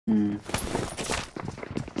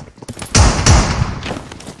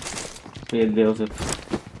Fail दे उसे।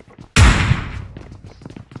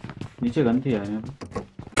 नीचे gun थी यार यहाँ पे।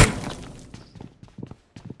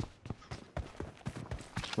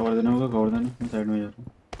 कवर देना होगा, कवर देना। मैं साइड में जा रहा हूँ।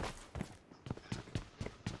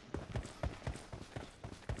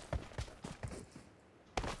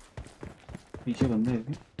 पीछे बंदा है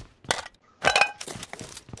क्या?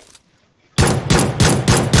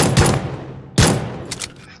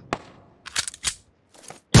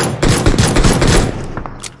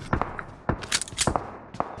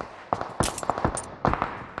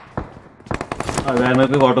 यार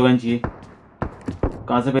मेरे को ऑटो गन चाहिए।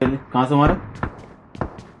 कहाँ से पहले, कहाँ से मारा?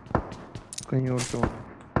 कहीं और से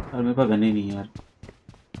होना। यार मेरे पास गन ही नहीं है यार।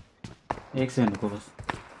 एक सेकंड रुको बस।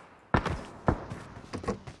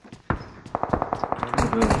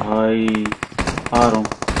 अबे भाई आ रहा हूँ,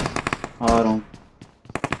 आ रहा हूँ।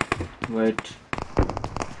 Wait,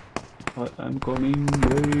 I am coming,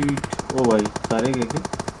 wait. ओ भाई सारे गए थे।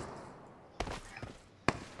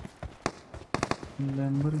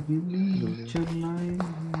 लैम्बोर्गिनी चलाए।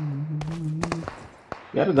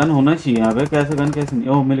 यार गन होना चाहिए यहाँ पे। कैसे गन, कैसे नहीं?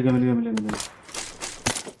 ओह मिल गया, मिल गया, मिल गया, मिल गया।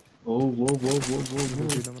 ओ वो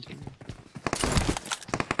सीधा मतलब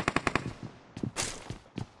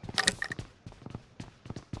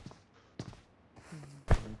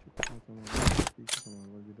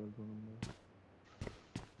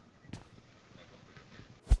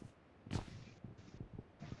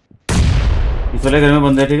इस वाले घर में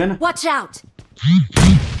बंदा है, ठीक है ना? Watch out!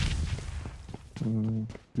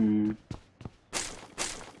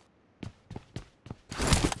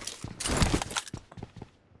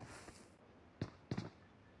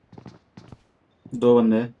 दो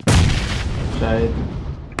बंदे हैं शायद।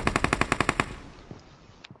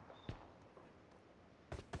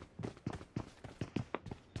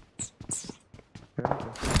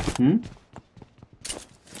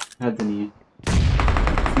 है तो नहीं है।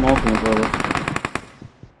 स्मोक में थोड़ा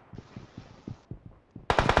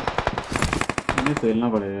मुझे खेलना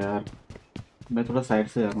पड़ेगा यार। मैं थोड़ा साइड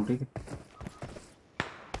से जा रहा हूँ, ठीक है?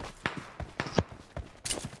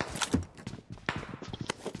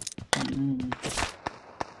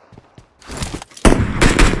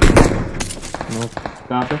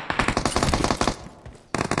 कहाँ पे?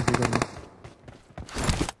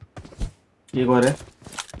 एक और है,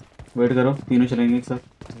 वेट करो, तीनों चलेंगे एक साथ।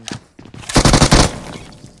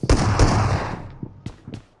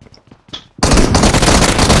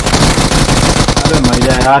 अरे मर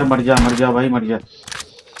जा यार, मर जा, मर जा भाई, मर जा।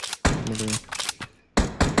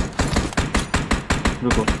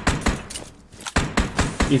 रुको,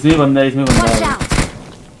 इसमें बंदा है, इसमें बंदा Watch है। out!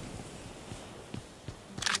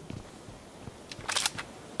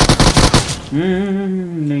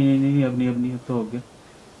 नहीं नहीं नहीं, अब नहीं, अब नहीं, अब तो हो गया।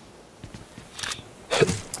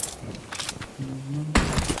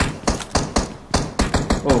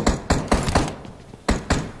 ओ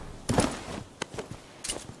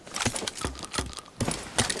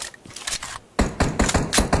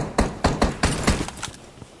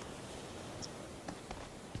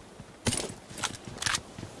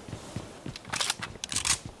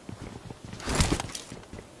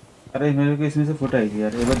अरे मेरे को इसमें से फुट आएगी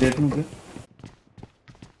यार, एक बार देख लूँ क्या?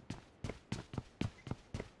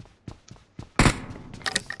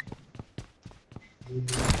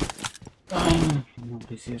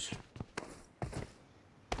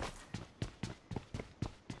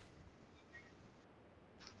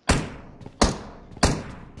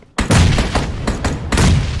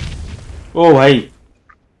 ओ भाई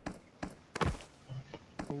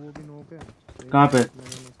वो भी नोक है। कहाँ पे?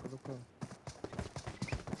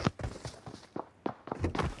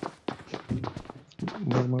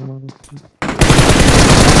 मार मार मार।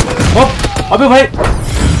 अबे भाई,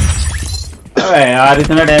 अबे यार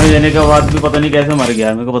इतना डैमेज देने के बाद भी पता नहीं कैसे मर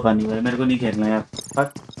गया। मेरे को पता नहीं भाई, मेरे को नहीं खेलना यार।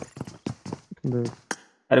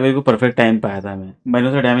 अरे मेरे को परफेक्ट टाइम पे आया था। मैंने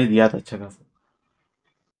उसे डैमेज दिया था अच्छा खासा।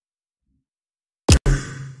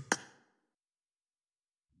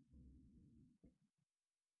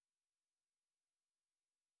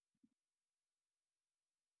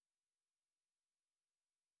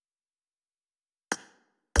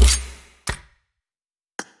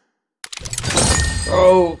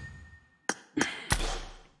 ओ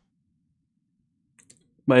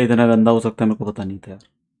भाई इतना गंदा हो सकता है मेरे को पता नहीं था यार।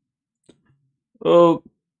 ओ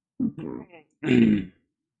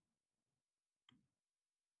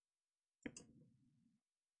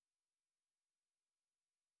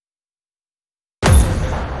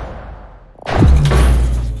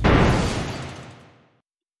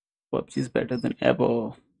PUBG is better than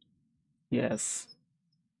ever. Yes.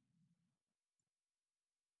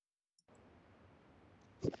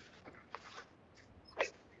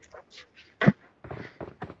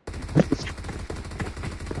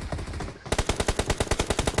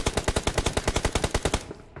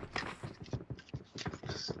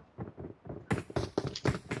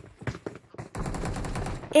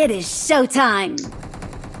 It is showtime!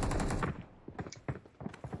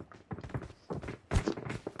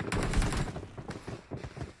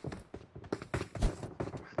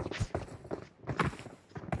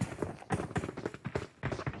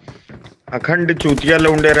 अखंड चूतिया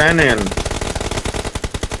लौंडे रहने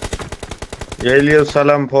यही लिए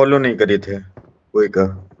साला हम फॉलो नहीं करी थे कोई का।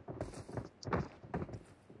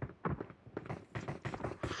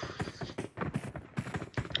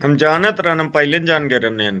 हम जानत रहन, हम पहले जान गए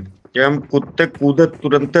रहने कि हम कुत्ते कूदत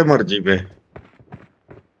तुरंते मर जीवे।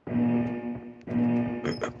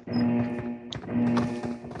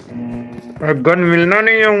 गन मिलना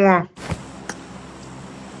नहीं है वहां।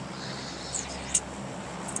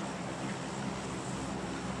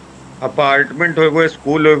 Apartment होएगो,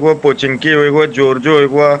 school होएगो, Pochinki होएगो, जॉर्जो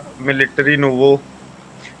होएगो, military novo,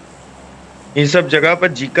 इन सब जगह पर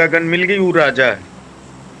जीका गन मिल गई वो राजा है।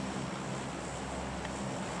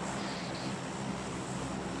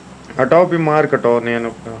 हटाओ भी मार कटाओ ने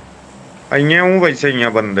अपना अइये हूँ वैसे ही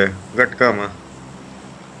बंदे गटका में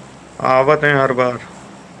आवत हैं हर बार।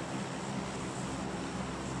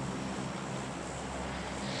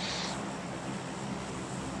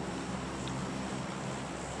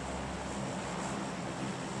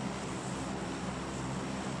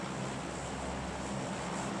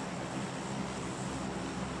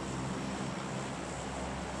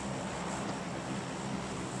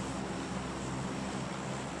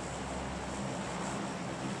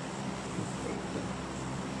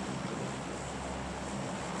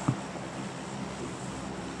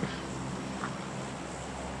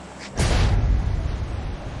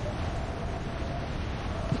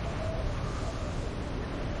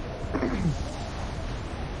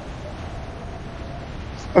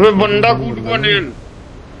 अबे बंदा कूद गया नैन।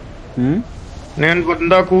 नैन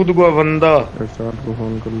बंदा कूद गया बंदा। एचआर को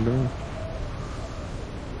फोन कर ले।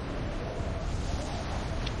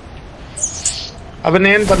 अब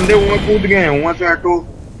नैन बंदे वहां कूद गए हैं वहां से हटो।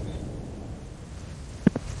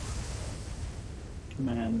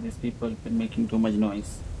 Man, these people are making too much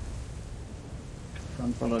noise.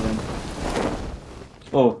 Can't follow them.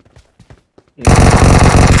 Oh,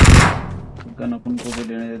 gun अपन को भी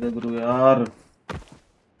लेने देते गुरु यार।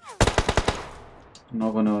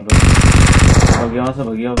 नॉक होने वाला। भगिया वहाँ से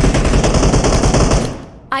भगिया।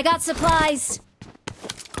 I got supplies!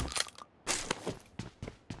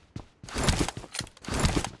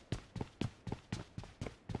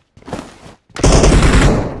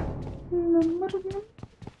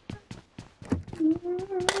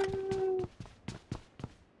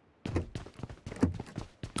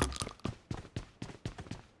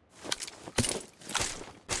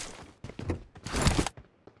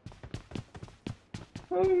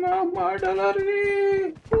 मार डाला रे।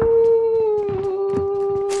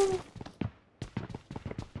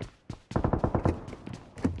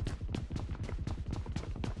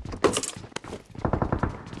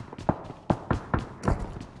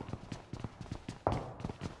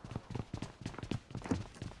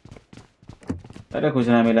 अरे कुछ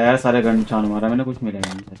ना मिला यार, सारे गन छान मारा मैंने, कुछ मिला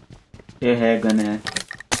नहीं। ये है गन है,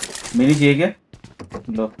 मिनी चाहिए क्या?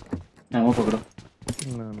 लो एमो पकड़ो।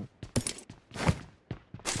 ना ना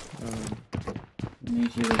नहीं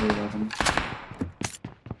चाहिए तो कोई बात नहीं।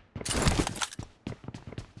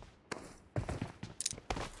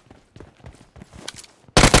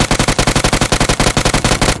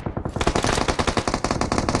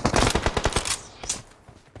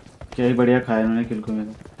 क्या ही बढ़िया खाया उन्होंने किल को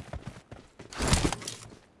मेरा।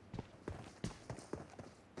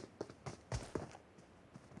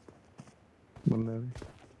 बंदा भी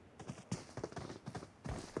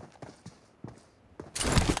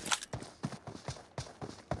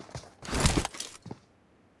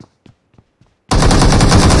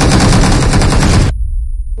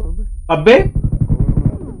अबे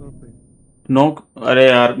नोक। अरे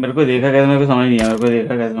यार मेरे को देखा कैसे, मेरे को समझ नहीं आया, मेरे को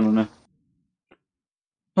देखा कैसे उन्होंने।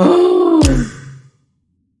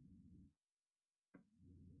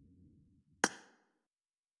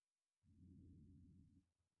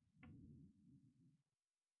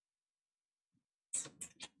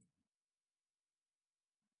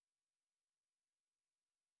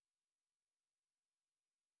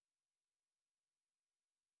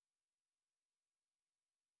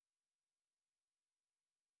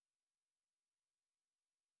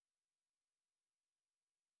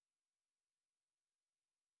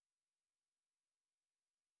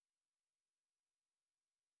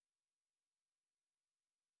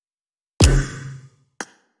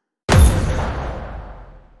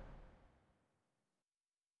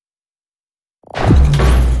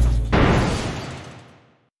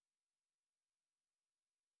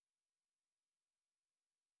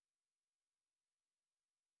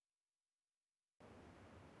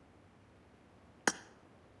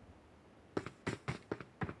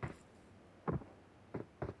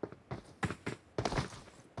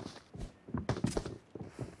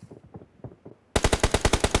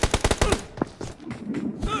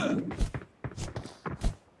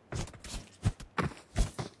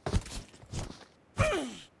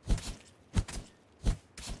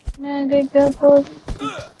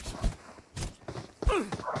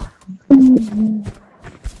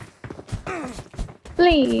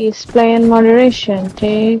 Please play in moderation.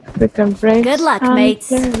 Take frequent breaks. Good luck, and mates.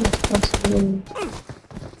 play responsibly.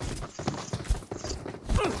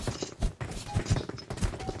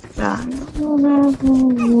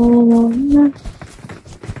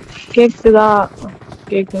 கேக்குதா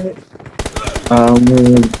கேக்குது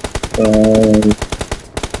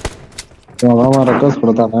மாமா ரெக்வஸ்ட்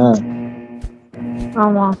கொடுத்தானே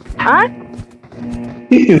ஆமா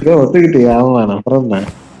இதை ஒத்துக்கிட்டியா? ஆமா நான் அப்புறம்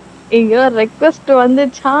இங்க ரெக்வெஸ்ட் வந்து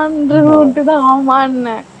சான்று தான்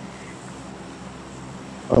ஆமான்னு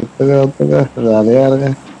ஒத்துக்க ஜாலியா இருங்க,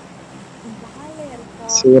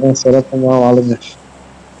 சீரம் சிறப்பமா வாழுங்க.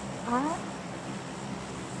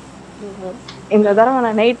 இந்த தடவை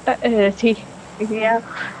நான் நைட்டா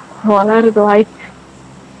வளருது வாய்ப்பு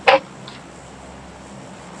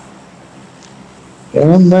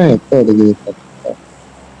இவன் தான் எப்ப எடுக்குது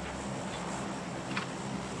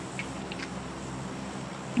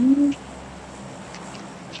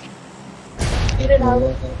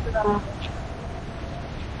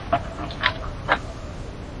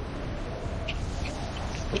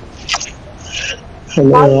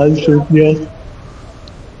Hello, all Shutias.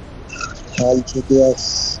 All Shutias.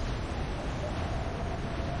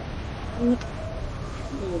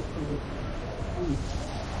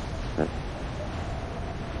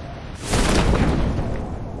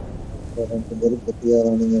 ரெண்டு பேரும் பத்தியா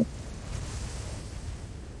வாங்க.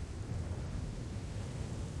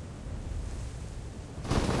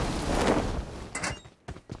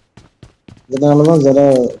 இதனாலதான் ஜர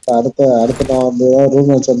அடுத்த நான் வந்து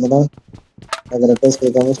ரூம் வச்சிருந்தேன்னா அதை ரெக்வஸ்ட்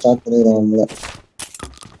கொடுக்காம ஸ்டார்ட் பண்ணிடுவோம் நம்மள.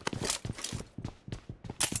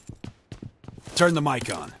 Turn the mic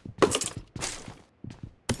on.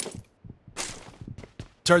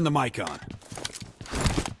 Turn the mic on.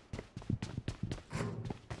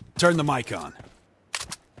 Turn the mic on.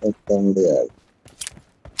 வைக்க முடியாது.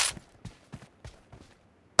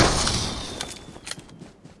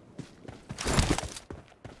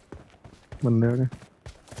 बंदे आ गए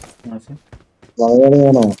यहाँ से वाले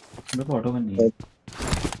वाला मेरे को ऑटो में नहीं है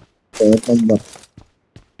एक नंबर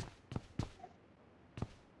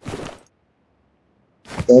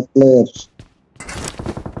थर्ड प्लेयर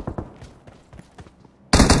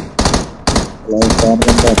लाइक चार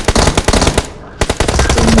नंबर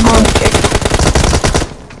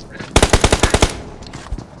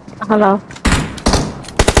ஹலோ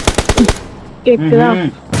கேக்குதா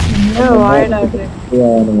வாய்டா இது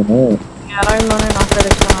யாருங்க யாரோ இன்னொன்னு நான்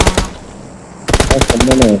கிடைக்கலாம்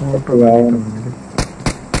சொன்னனே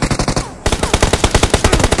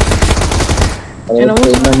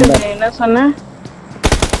என்ன சொன்ன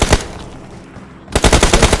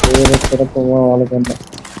சிறப்பமா வாழ்க்கை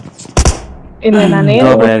இல்ல நானே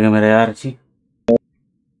मेरे यार अच्छी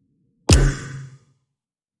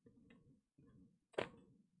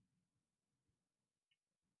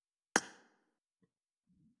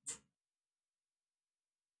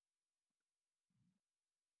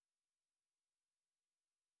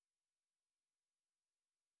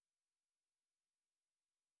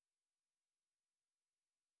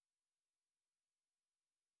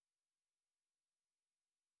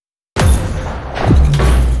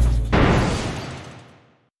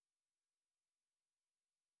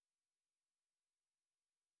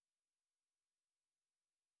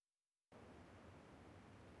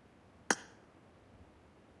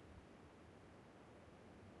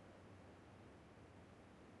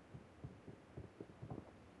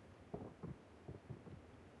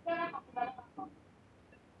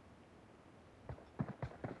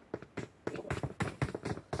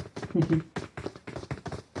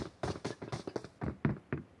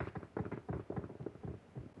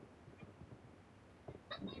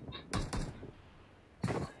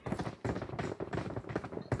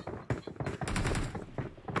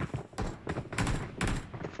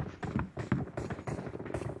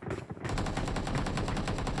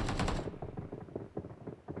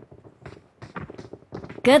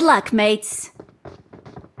Good luck, mates.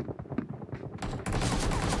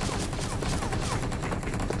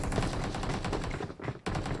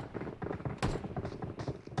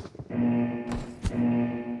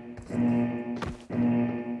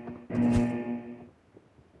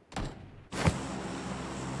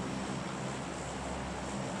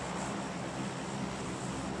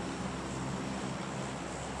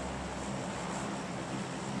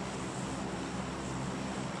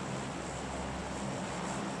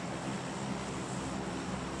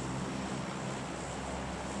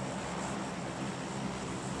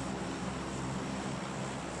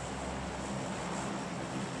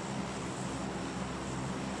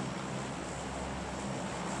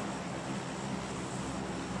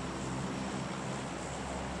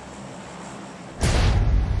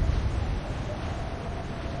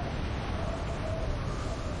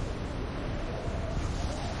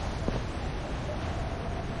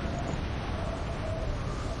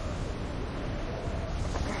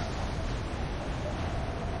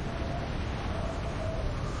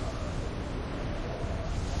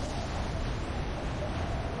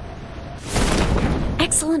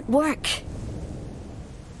 Excellent work.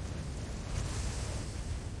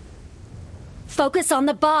 Focus on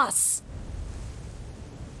the boss.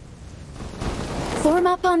 Form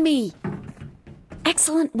up on me.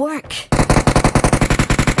 Excellent work.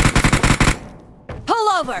 Pull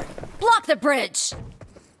over. Block the bridge.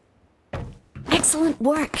 Excellent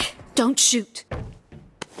work. Don't shoot.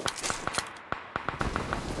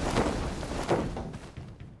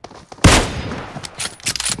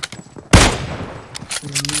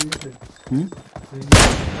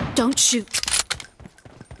 Don't shoot.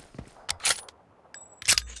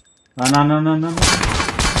 ना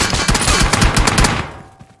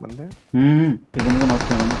बंदे एक बंदे को नॉक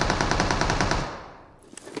किया मैंने।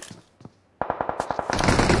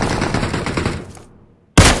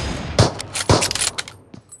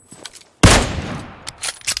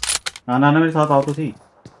 ना मेरे साथ आओ तो सी।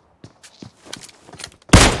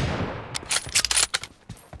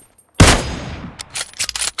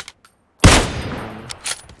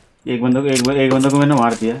 एक बंदे को मैंने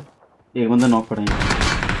मार दिया, एक बंदा नॉक पड़ा है।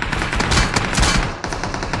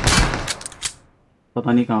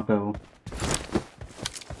 पता नहीं कहाँ पे है वो।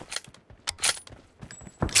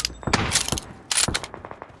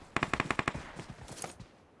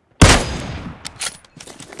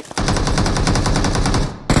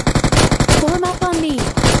 Form up on me.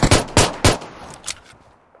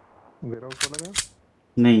 मेरा ऊपर लगा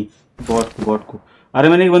नहीं, बॉट को। अरे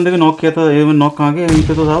मैंने एक बंदे को नॉक किया था। ये नॉक कहाँ गया? यहीं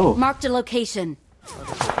पे तो था वो। Marked a location.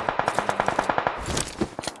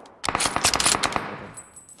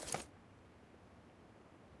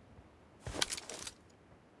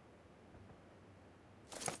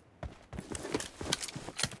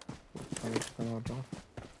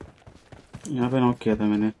 यहाँ पे नॉक किया था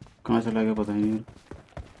मैंने, कहाँ चला गया पता ही नहीं।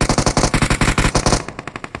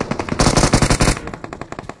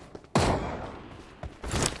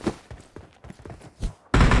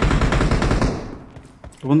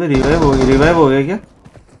 तो बंदा रिवाइव हो गया क्या?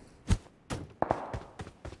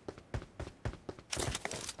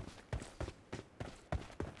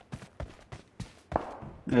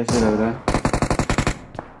 ऐसे लग रहा है।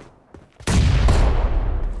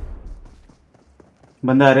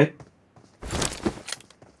 बंदा आ रहे।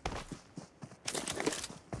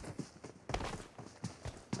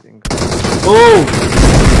 ओह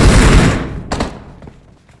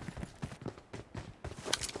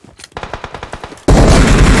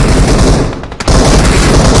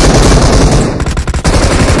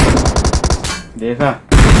देखा,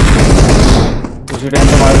 उसी टाइम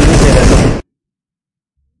तो मार भी नहीं दे रहा था।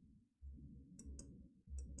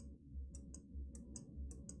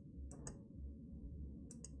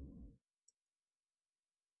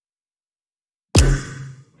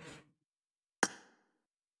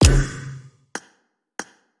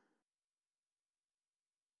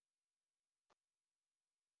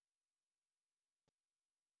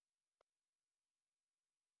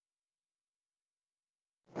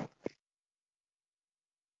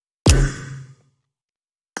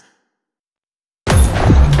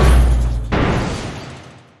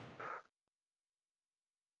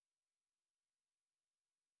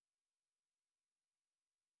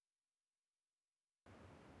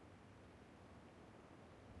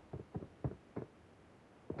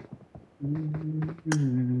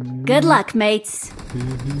 Good luck, mates.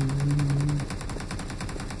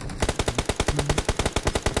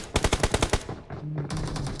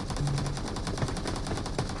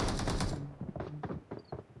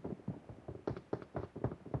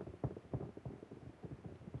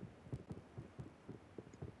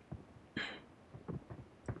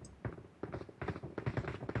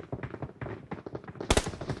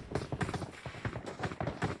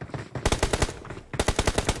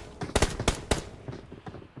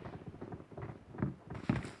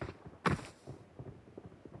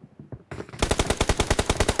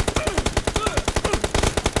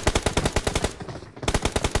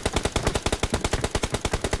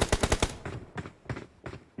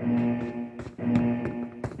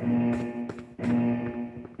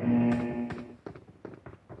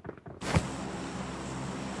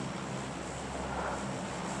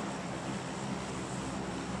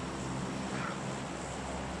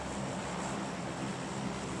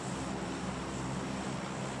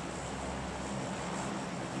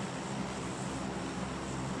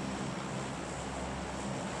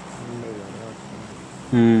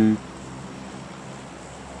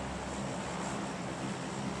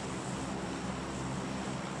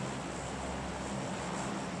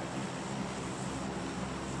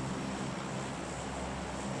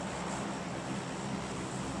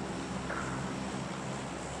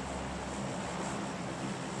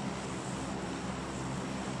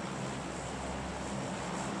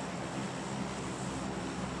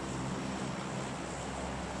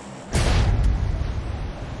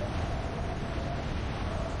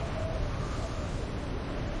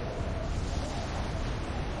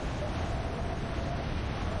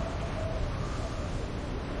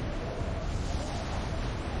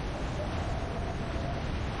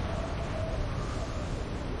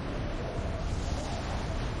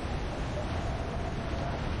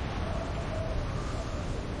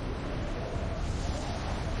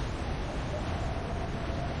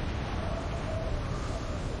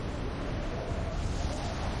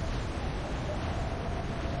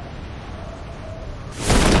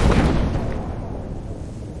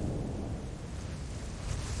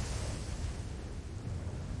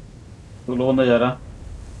 तो लो बंदा जा रहा।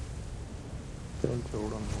 चल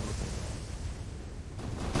छोड़ हम।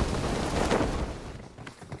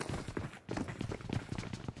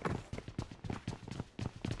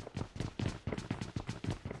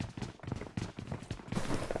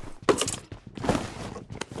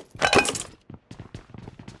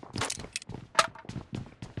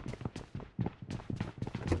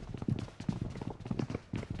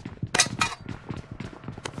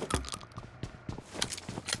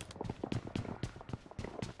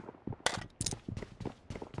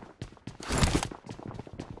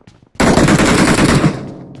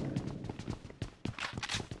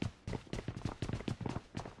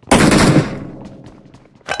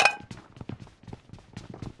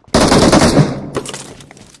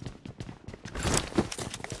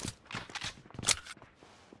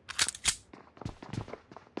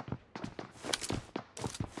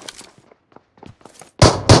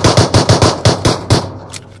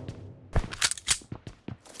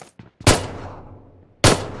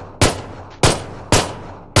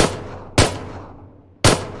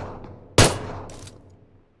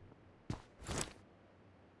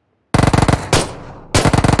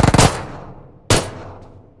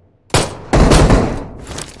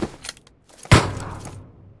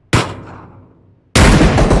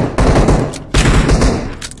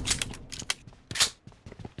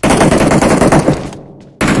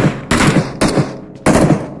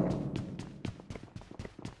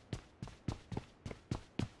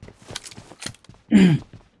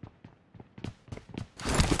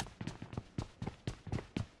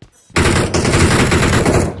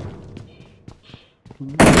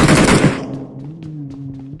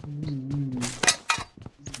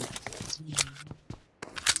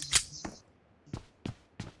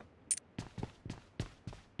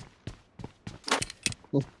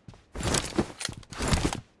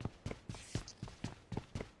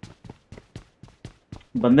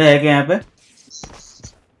 बंदे है क्या यहाँ पे?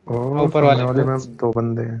 ऊपर वाले में 2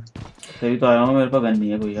 बंदे हैं। तभी तो आया हूँ, मेरे पास गन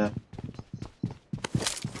नहीं है कोई यार।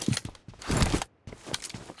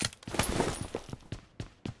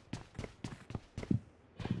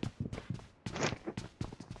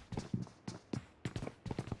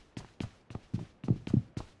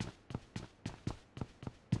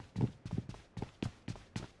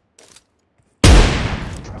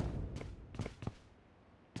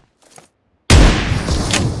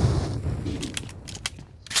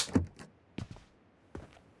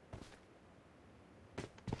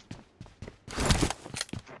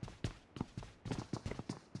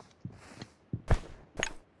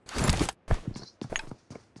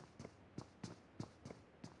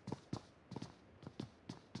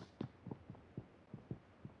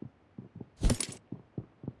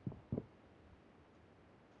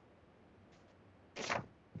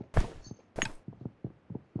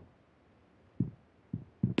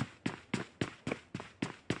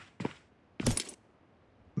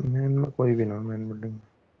 मेन में कोई भी ना, मेन बिल्डिंग।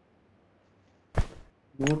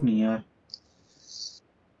 लूट नहीं यार।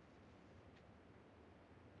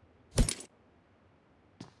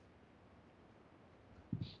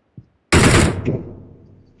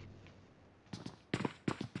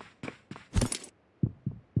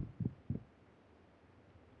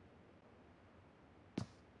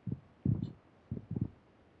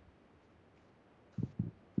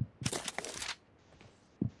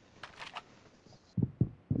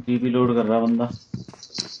 डीपी लोड कर रहा बंदा।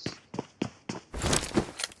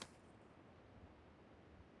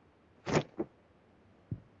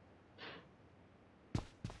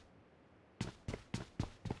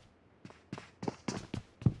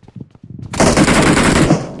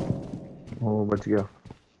 ओ बच गया।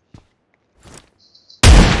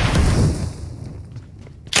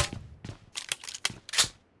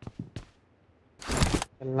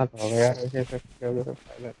 चलना तो होगा यार, ऐसे ऐसे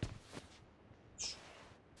फायदा।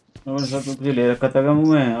 और सब तो तुझे ले रखा था क्या मुंह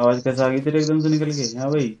में? आवाज कैसे आ गई तेरे एकदम से निकल के? हाँ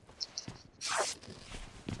भाई।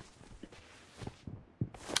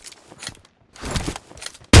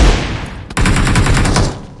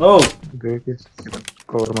 ओ देख इस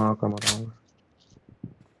कवर में आकर मराऊंगा।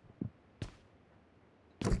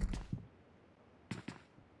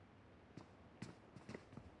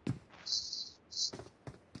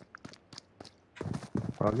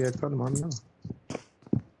 आगे एक साथ मारना।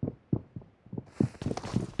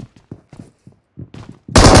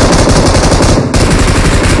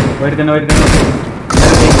 वेट करना, वेट करना।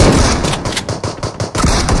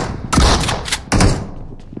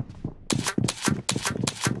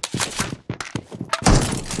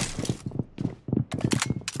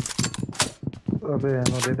 अबे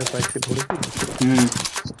एमो दे दे पाइप की थोड़ी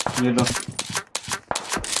सी। ये लो।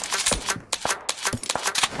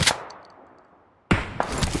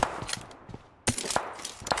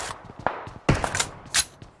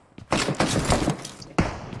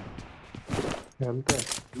 चलता है।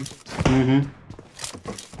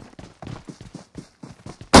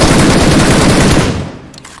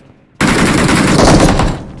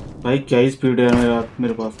 भाई क्या ही स्पीड है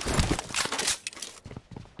मेरे पास।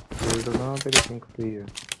 स्पीड ना तेरी पिंक सही है।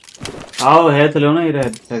 आओ है तो लो ना, ये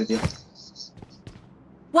रख दिया।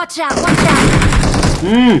 Watch out! Watch out!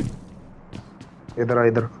 इधर आ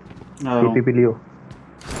इधर। आ रहा हूँ। टीपी लियो।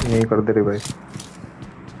 यही कर दे रे भाई।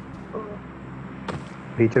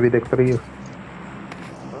 पीछे भी देखते रहिए।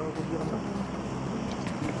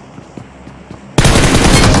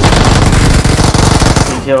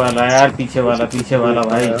 पीछे वाला यार, पीछे वाला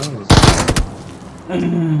भाई।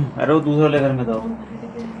 अरे वो दूसरे वाले घर में था।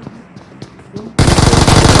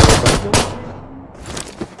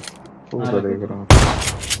 देख रहा हूँ।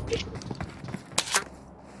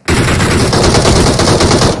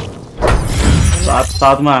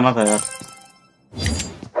 साथ में आना था यार।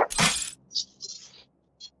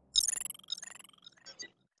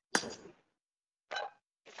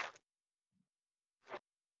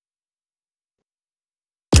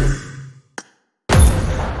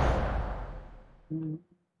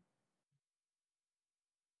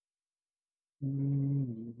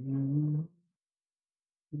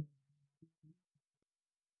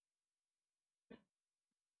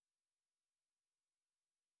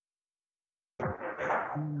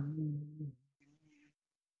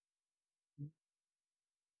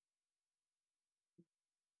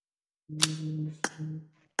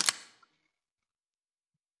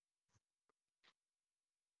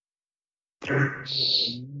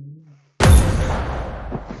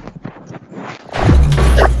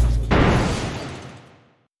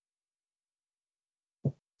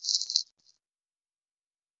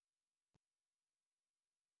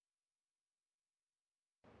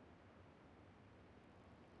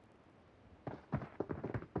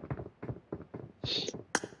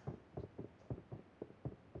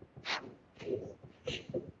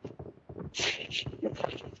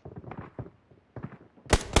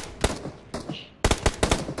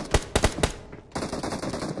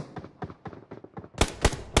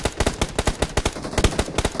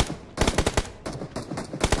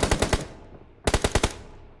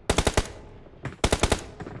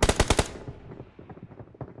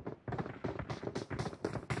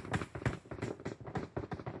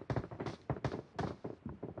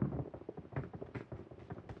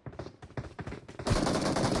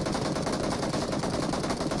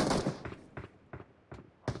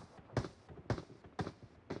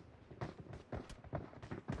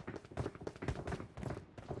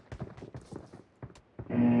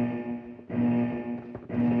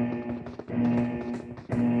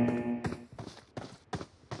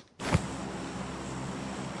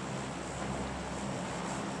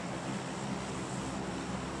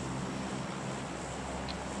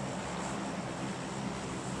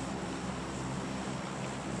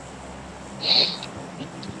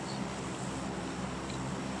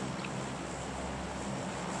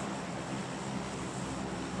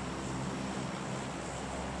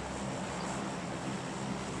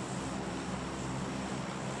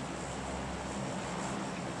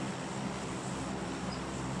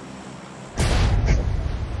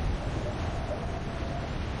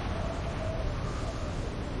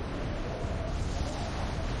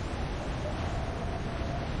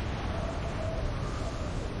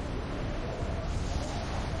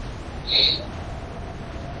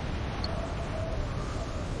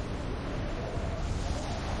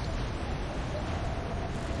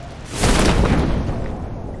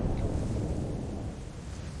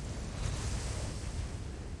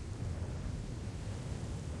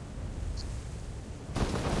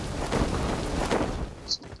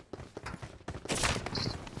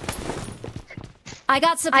 I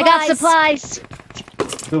got supplies.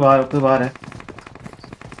 कोई बाहर है।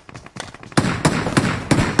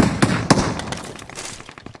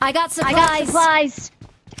 I got supplies.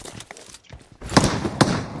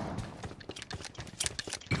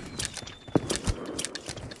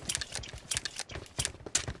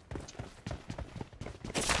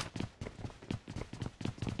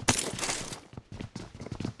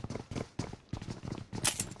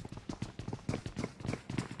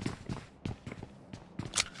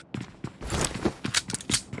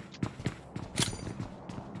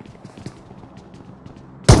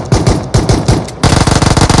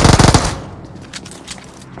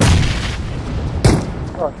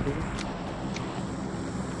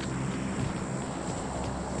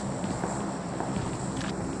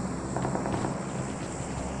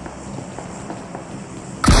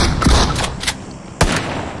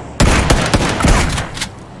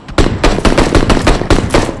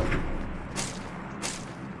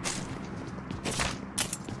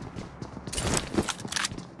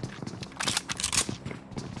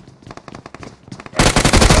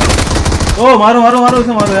 ओ मारो मारो मारो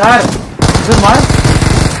उसे मारो यार, उसे मार।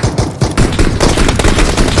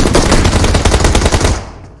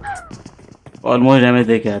 ऑलमोस्ट डैमेज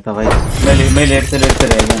दे के आया था भाई, मैं लेट से रह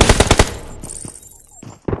गया।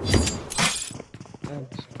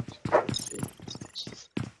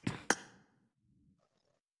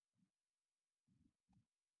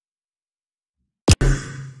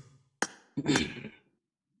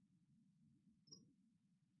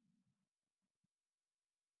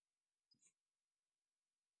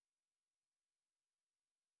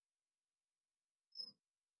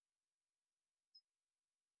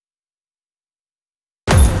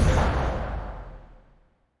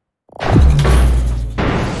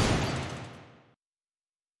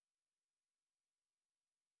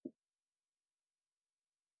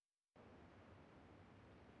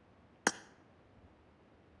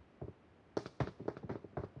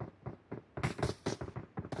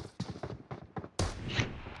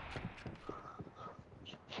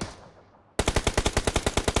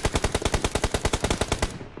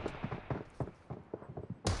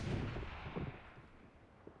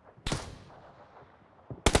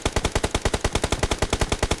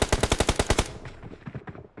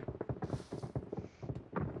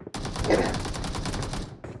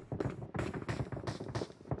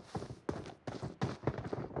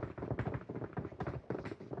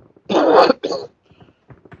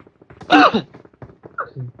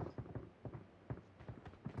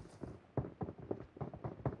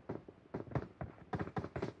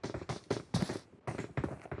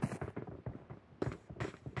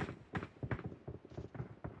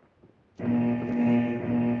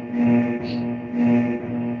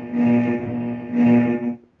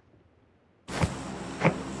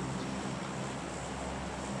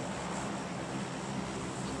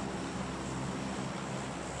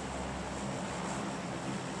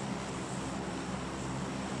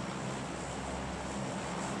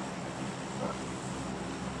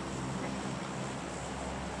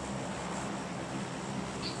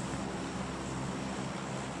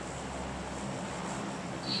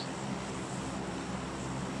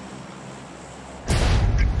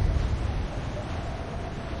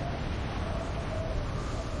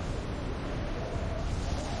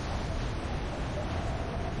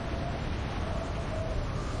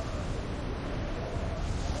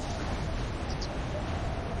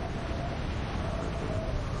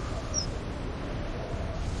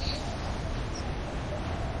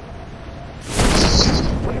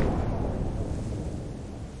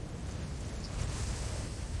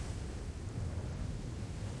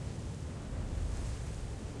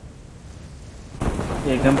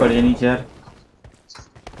 एकदम पड़ जाए नीचे यार।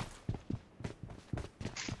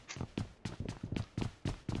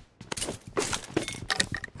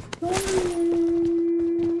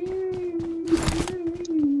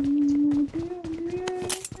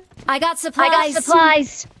 I got supplies.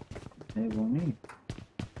 वो नहीं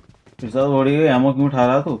पिसा थोड़ी एमो क्यों उठा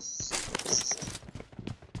रहा तू?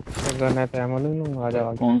 गन है तो एमो ले लूंगा, आ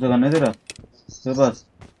जाओ। कौन सा गन है तेरा तेरे पास?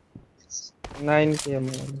 9 की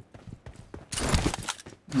एमो।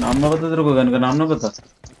 नाम ना पता तेरे को? गन का नाम ना पता?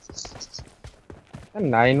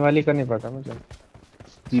 9 वाली का नहीं पता मुझे।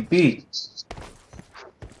 पीपी?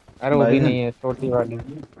 अरे वो भी नहीं है, छोटी वाली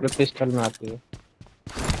जो पिस्टल में आती है।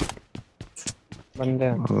 बंदे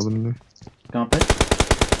हैं। बंदे कहाँ पे?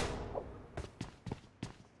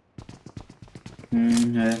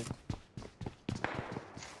 है।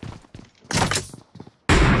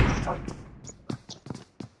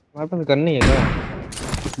 हमारे पास गन नहीं है क्या?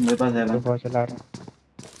 मेरे पास है। बहुत चला रहा हूँ।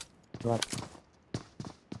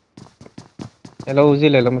 चलो उसी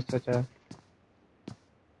ले लो मुझसे चाहे।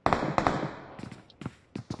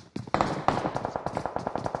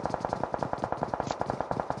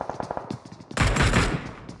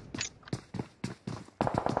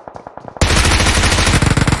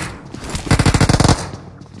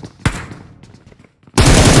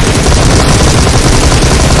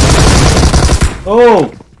 ओ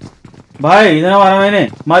भाई इधर मारा मैंने,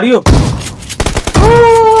 मारियो।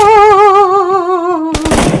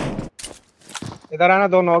 इधर आना,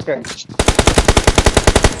 2 नॉक है।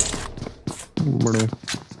 बड़े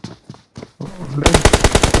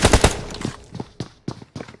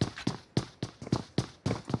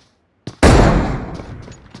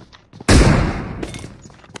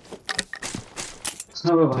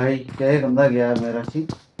अबे भाई क्या गंदा गया मेरा चीज।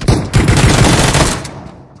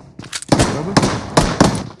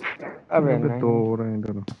 अबे तो हो रहे हैं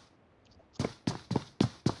इधर।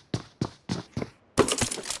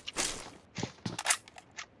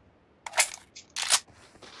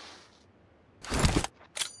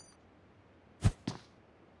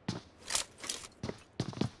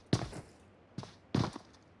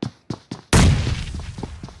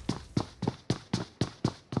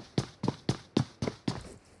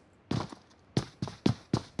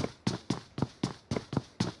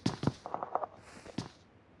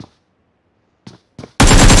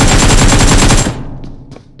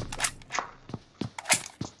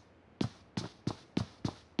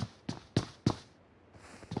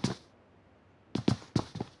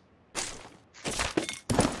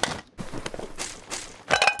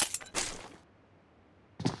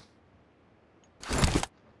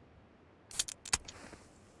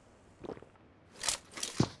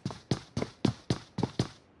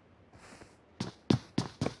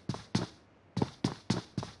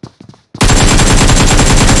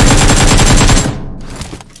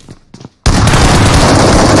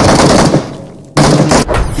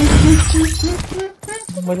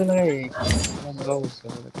 मुझे लगा ये बुरा गुस्सा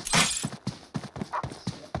हो रहा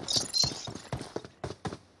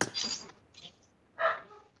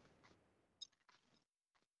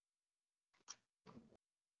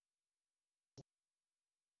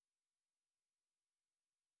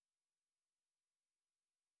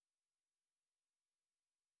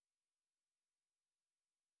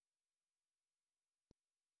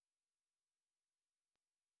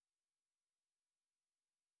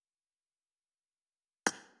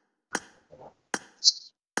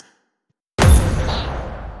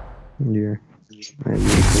Yeah. I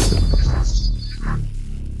agree.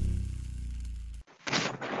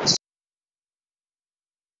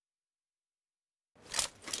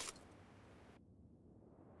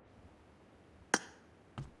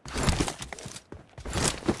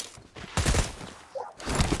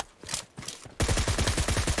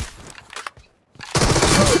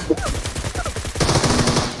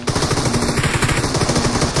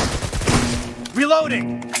 Reloading.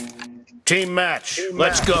 Team match.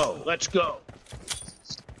 Let's go. Let's go.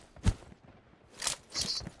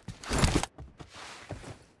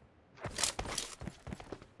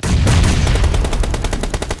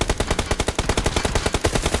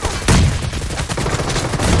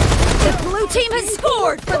 The blue team has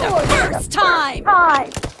scored for the first time!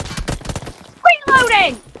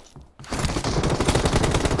 Reloading!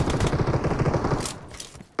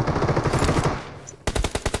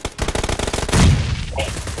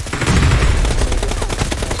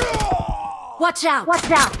 Watch out!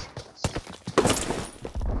 Watch out!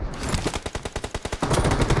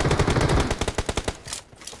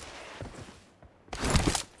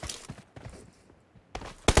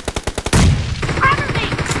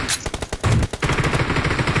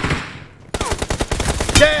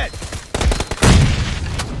 Dead.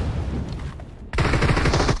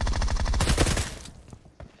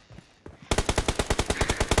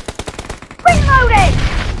 Reloading!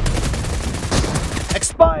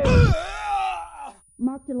 Expired.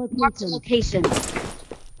 Mark the location.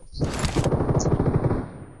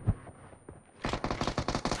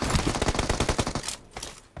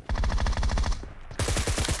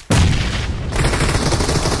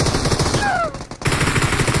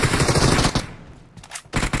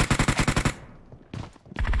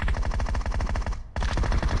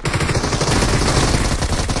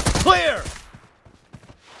 Clear.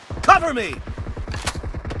 Cover me.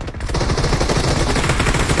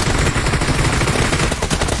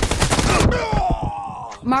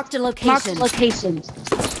 Mark the location.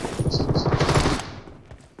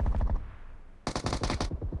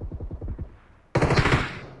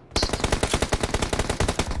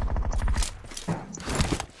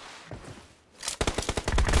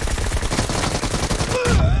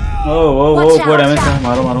 वो damage था।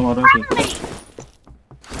 मारो ठीक।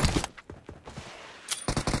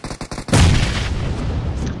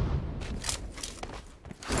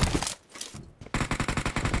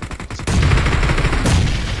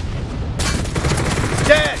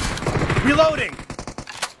 Dead. Reloading.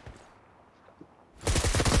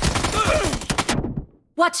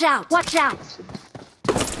 Watch out! Watch out!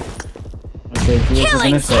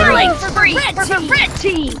 Killing for the red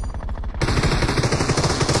team!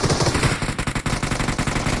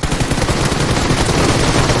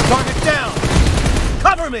 Target down.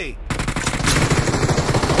 Cover me.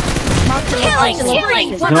 Killing!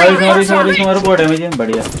 मारो बहुत damage है।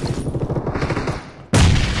 बढ़िया।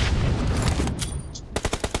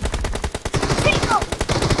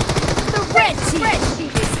 The red team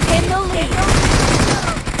is in the lead.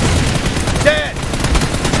 Dead.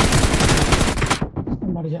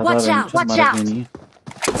 Watch out! Watch out!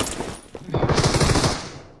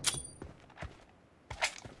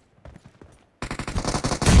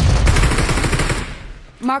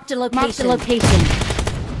 Mark the location.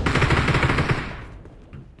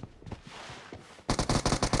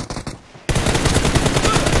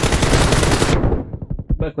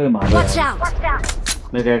 कोई मारो। Watch out!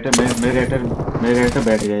 मेरे character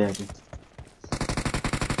बैठ गया जाके।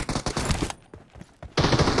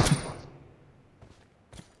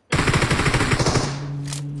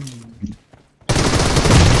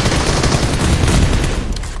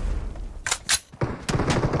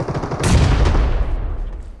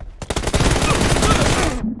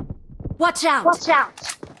 Watch out! Watch out!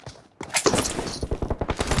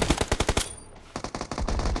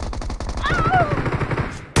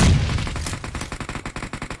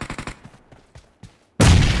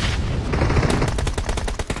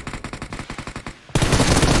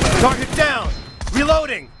 Target down.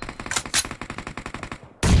 Reloading.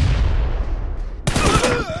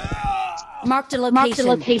 Mark the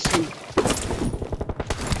location.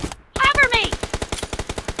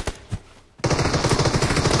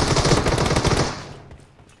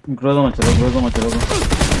 Groza मत चलो, ग्रोजा मत चलो।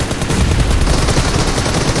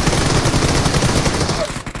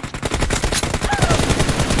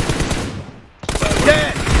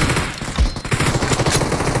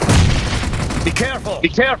 Be careful. Be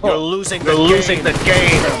careful. You're losing the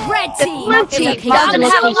game. The red team blue team doesn't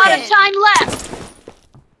have a lot of time left.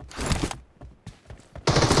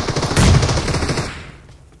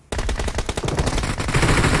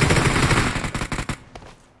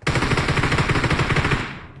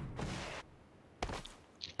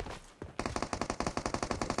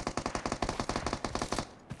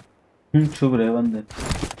 छुप रहे बंदे।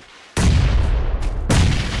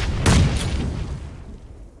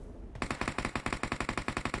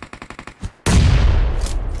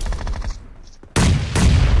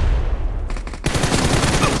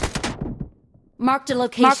 Marked a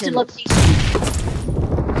location.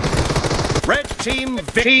 Red team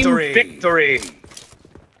victory. Victory.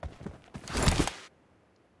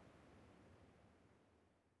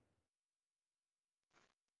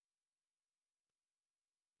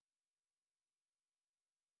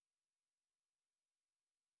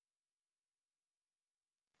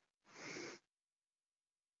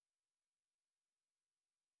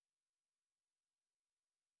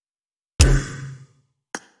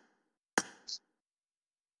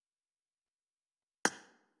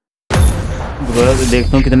 Groza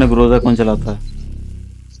देखता हूँ कितने ग्रोजा कौन चलाता है।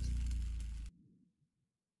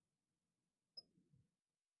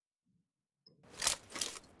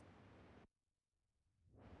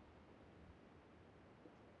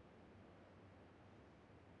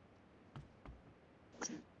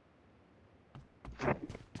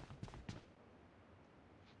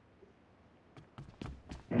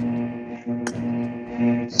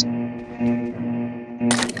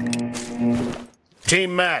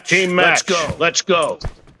 Team match. Let's go. Let's go.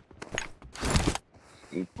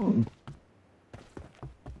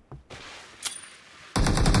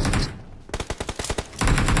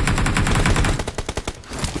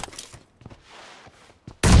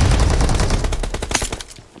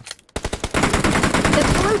 The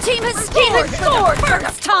blue team has scored for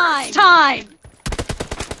the first time.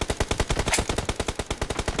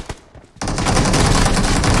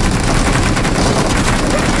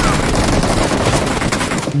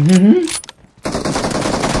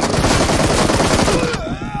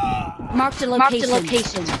 Marked a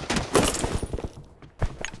location.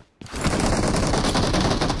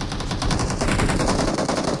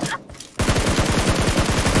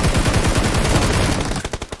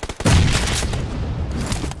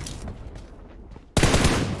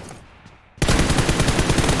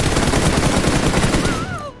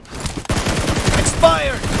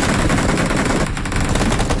 Expired.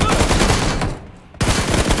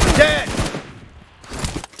 Dead.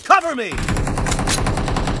 Cover me.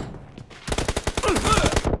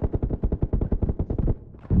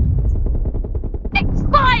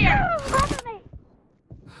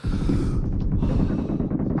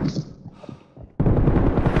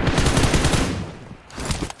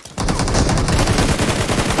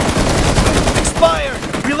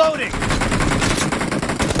 Reloading.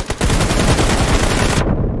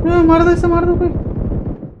 मार दो इसे, मार दो कोई।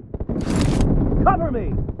 Cover me.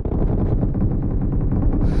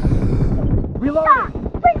 Reloading.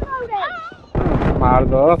 मार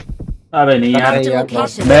दो। अबे नहीं यार, Marked a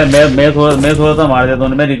location. मैं थोड़ा सा मार देता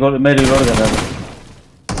हूँ। मैं रिलोड कर रहा था।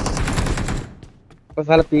 वो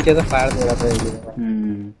साला पीछे से फायर दे रहा था ये।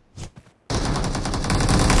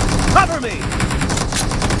 Cover me.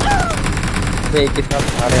 एक के साथ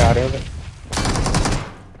सारे आ रहे हैं।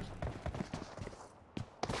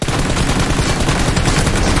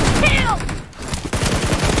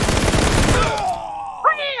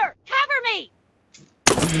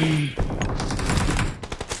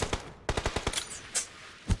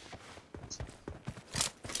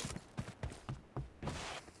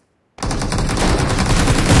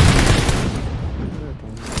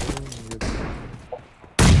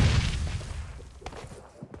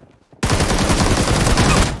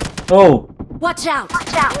 Oh! Watch out! No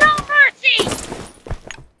mercy!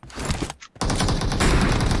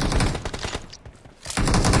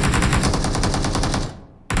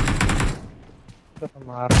 The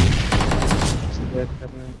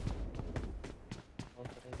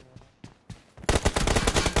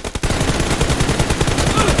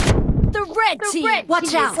red team!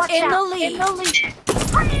 Watch out! In the lead! Reloading!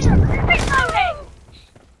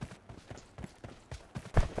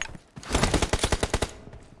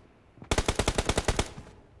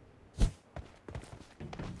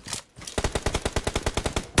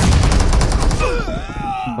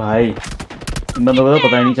 भाई इन बंदों को तो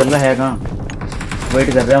पता ही नहीं चल रहा है कहाँ।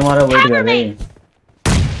 वेट कर रहे हैं, हमारा वेट कर रहे हैं।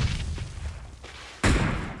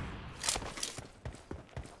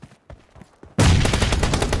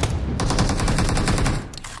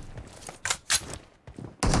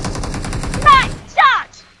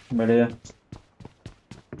 बढ़िया।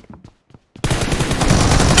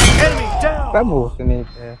 Enemy down. सब होते नहीं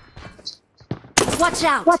थे। Watch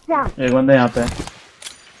out! एक बंदा यहाँ पे है।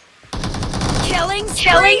 Killing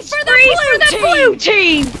spree for the blue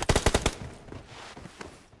team!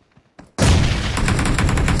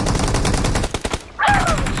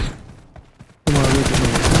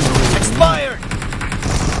 Expired.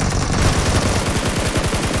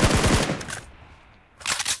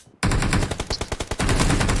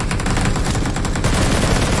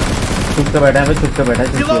 छुप के बैठा है, छुप के बैठा है,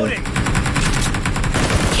 छुप के। Reloading.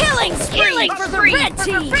 Killing spree for the red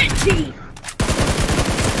team!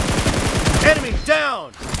 Enemy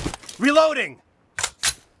down. Reloading.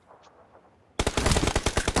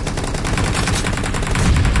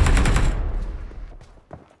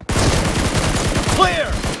 Clear.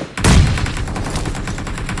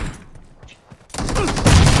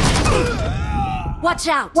 Watch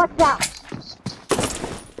out!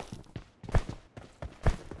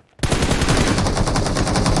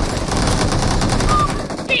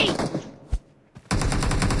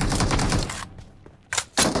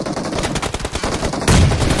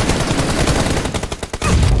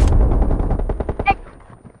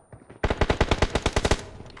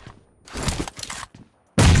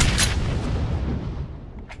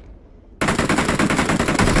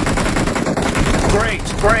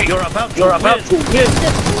 Great. You're about to win.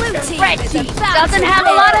 The blue team doesn't have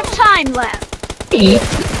a lot of time left.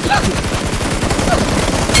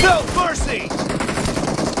 No mercy.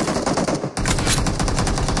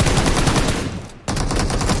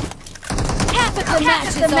 Half of the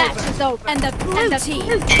match is over. And the blue team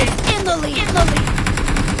is in the lead.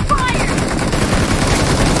 Fire!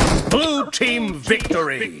 Blue team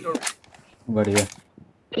victory. बढ़िया।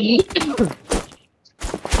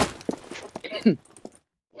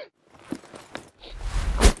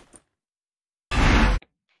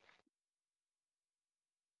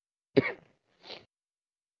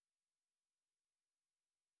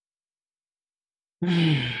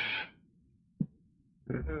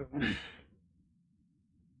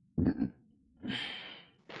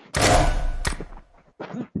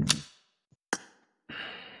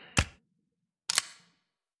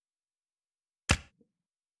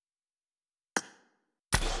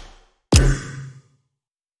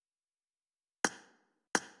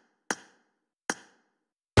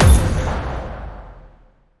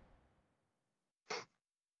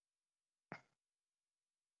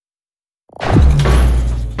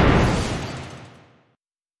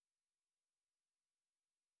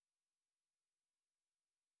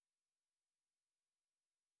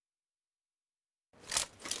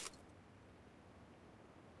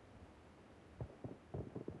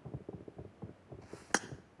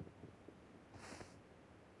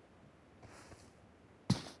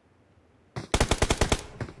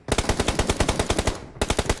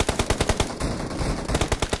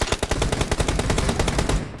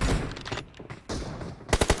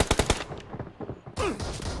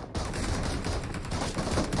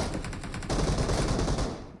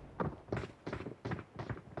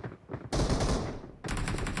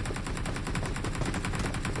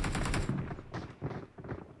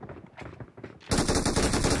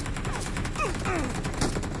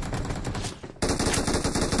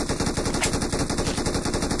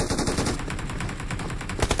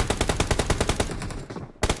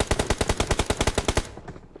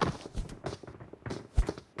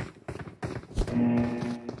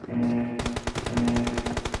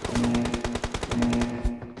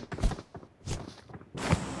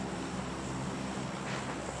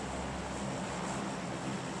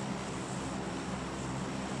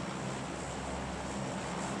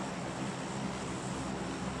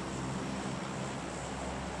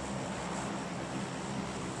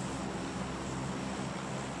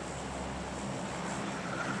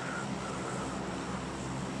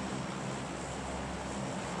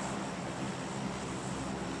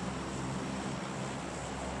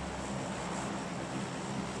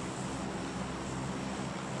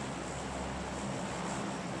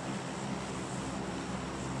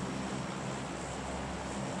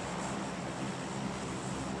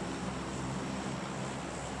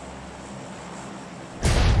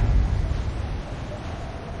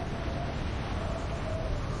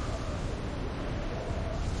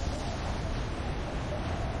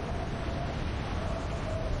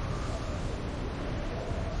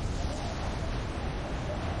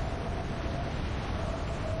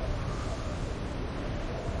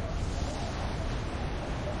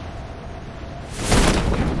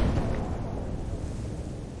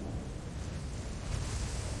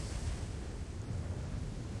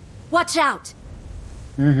 Watch out!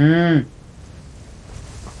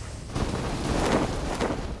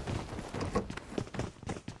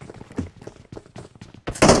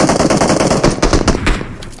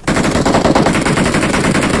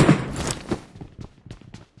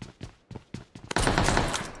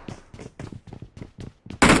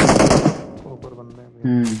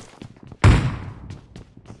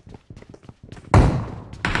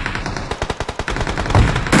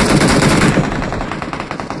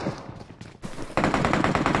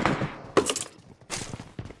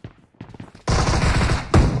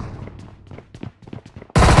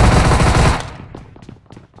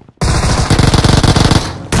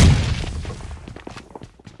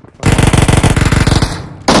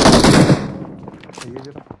 ये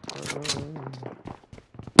जरा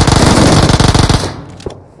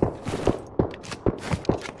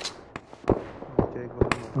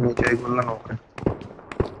नीचे एक बंदा knock है।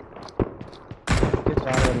 ये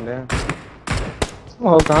 4 बंदे हैं।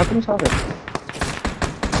 ओ कहाँ तुम सारे?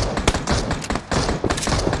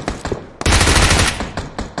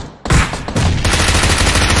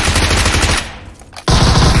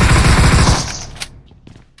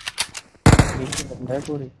 नीचे बंदा है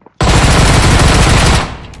पूरी।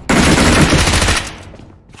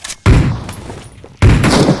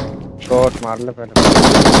 शॉट मार ले पहले।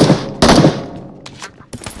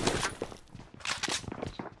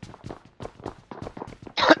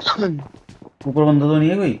 ऊपर बंदा तो नहीं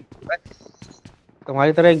है कोई?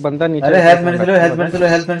 तुम्हारी तरह एक बंदा नीचे। अरे हेल्थ मेरे से लो।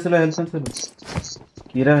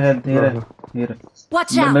 हीरा हेल्थ हीरा।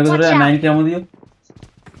 Watch out! मेरे को Watch थोड़ा out! 9 क्या दियो?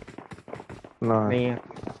 ना नहीं है।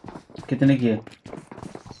 कितने की है?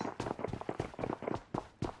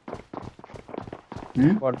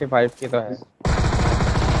 45 की तो है।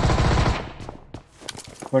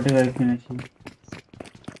 45 की नहीं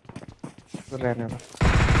तो रहने दो।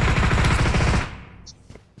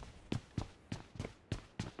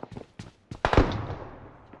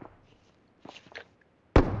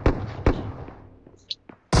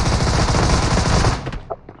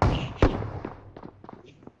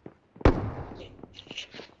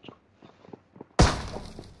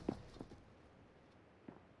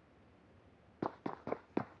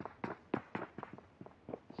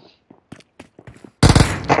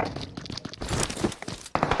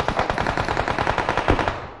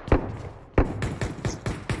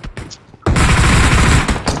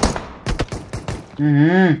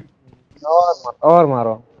 और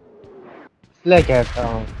मारो। ले कहता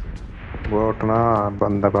हूँ। वो उठना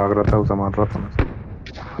बंदा भाग रहा था उसे मार रहा था मैं।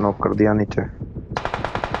 नॉक कर दिया नीचे।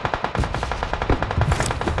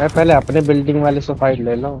 मैं पहले अपने बिल्डिंग वाले से फाइट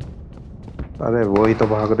ले लो। अरे वो ही तो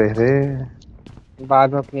भाग रहे थे। बाद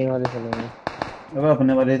में अपने वाले से लेंगे। अब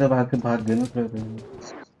अपने वाले तो भाग गए ना फिर।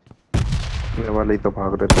 अपने वाले ही तो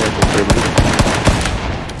भाग रहे थे दूसरे भी।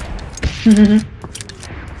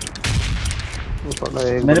 वो साला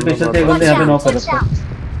एक मेरे बंदा पिछले से एक मार बंदे यहाँ पे नॉक कर रखा है।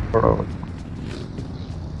 पड़ा।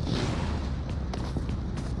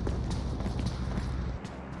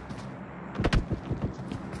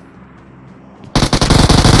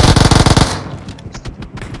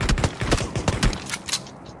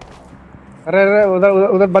 अरे उधर उधर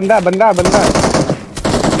उधर बंदा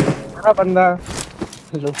बंदा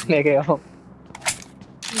लूटने गया हो।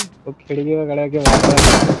 वो खिड़की में खड़ा के मार रहा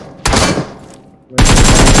है।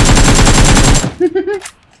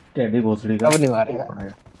 टेडी भोसड़ी का। अब नहीं मारेगा।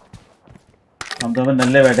 हम तो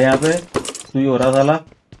नल्ले बैठे यहाँ पे। तू ही हो रहा साला।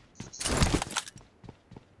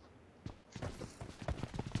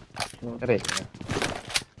 अरे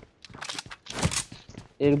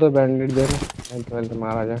एक दो बैंडेड दे रहा तो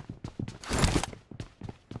मारा जाए।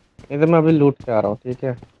 इधर मैं अभी लूट के आ रहा हूँ। ठीक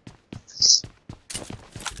है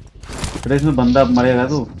अरे इसमें बंदा मरेगा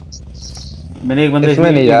तू। मैंने एक बंदे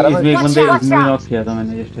इसमें नहीं जा रहा इसमें एक बंदे Watch out! इसमें नॉक किया था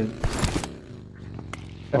मैंने जस्ट।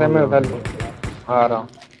 अरे मैं उधर आ रहा हूँ।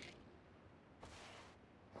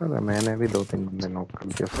 अरे मैंने भी 2-3 बंदे नॉक कर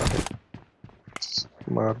दिया सारे।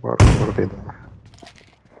 बार कवर दे दूंगा।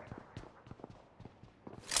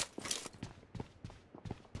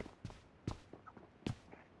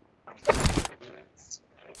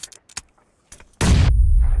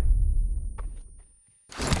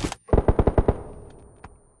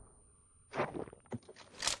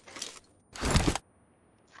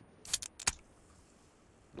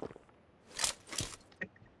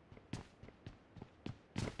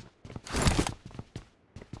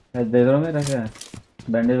 देख रहा हूँ मेरा क्या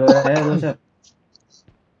बैंडेज वगैरह है 2-4?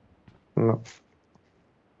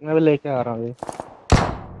 मैं भी लेके आ रहा हूँ अभी।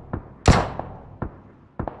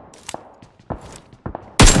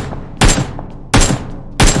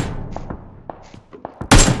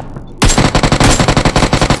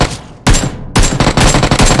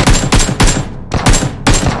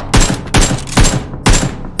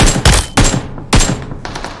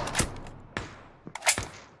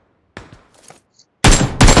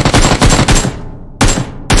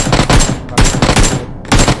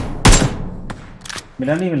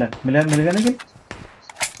 मिलेगा नहीं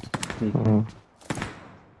ठीक है।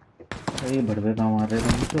 ये बड़वे काम आ रहे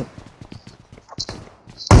हैं तो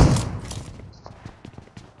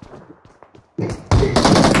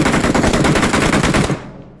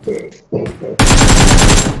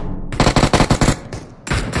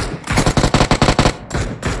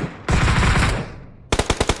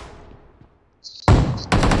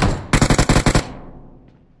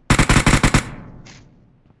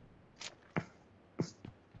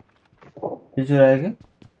ये चुराया क्या?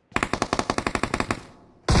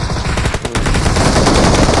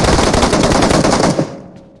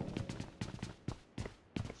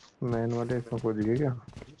 मैन वाले इसमें पहुंच गए क्या?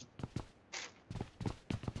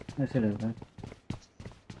 ऐसे लग रहा है।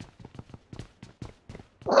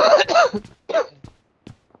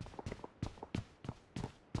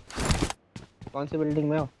 कौन सी बिल्डिंग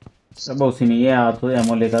में हो? अब उसी में ये आ तो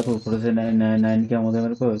एमओ लेगा तो थोड़े से नए नए नाइन के एमओ दे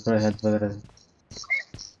मेरे को, थोड़ा हेल्थ वगैरह से।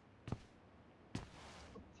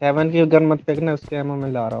 7 की गन मत फेंकना, उसके एमो में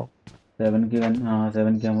ला रहा हूँ। 7 की गन, हाँ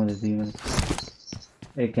 7 की एमओ दे दी मेरे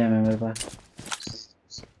को। एक एम है मेरे पास।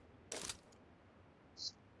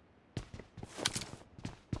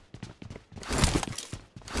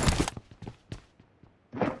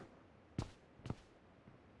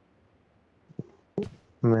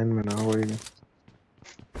 मैन में ना वही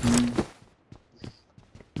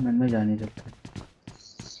मैं जा नहीं सकता।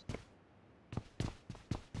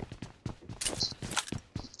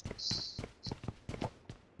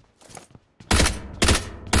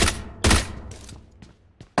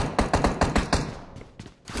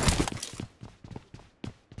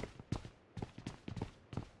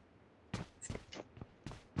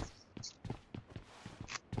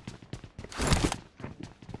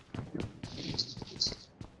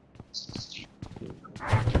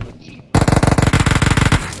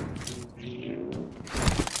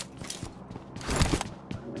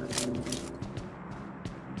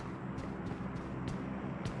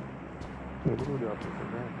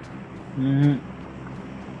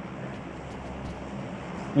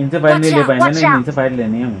 इनसे फाइल नहीं ले पाएंगे ना, इनसे फाइल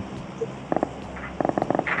लेनी है हमें।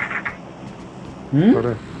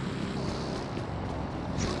 अरे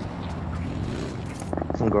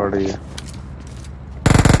गाड़ी है।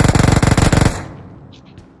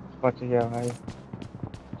 बच गया भाई।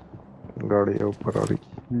 गाड़ी है ऊपर आ रही।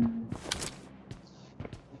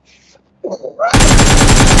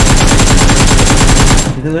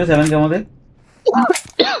 इधर से 7 क्या होते?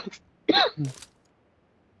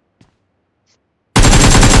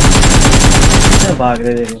 भाग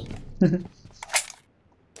रहे देखो।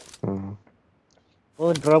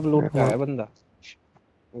 वो ड्रॉप लूट का है बंदा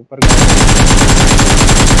ऊपर।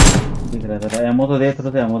 दिख रहा था एमओ तो दे,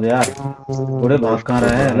 थोड़ा सा एमओ दे यार। थोड़े भाग कहाँ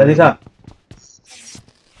रहा है? ले दिखा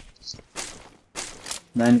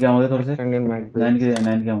 9 के एमओ दे थोड़े से। 9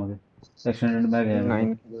 के एमओ दे। एक्सटेंडेड बैग है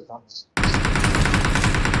मेरे को।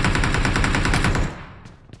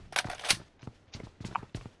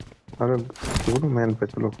 अरे चलो मैन पे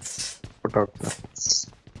चलो पटाख से।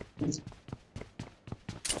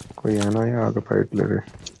 कोई है ना यहाँ आगे फाइट ले रहे।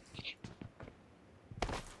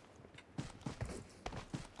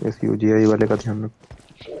 इस यूजीआई वाले का ध्यान रखो।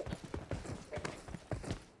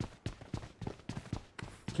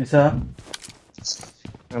 ऐसा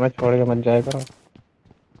हमें छोड़ के मत जाया करो।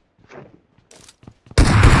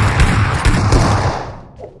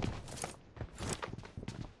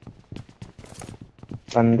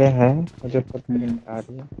 बंदे हैं मुझे पता आ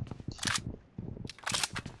रही है।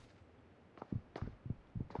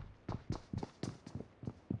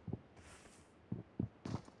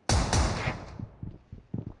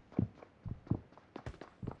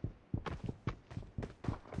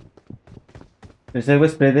 फिर से एक बार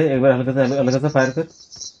स्प्रे दे, एक बार हल्का सा फायर कर।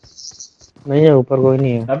 नहीं है ऊपर कोई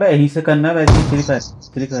नहीं है। अबे यहीं से करना है वैसे। फ्री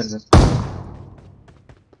फायर कर।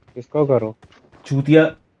 किसको करो? चूतिया।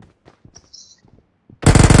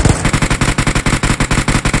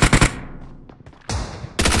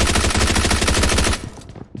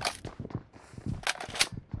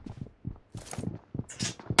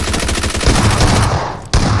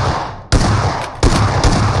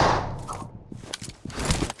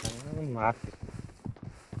 मार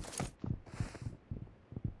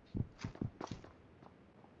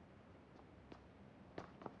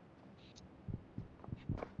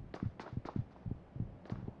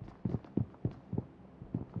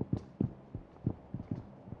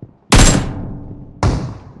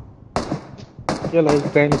चलो एक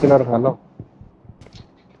पेन किलर खा लो।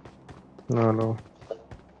 ना लो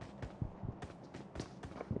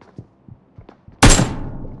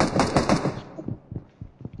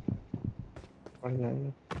पड़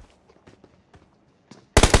जाएगा।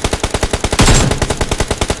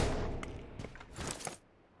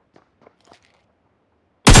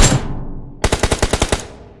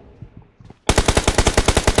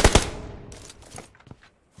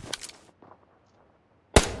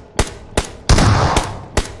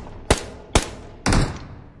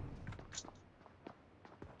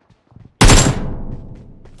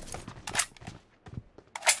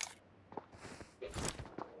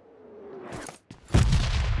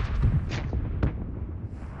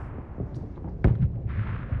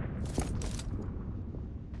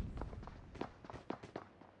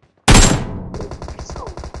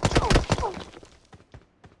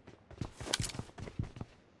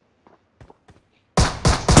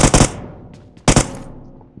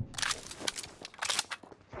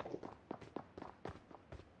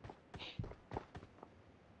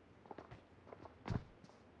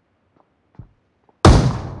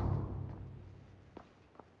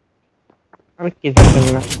 अबे किधर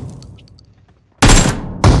चलना?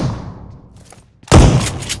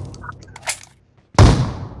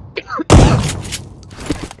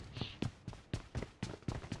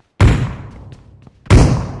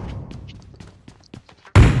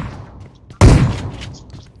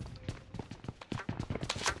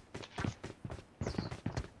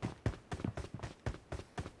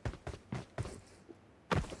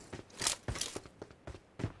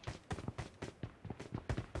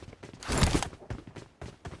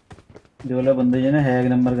 जो वाला बंदे जो ना हैग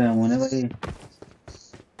नंबर का होने भाई।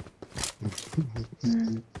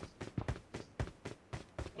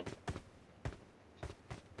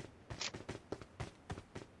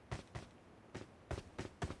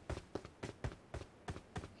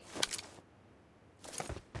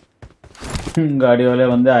 गाड़ी वाले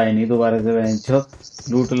बंदे आए नहीं दोबारा से बेंचो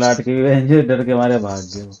लूट लाट के भी बेंचो डर के मारे भाग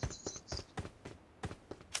गए वो।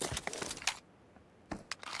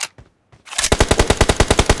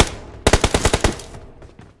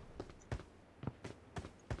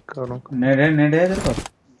 नेड है तेरे पास?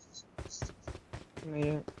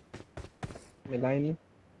 नहीं मिला ही नहीं।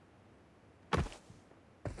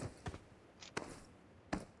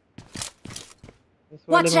 इस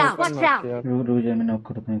वाले Watch में out! ऊपर Watch नॉक out! किया। रुक जा मैं नॉक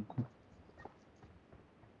करता हूँ एक को।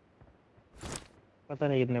 पता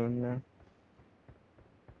नहीं कितने बंदे हैं।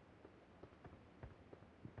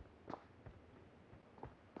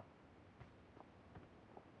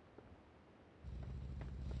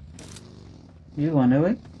 ये कौन है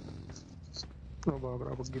भाई? भाग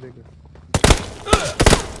रहा पग्गी लेके।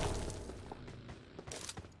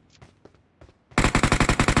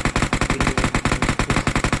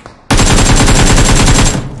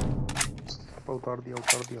 उतार दिया।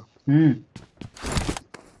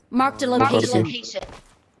 Marked a location.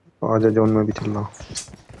 आजा जोन में भी चलना।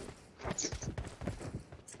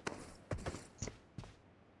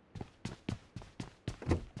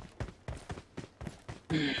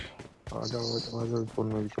 आजा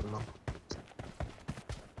जोन में भी चलना।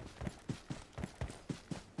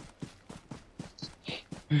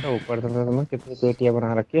 तो ऊपर तो कितनी पेटियां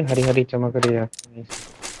बना रखी है, हरी हरी चमक रही है।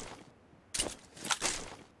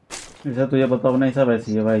 ऐसा तुझे पता होना ही सब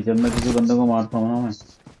ऐसी है भाई। जब मैं किसी बंदे को मारता हूँ ना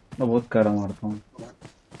मैं बहुत कड़ा मारता हूँ।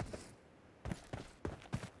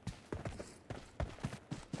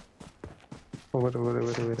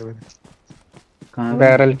 वेरे कहाँ है?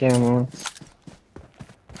 बैरल के हम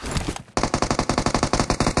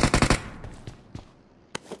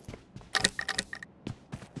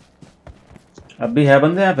अब भी है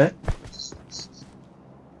बंदे यहाँ पे?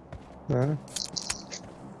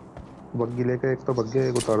 बग्गी लेके एक तो बग्गी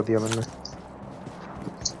एक उतार दिया मैंने।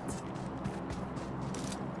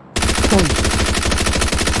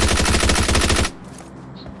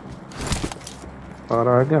 आ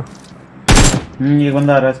रहा है क्या? एक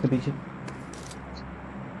बंदा आ रहा है इसके पीछे।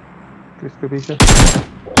 किसके पीछे?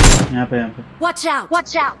 यहाँ पे Watch out!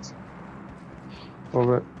 Watch out! हो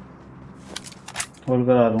गए। खोल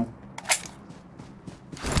कर आ रहा हूँ।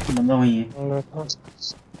 बंदा वहीं है।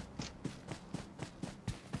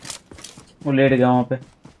 वो लेट गया वहाँ पे।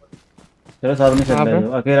 चलो साथ में चल रहे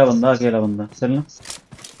हो। अकेला बंदा चलना।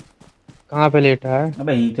 कहाँ पे लेटा है?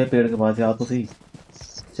 अबे यहीं थे पेड़ के पास। आ तो सही।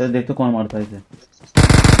 चल देख तो कौन मारता है इसे।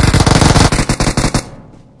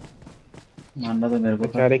 मारना तो मेरे को था।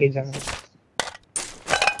 बेचारे की जान।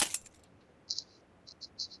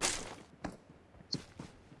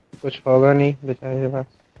 कुछ होगा नहीं बेचारे के पास।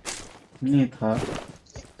 नहीं था।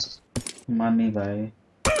 मान नहीं पाए।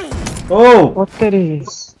 ओ तेरी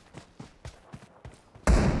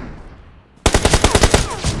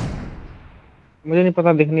मुझे नहीं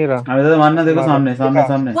पता, दिख नहीं रहा। अबे तो मारना। देखो सामने।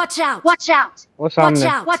 Watch out! Watch out! वो सामने।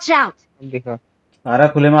 Watch out! अब दिखा। आ रहा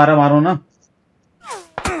खुले में आ रहा। मारो ना।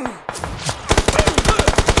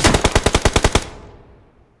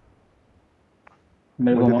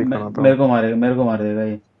 मेरे को मारेगा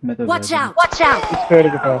ये। मैं तो Watch out! Watch out! इस पेड़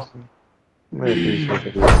के पास। मैं पीछे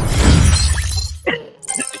से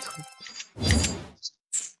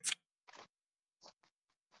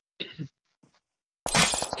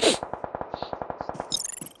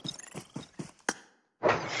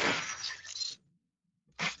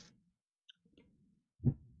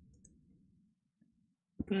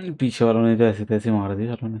पीछे वालों ने तो ऐसे तैसे मार दी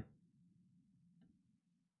सालों ने।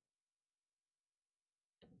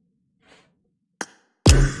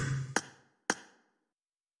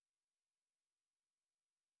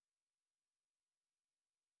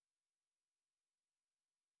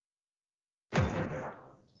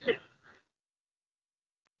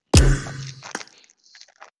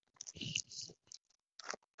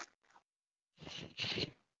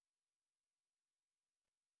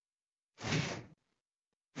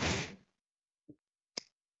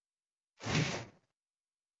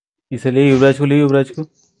 इसे ले युवराज को, ले युवराज को।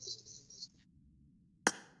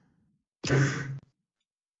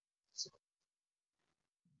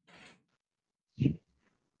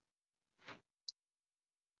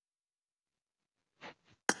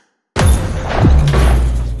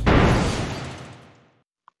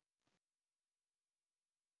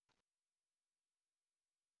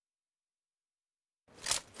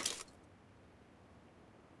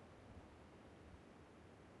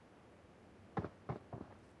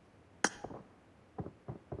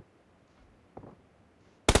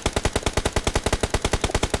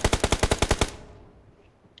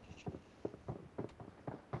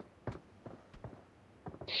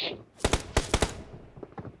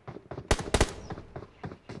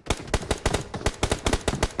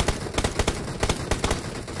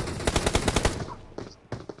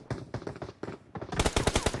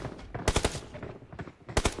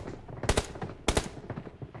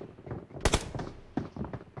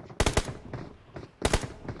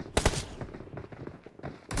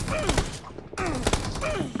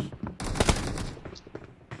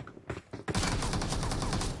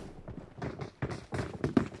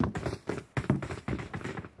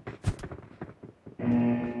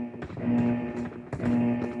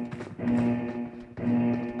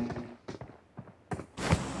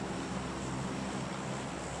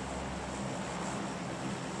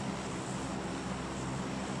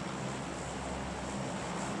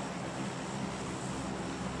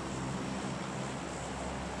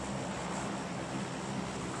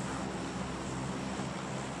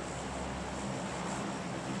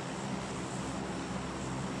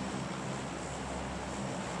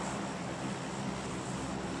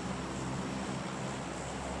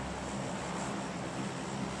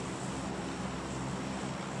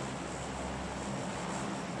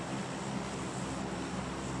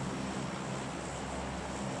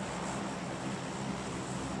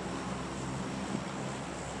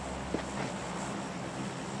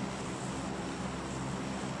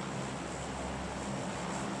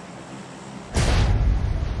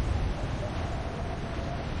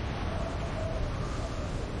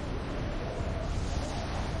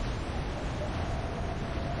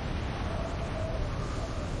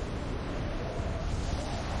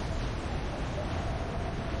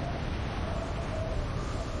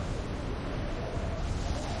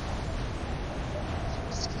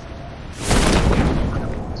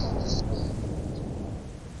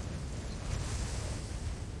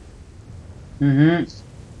 हम्म।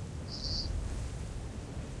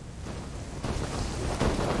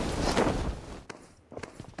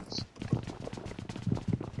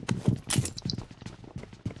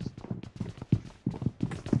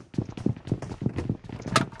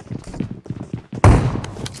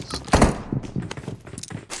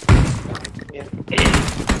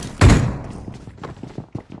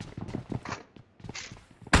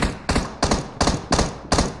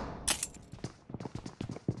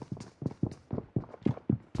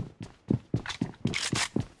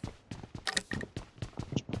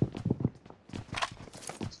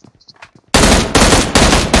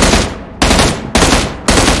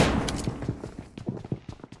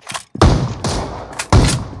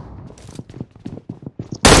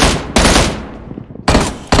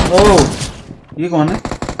 ये कौन है?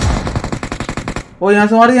 ओ यहाँ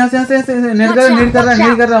से मार, यहाँ से नेट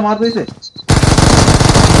कर रहा मार दो इसे।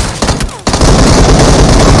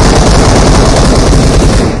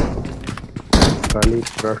 खाली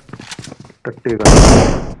टट्टी का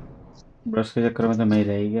ब्रश के चक्कर में तो मैं ही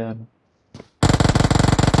रह गया।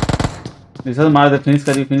 इसे मार दे, फिनिश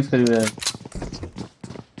करी यार।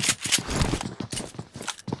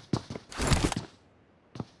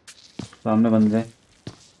 सामने बंदे।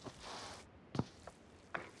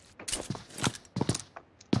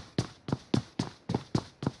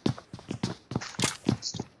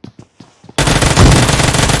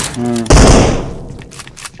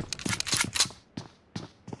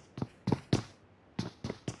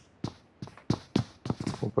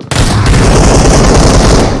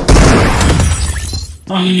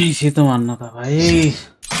 इसे तो मानना था भाई।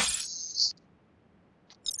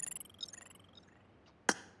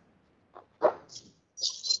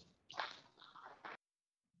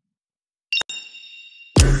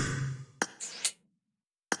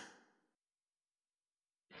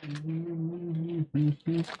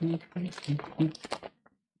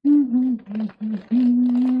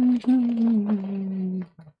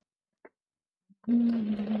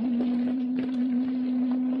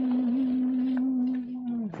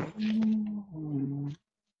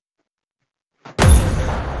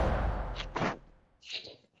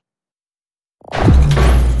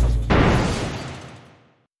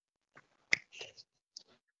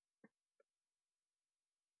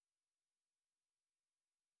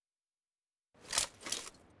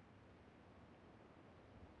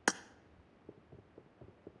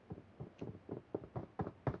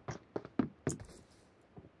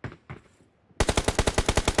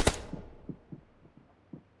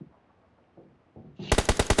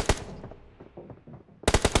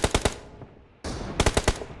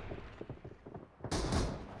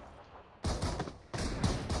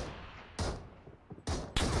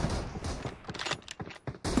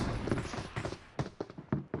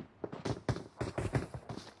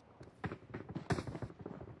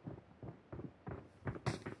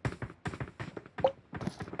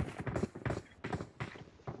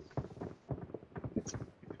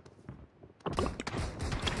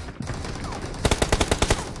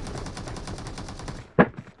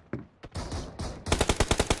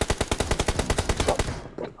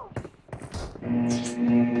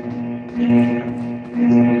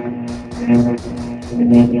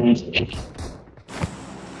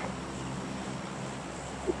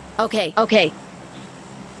 Okay, okay.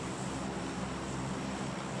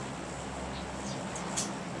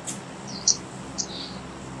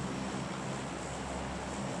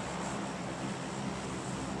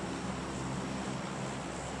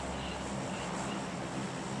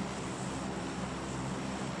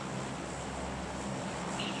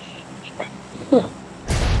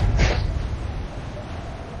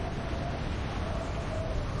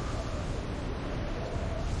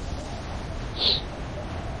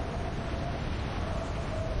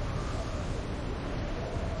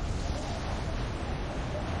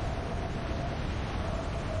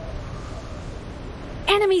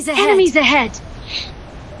 Enemies ahead! Enemies ahead!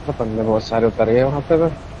 तो बंदे बहुत सारे उतर गए वहां पे।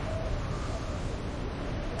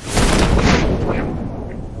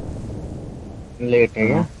 लेट है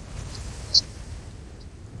क्या?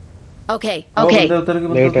 Okay, वो okay. बंदे उतर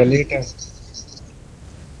के लेट है, लेट है।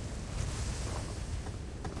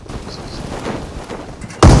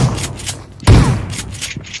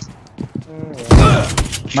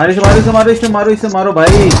 मारो इसे मारो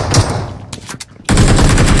भाई।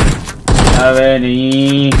 अबे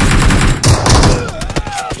नहीं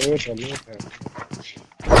लेट है, लेट है।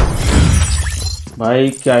 भाई,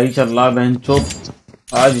 क्या ही चल रहा बेंचो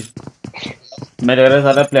आज। मेरे घर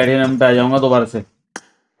सारा प्लेटिनम पे आ जाऊंगा दोबारा से।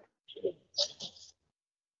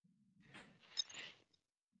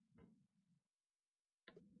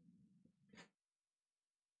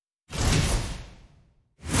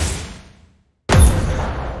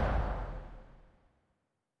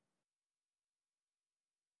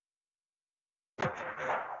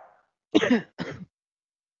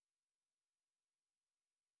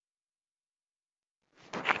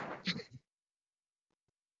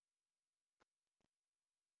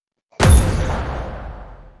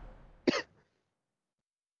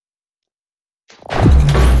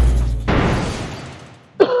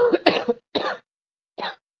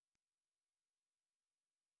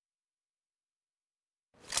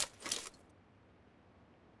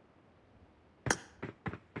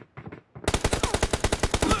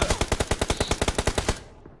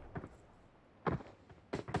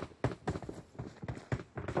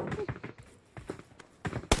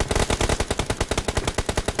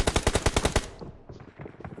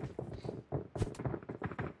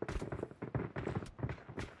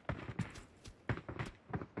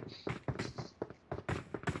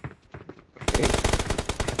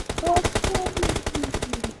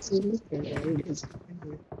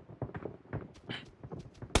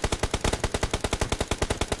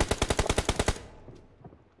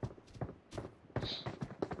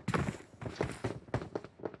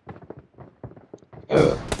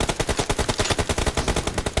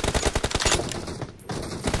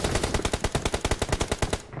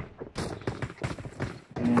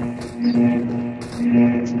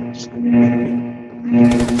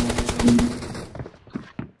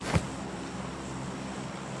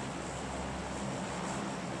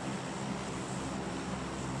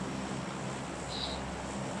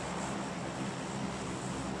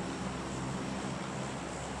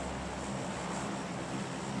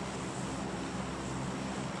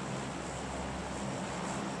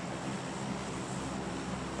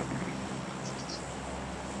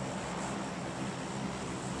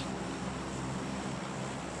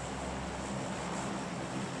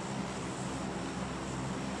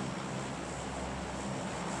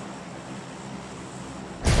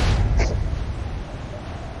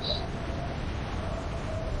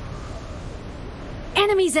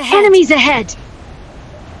 Enemies ahead! Enemies ahead!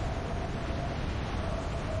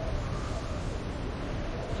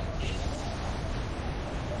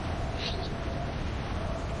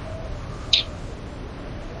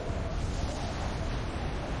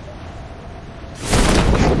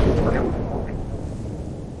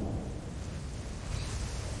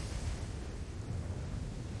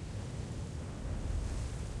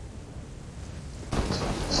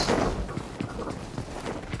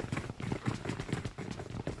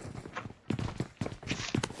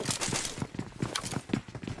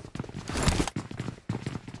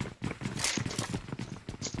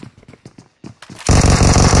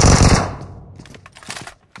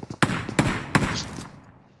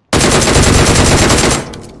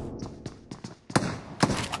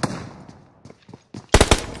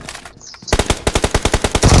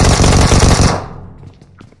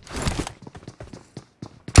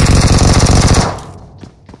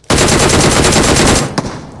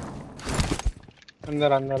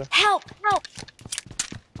 अंदर अंदर। Help! Help!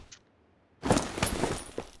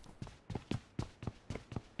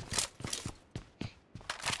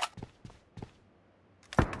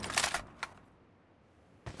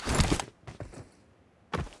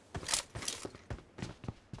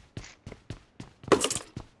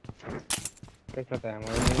 मेरे साथ है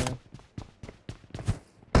नहीं है।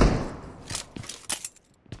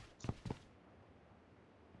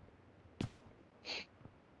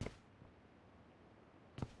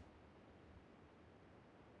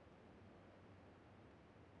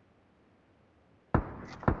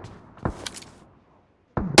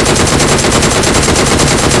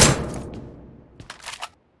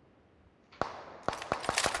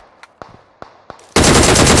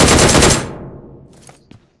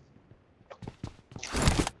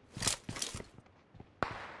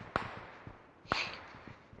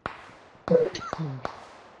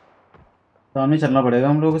 सामने चलना पड़ेगा,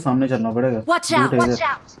 हम लोगों को सामने चलना पड़ेगा। Watch लूट out! है Watch इधर।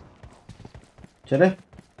 out! चले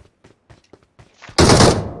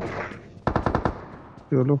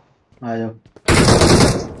चलो आ जाओ,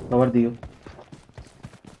 कवर दियो।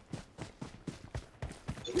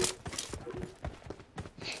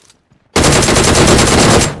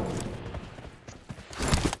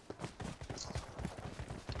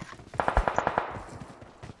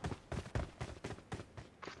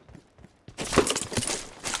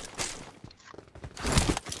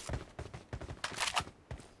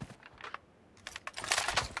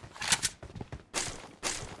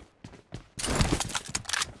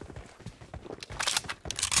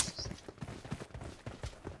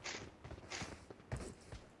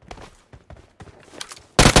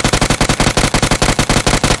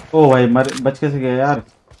 ओ भाई मर बच कैसे गया यार।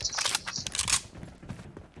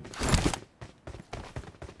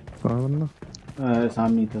 कहाँ बंदा?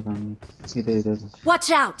 सामने ही था, सामने इधर इधर Watch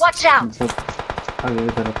out! Watch out! मतलब आगे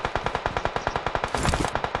की तरफ।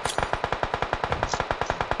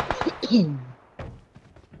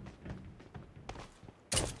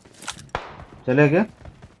 चले क्या?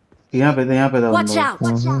 यहाँ पे था, यहाँ पे था Watch बंदा। out!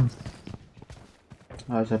 Watch out!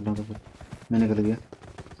 हाँ चल रहा था फिर, मैं निकल गया।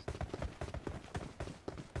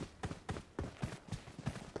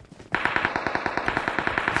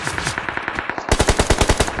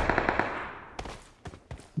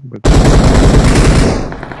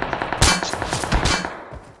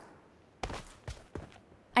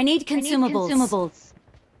 I need consumables.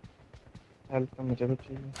 हेल्प तो मुझे भी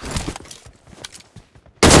चाहिए।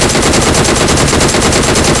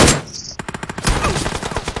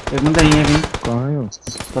 एक बंदा यहीं है कहीं, कहाँ है वो?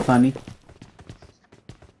 पता नहीं।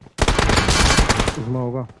 इसमें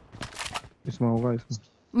होगा, इसमें होगा, इसमें।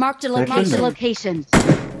 Marked a location.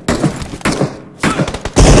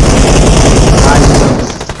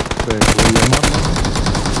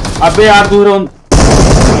 अबे यार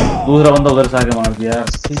दूसरा बंदा उधर से आके मार दिया यार।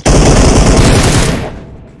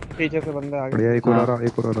 पीछे से बंदा आ गया। बढ़िया, एक और आ रहा,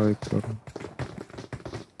 एक और आ रहा, एक और आ रहा।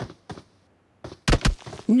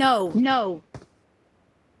 No.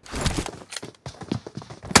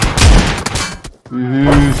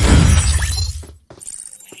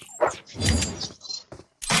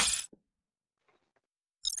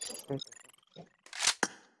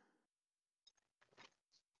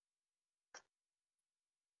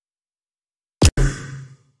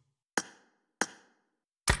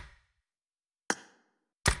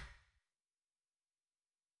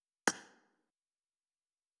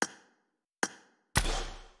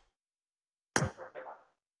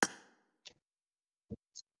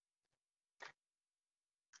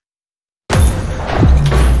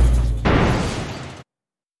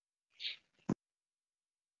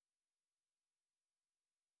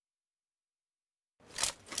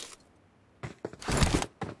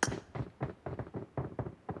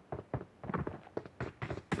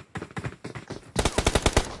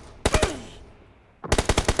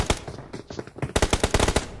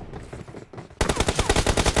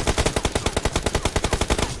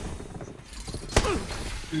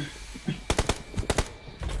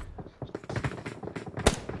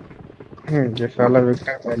 ये साला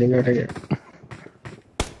विक्टर पहले बैठ गया।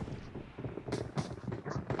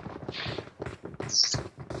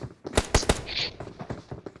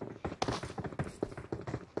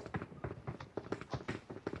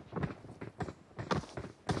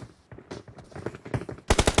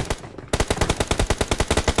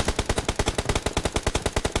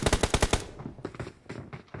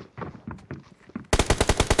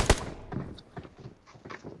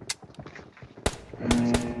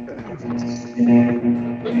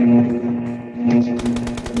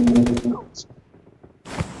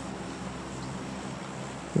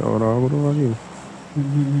 और आओ करो आगे।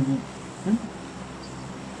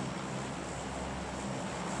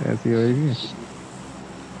 ऐसी होएगी,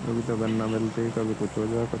 कभी तो गन्ना मिलते, कभी कुछ हो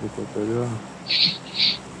जाए, कभी कुछ हो जाए।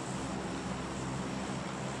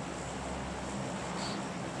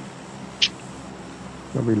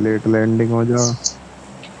 कभी लेट लैंडिंग हो जाए।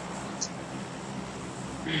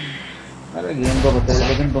 अरे अरे गेम तो बताइए,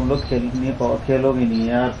 लेकिन तुम लोग खेलोगे नहीं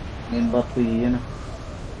यार, मेन बात तो यही है ना।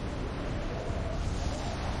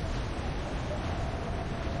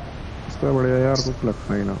 इससे बढ़िया यार कुछ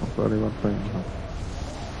लगता ही ना, सारी बात तो है।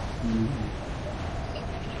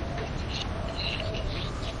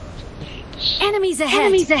 Enemies ahead.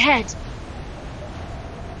 Enemies ahead.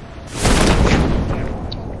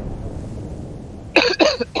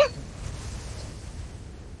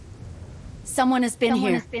 Someone has been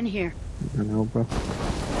here. मैंने ऊपर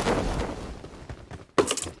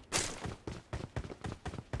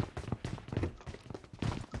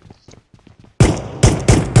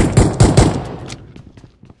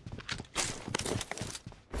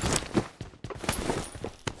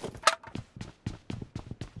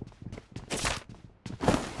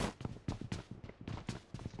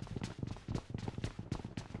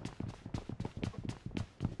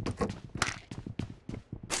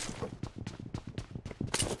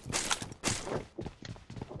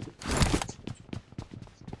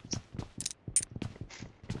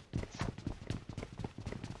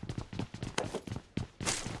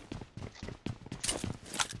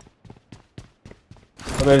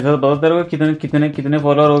अब ऐसा बताओ तेरे को कितने कितने कितने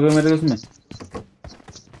फॉलोअर हो गए मेरे उसमें?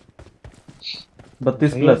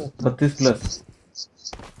 32 प्लस।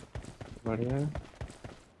 बढ़िया।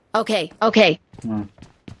 Okay. Okay. हाँ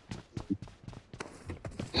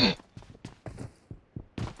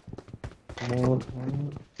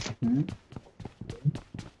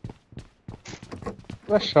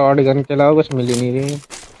बस शॉर्ट गन के अलावा कुछ मिल ही नहीं रही।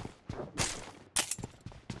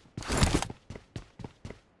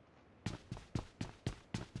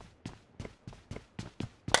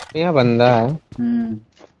 यहाँ बंदा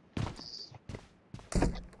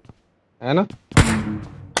है ना?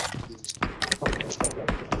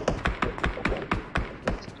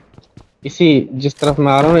 इसी जिस तरफ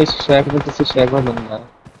मैं आ रहा हूँ इस शैक में, किसी शैक में बंदा है,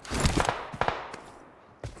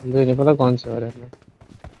 मुझे नहीं पता कौन से वाले में।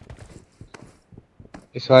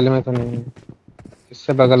 इस वाले में तो नहीं है,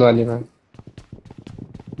 इससे बगल वाली में।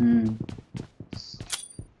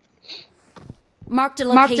 Marked a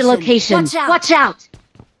location. Watch out.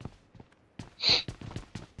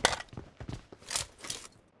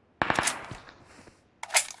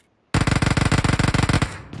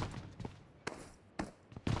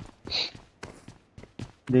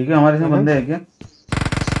 देखिए हमारे इसमें बंदे हैं क्या?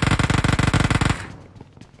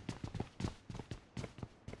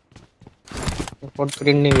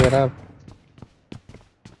 फुटप्रिंट नहीं दे रहा।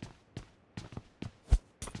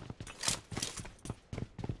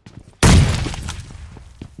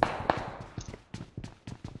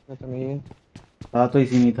 तो नहीं है। हाँ तो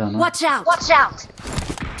इसी में था ना। Watch out. Watch out.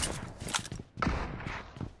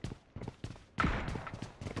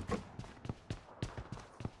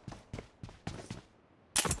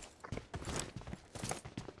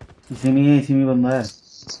 इसी में है, इसी में बंदा है।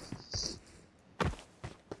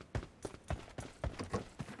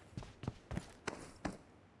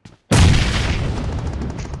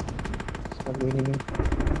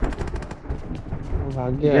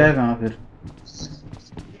 भाग गया है कहाँ फिर?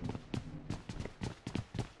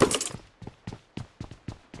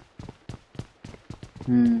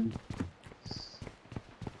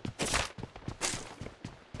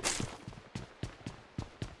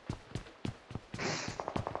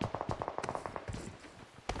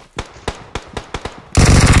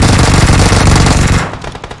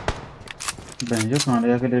 जो कहाँ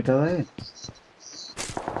जाके लेटा था ये?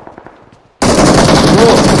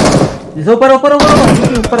 इसे ऊपर ऊपर ऊपर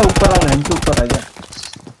ऊपर ऊपर ऊपर आ गया, इनके ऊपर आ गया।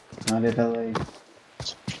 कहाँ लेटा था ये?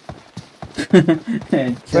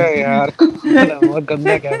 यार बहुत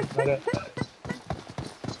गंदा क्या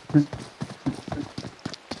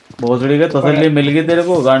भोसड़ी का तसल्ली मिल गई तेरे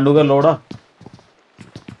को, गांडू का लोड़ा।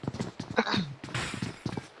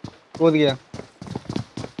 कूद गया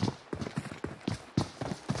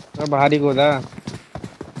बाहर ही कूदा।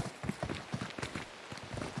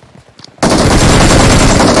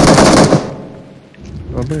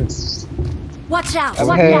 अबे Watch out. अबे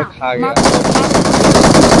Watch out. खा गया।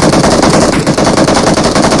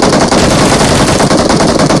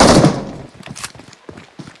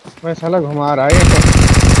 मैं साला घुमा रहा है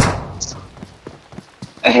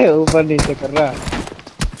तो ऊपर नीचे कर रहा है।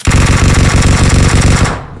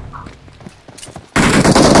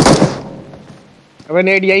 अबे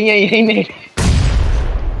नेट यही है, यही नेट।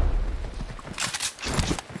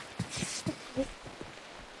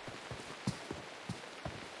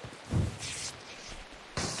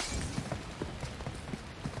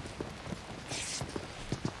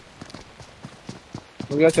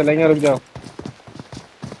 रुक जाओ, चलेंगे, रुक जाओ।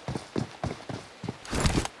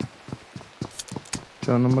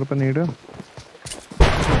 4 नंबर पे नीड है।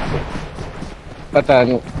 पता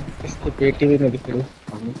नहीं, इसकी पेटी भी नहीं दिख रही।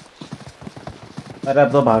 अरे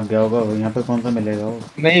अब तो भाग गया होगा वो, यहाँ पे कौन सा मिलेगा वो।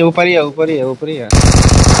 नहीं, ऊपर ही है, ऊपर ही है, ऊपर ही है।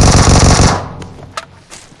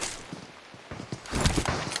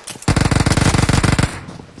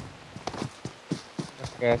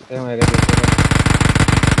 कैसे मेरे पीछे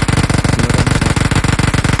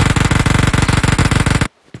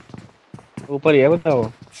ऊपर ही है, बताओ।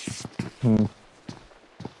 हम्म।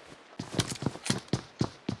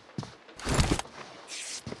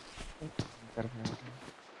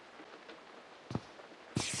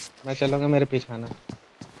 मैं चलूंगा, मेरे पीछे आना।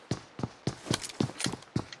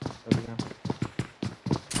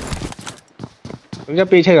 रुक जा,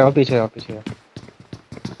 पीछे जाओ, पीछे जाओ, पीछे जाओ।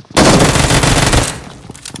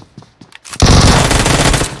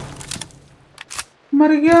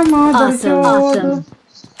 मर गया मादर Awesome. Awesome.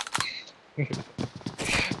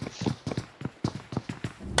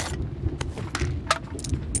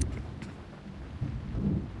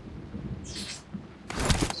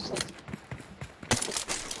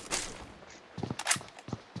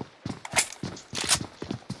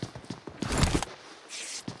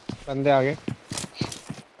 बंदे आगे।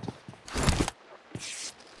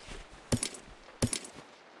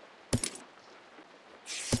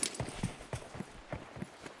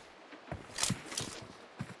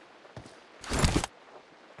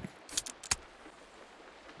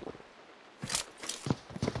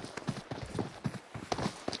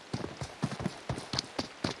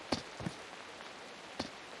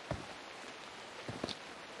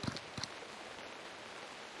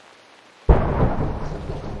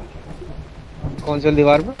 कौन सी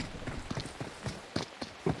दीवार में?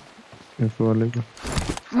 इस वाले को।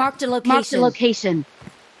 Marked a location. Marked a location.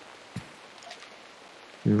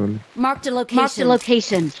 ये वाले। Marked a location. Marked a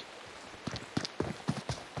location.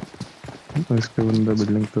 इसके बंदा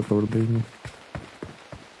बिल्डिंग तो तोड़ देंगे।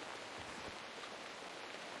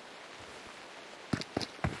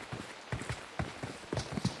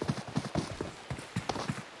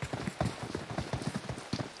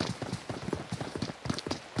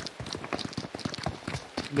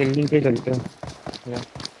 बिल्डिंग पे चलते हैं। या।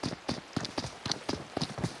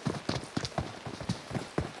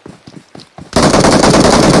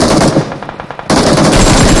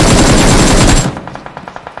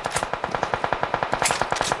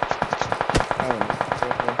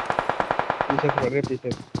 पीछे पड़ रहे, पीछे।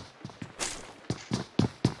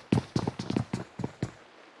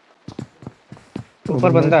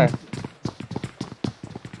 ऊपर बंदा है।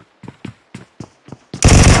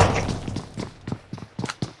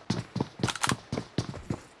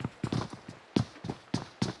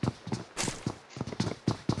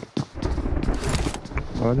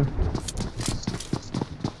 आजा।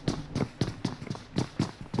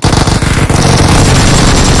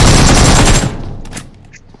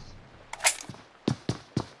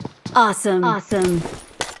 Awesome. Awesome.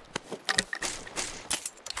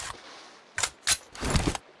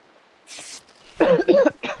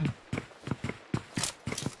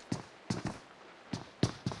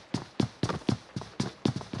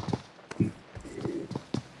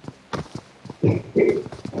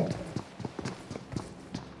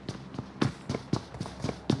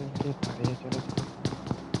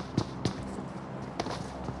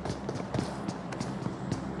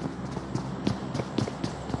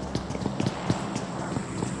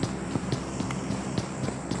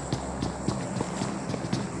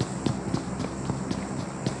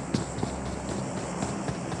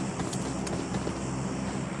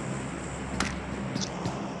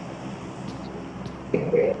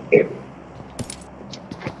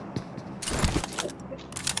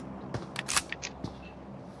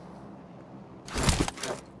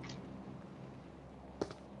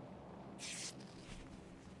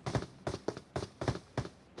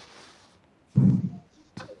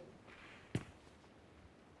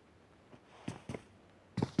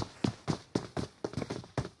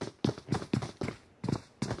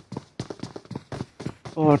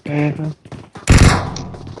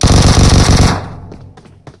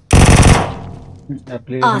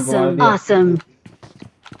 Awesome. Awesome.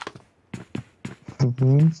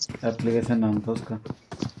 Application नाम था उसका,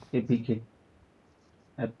 एपीके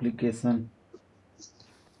एप्लीकेशन।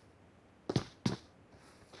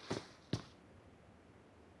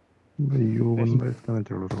 भाई यो बंदा इसका मैं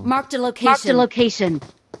चढ़ रहा हूँ। Marked a location. Marked a location.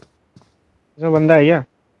 जो बंदा है क्या?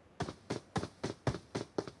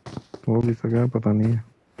 वो भी सका पता नहीं है,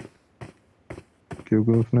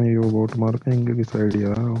 क्योंकि उसने यो बोट मार के इनके की साइड ही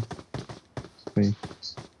आ रहा हो। नहीं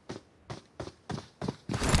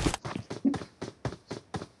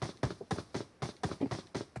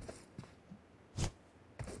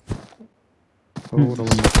और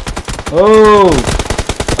बंदा ओह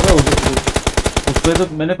अबे उस पे तो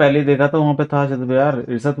मैंने पहले ही देखा था, वहां पे था शायद यार।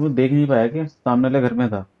 ऐसा तुम्हें देख नहीं पाया क्या? सामने वाले घर में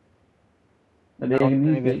था। देख नहीं,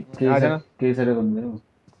 नहीं देख आ जाना। कई सारे बंदे हो।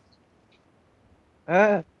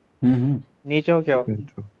 हाँ, हम्म। नीचे हो क्या हो?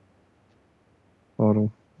 अच्छा, और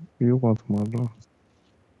यू कौन सा मार रहा?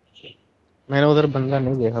 मैंने उधर बंदा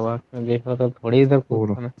नहीं देखा, बात में देखा तो थोड़ी इधर और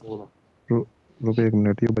कूदता मैं। रुक 1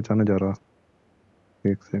 मिनट, ये बचाने जा रहा।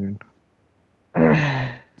 1 सेकंड।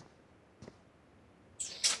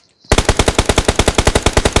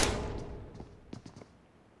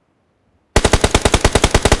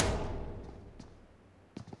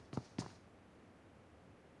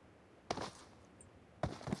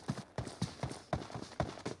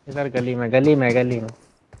 इधर गली में गली में गली में।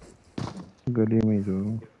 गली में ही जो,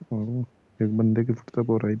 और एक बंदे की फुटस्टेप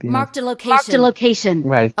हो रही थी यहाँ Marked a location.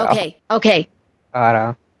 भाई साहब, Okay, okay. आ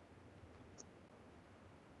रहा।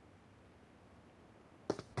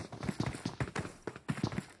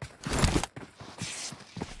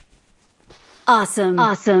 Awesome.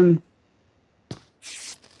 Awesome.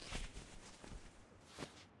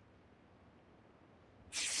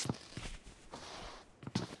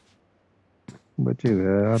 बचे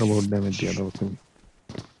गया यार, बहुत डैमेज दिया था उसने।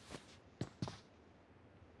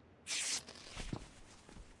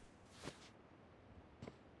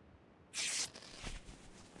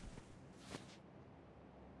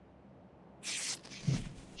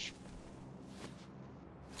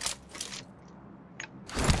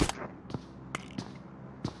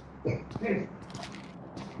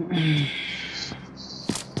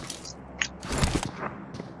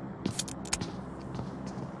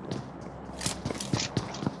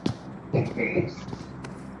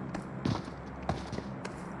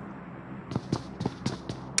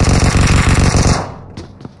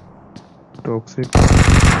 टॉक्सिक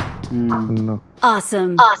ना।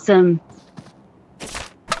 Awesome. Awesome.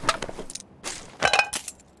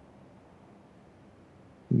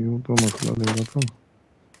 यूं तो मसला देगा था।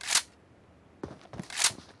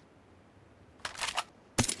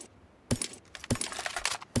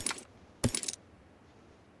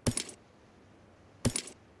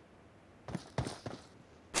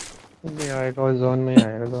 ये आएगा जोन में,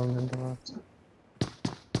 आएगा जोन में तो।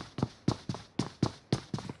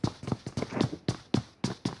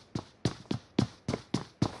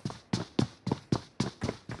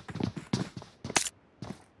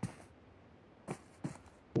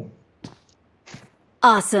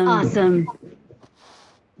 Awesome. Awesome.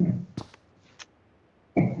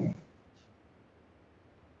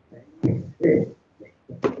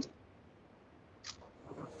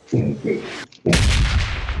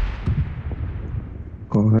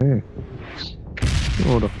 कौन है?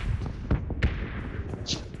 और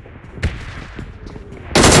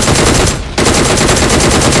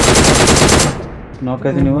नॉक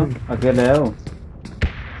कैसे नहीं हुआ? अकेले आया हो?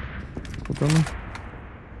 पता नहीं।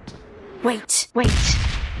 Wait. Wait.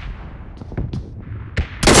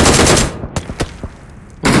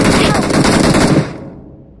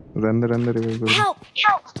 रहने रिवाइव करो। Help.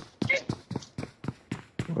 Help.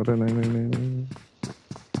 अरे नहीं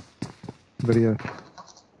बढ़िया,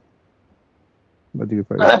 बच गई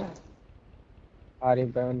फाइट। आ रही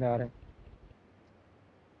बंदे आ रहे।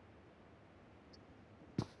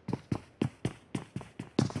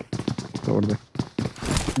 छोड़ दे।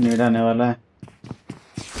 नेड आने वाला है।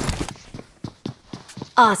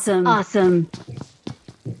 Awesome. Awesome.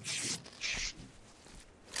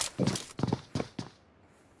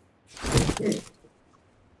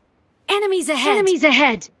 Enemies ahead. Enemies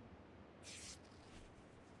ahead.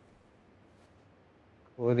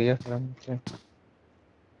 वो दिया सर मुझे।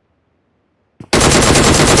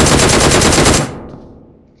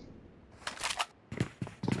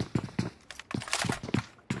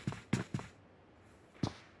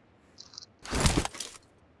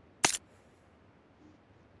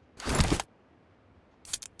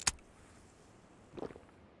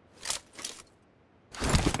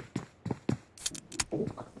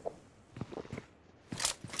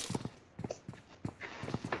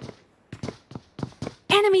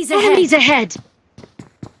 Enemies ahead. Enemies ahead.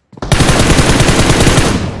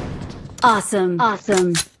 Awesome. Awesome.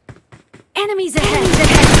 Enemies ahead. Enemies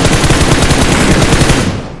ahead.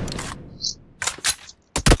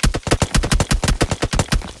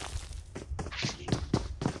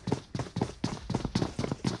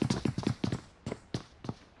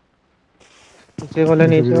 नीचे वाले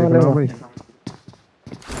देखना भाई।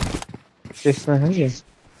 किसमें है ये?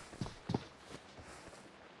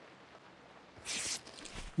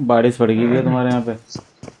 बारिश पड़ गई है तुम्हारे यहाँ पे?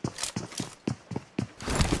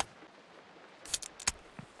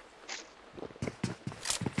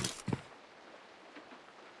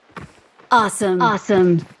 Awesome.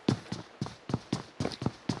 Awesome.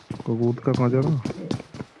 कबूत का कहाँ जा रहा?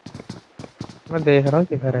 मैं देख रहा हूँ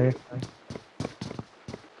किधर है।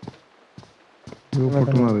 वो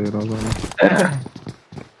फुटना दे रहा था।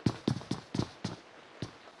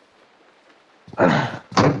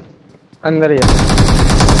 अंदर ही है।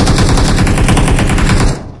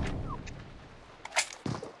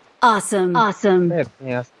 Awesome. Awesome.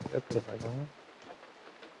 इतनी आस्ते से भागा।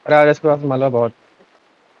 अरे आज इसके पास मालवा बहुत।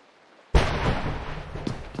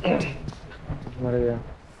 मर गया।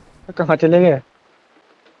 तो कहाँ चले गए?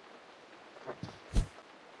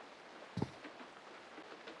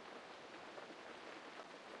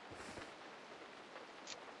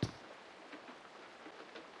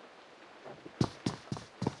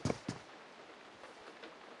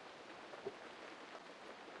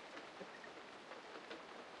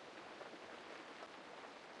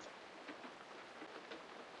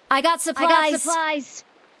 I got supplies.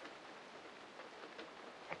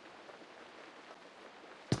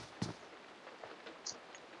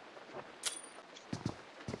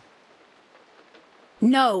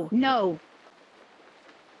 No. No.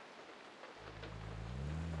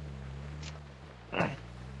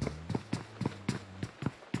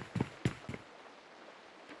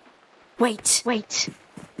 Wait. Wait.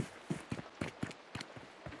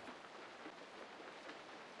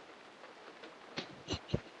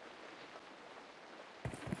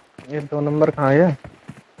 ये 2 नंबर कहाँ है?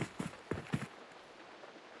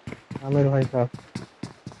 आमिर भाई साहब।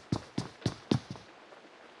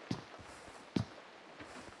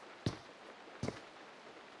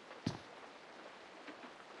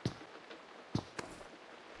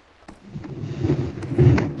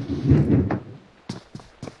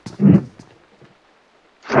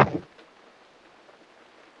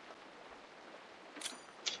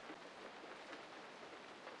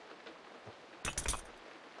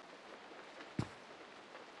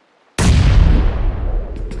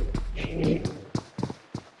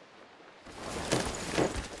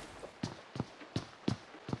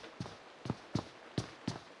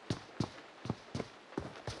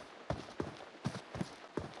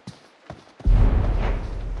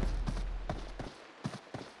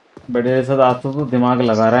 बड़े साथ आप तो दिमाग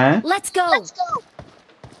लगा रहे हैं। Let's go.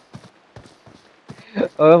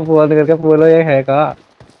 और फोन करके बोलो ये है का?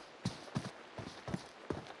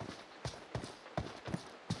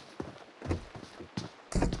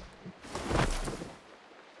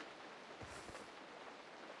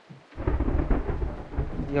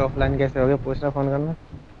 ये ऑफलाइन कैसे हो गया? पूछना फोन करना।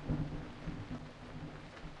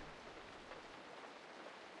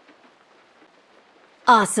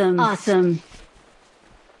 Awesome. Awesome.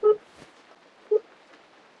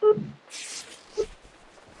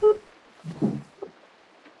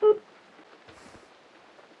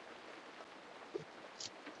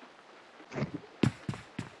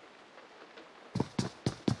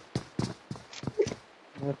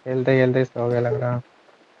 खेलते खेलते सो गया लग रहा।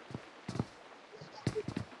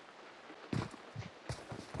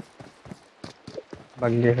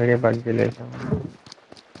 बग्गे सके बग्गे ले जाऊँ।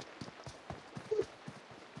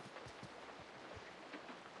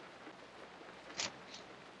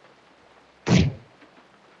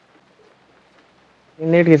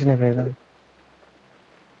 नेट किसने फेंका?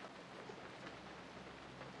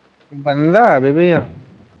 बंदा अभी भी यहाँ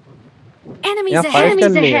Enemies फाइट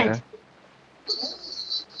चल रही ahead. है।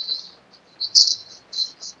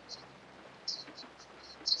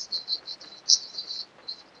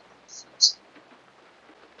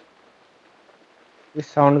 इस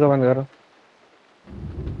साउंड को बंद करो।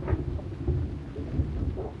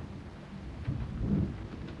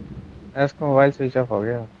 इसका मोबाइल स्विच ऑफ हो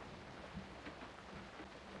गया।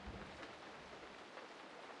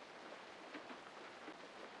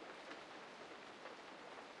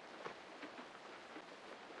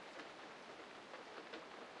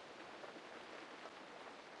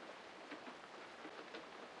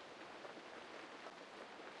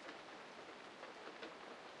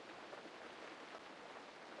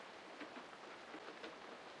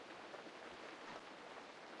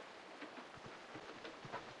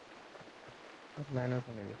 मैंने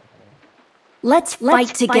तो नहीं देखा। Let's fight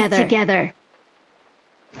together.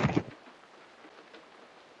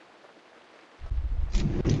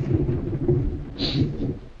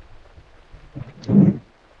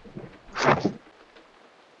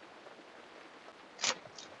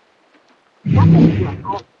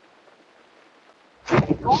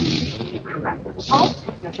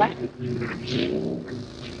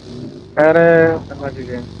 अरे समझ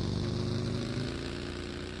गए।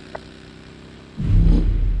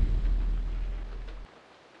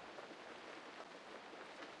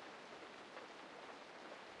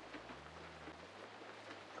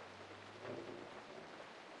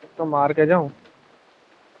 इसको मार के जाऊं।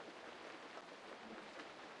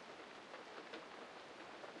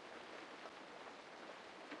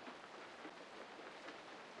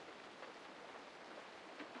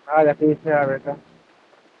 आ जा पीछे आ बेटा।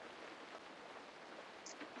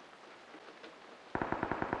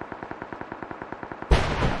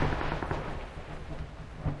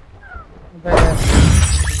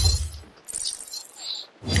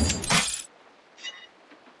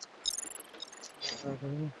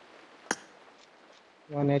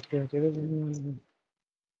 वन एच होती है।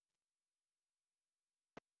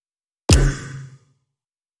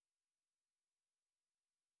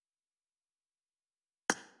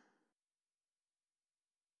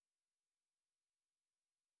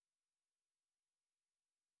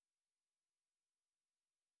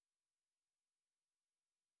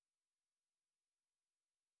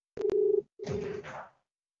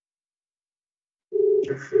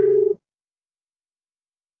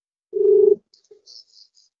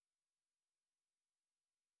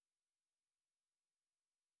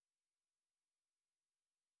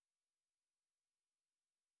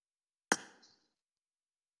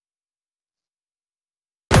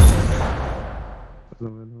 हेलो।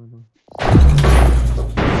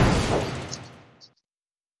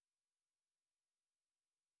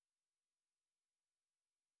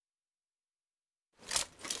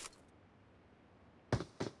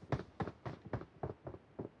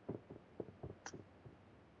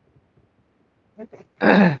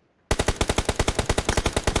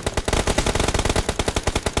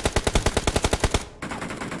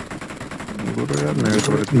 बोलो यार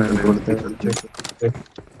नेटवर्क की चलते।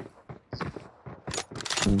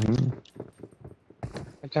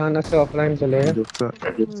 अचानक से ऑफलाइन चले गए।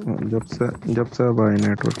 जब से अब आए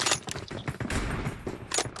नेटवर्क।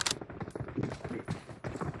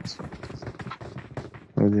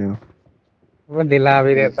 वो दिला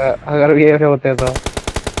भी देता अगर ये होते तो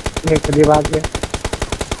ये खुदी बात है।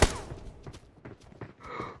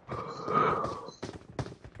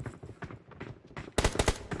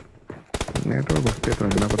 नेटवर्क भटके तो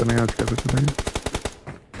है ना, पता नहीं आज कैसे चलेगा।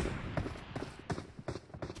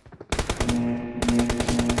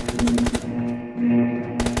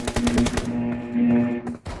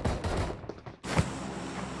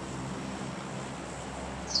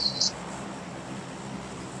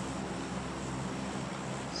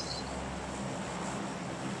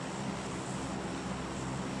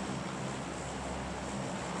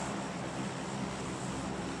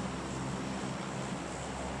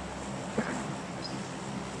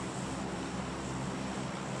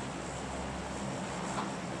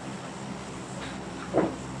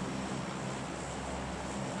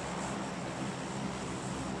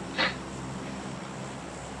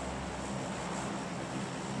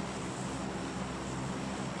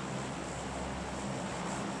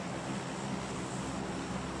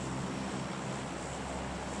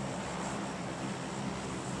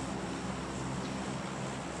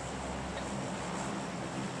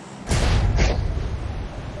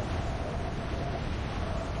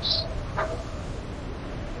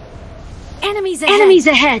 Enemies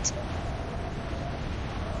ahead!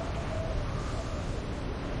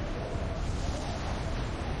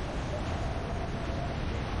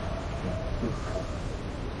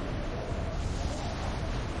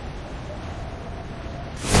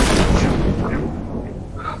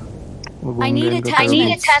 I need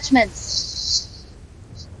attachments.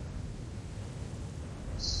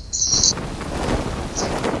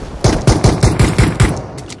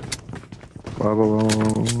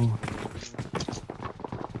 Wow.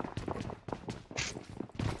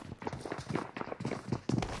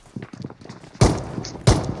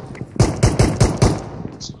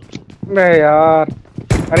 बे यार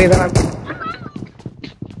अरे इधर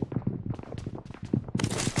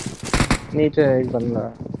नीचे एक बंदा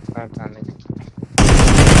है।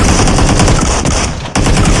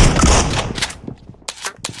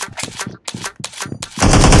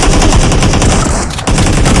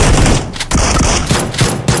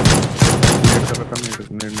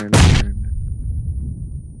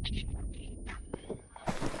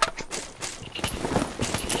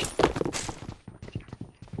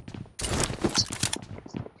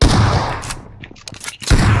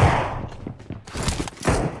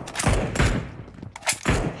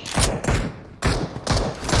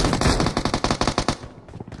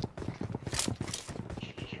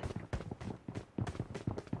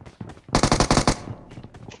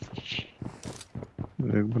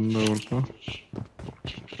 एक बंदा और था।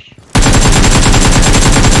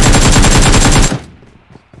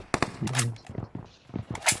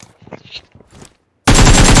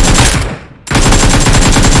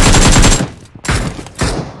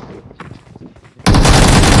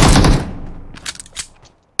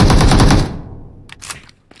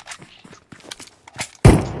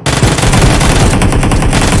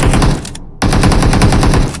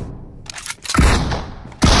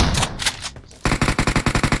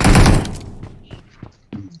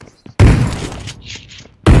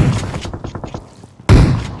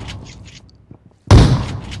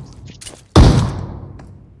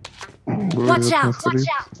 Watch out! Watch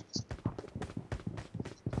out!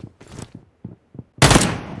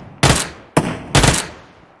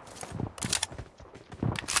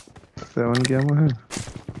 Seven क्या है?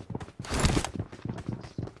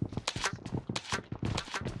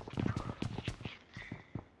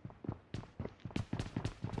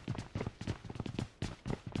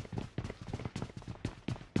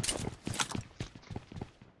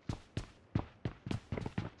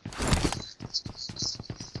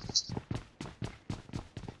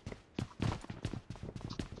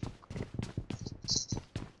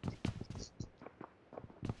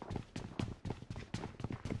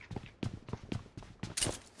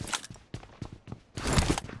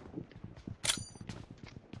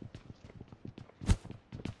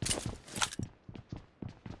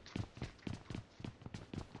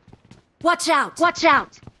 Watch out! Watch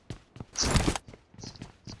out!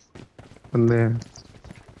 बंदे हैं।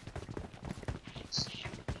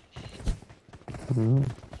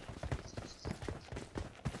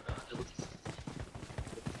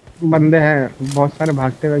 बंदे हैं, बहुत सारे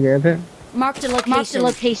भागते हुए गए थे। Marked a location. Marked a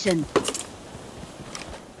location.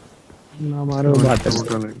 ना मारो बात है।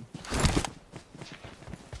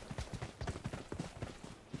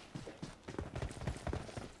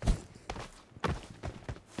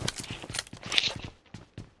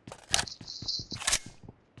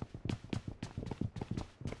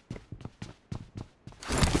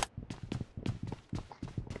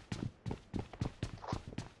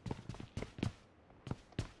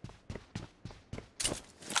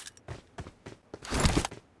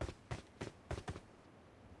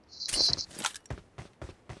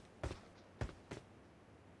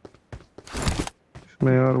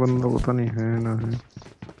 मैं यार बंदा पता नहीं है ना है।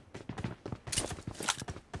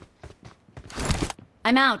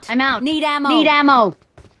 I'm out. I'm out. Need ammo. Need ammo.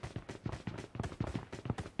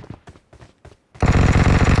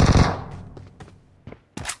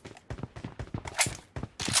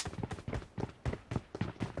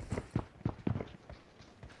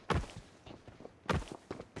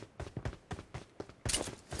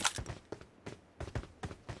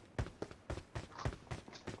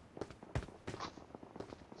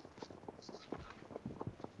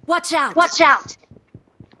 Watch out! Watch out!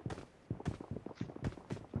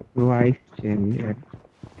 Right, yeah.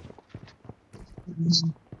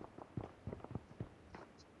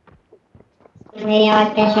 मेरी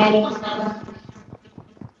आवाज कैसे आ रही है?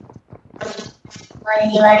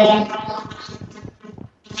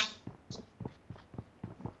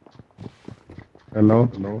 हेलो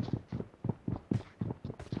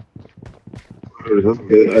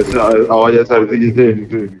ऐसा आवाज ऐसा आ रही थी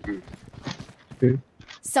जैसे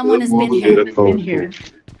Someone has been here. Been here.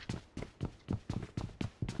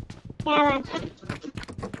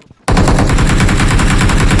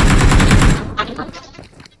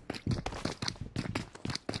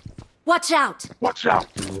 Watch out! Watch out!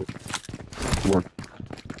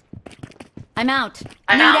 I'm out.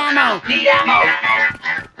 Need ammo. Need ammo.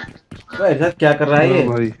 ऐसा क्या कर रहा है ये?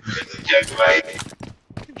 भाई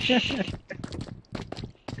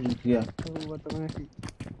क्या? वो तो मैं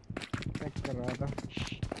चेक कर रहा था।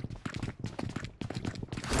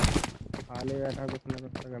 हाले बैठा कुछ ना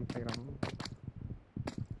कुछ करते रहा हूँ।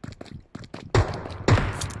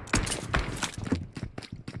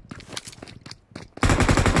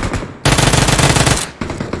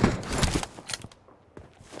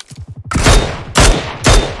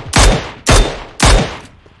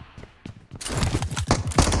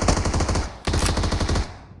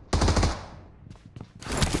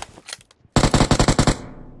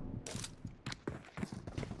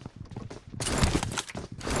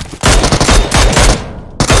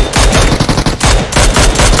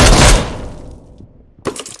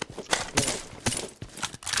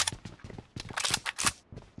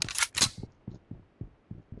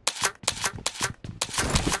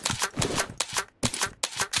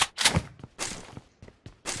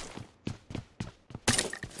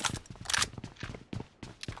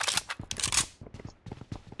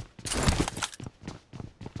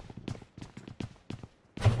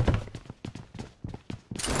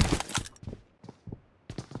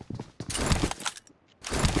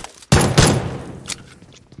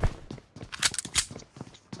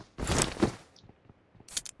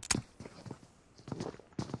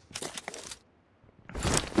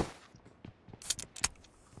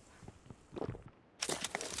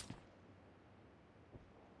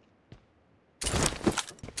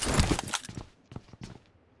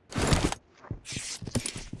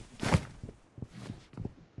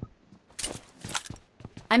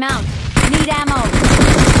 I'm out. Need ammo.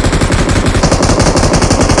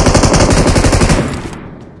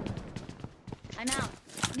 I'm out.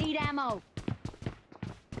 Need ammo.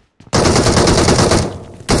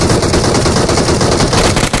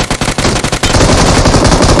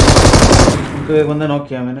 एक बंदा नॉक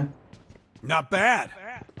किया मैंने। Not bad.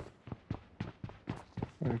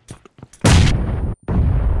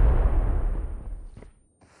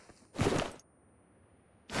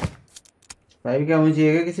 भाई क्या मुझे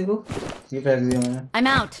चाहिए किसी को? ये फेंक दिया मैंने। I'm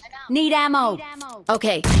out. Need ammo.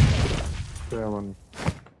 Okay. 7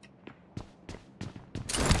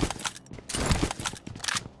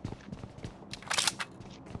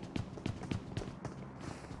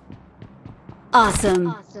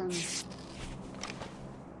 Awesome.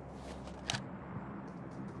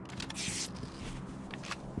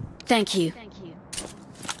 Thank you.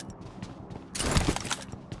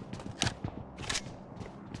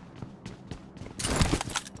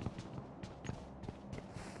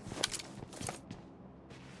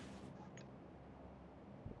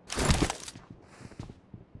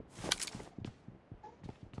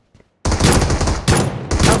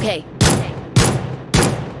 Okay.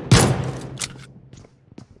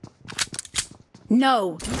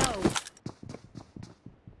 No.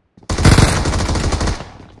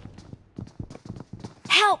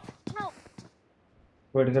 Help.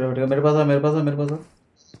 Wait कर मेरे पास आ।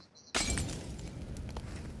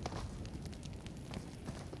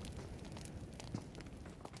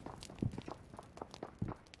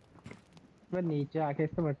 मैं नीचे आके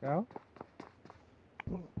इससे बचाओ।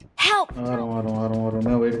 Help. आ रहा हूँ।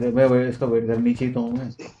 मैं इसका वेट कर, नीचे ही तो हूँ मैं।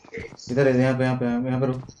 इधर है, यहाँ पे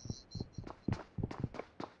रुक।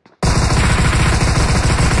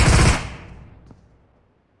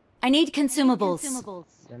 I need consumables.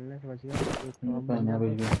 चलने से बच गया। यहाँ पे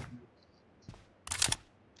भी।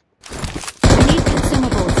 I need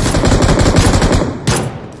consumables.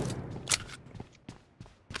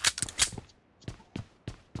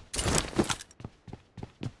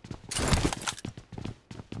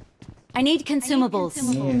 I need consumables.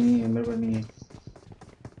 नहीं है मेरे पास नहीं है।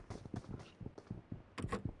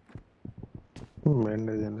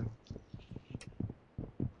 मैंने देना।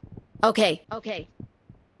 Okay.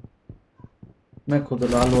 मैं खुद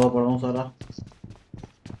लाल हुआ पड़ा हूँ सारा।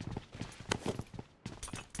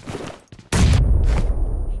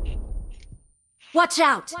 Watch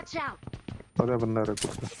out. अरे बंदा रहा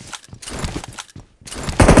कुछ।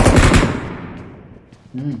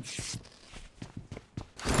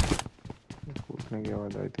 कूदने की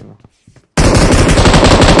आवाज आई थी ना।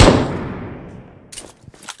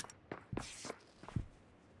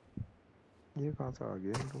 ये कहाँ से आ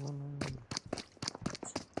गया इन लोगों ने?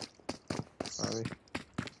 अरे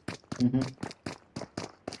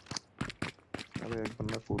एक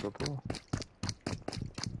बंदा कूदा तो।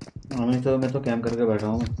 मैं तो कैंप करके बैठा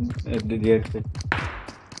हूँ एक गेट पे।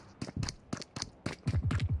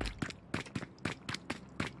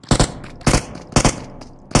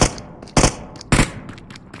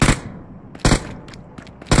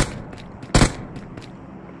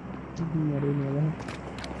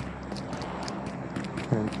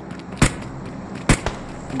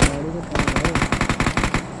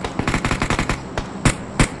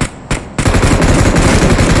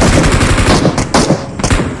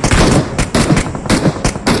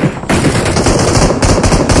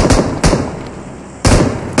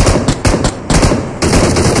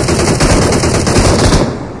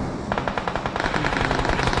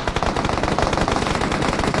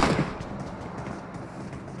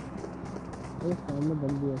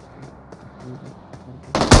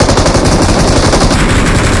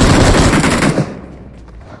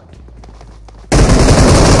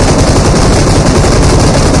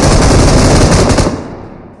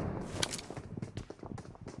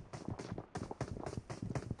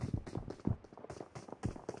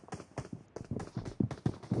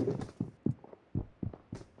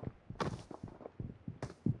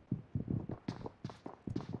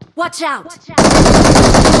 Watch out.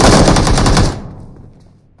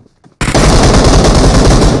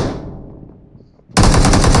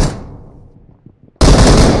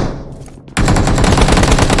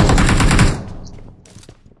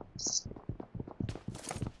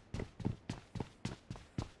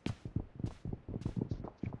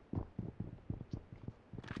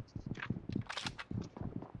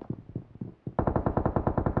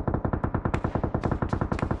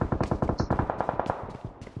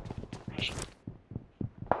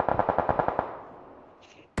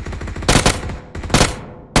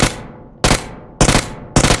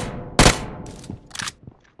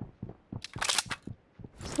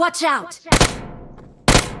 Watch out.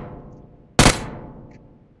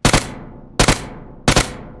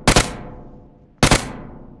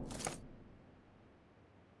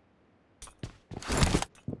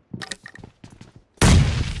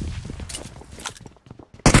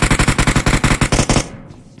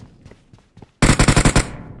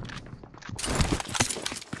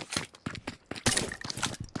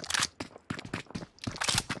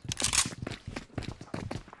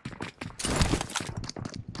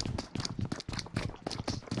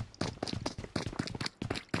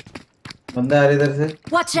 बंदे आ रहे इधर से।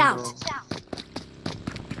 Watch out!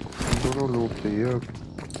 दोनों लूट चाहिए।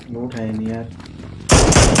 लूट है नहीं यार।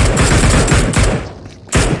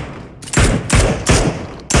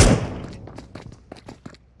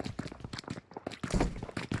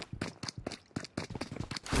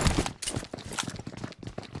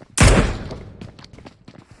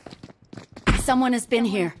 Someone has been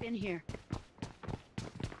here.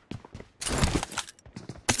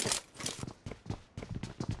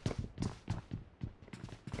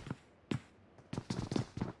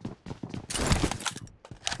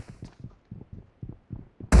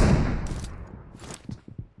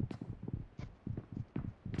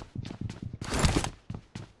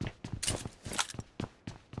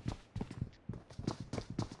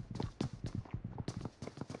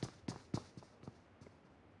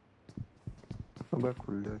 अबे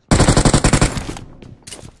खुल जा।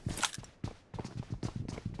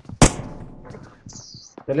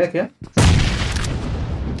 चले क्या?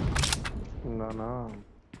 ना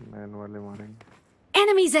मैन वाले मारेंगे।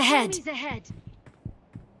 Enemies ahead!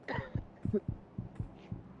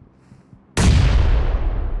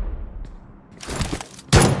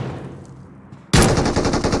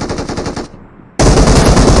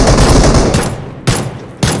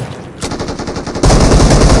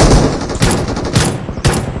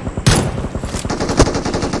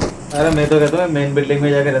 अरे मैं तो कहता हूँ मेन बिल्डिंग में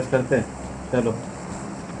जाके रेस्ट करते हैं। चलो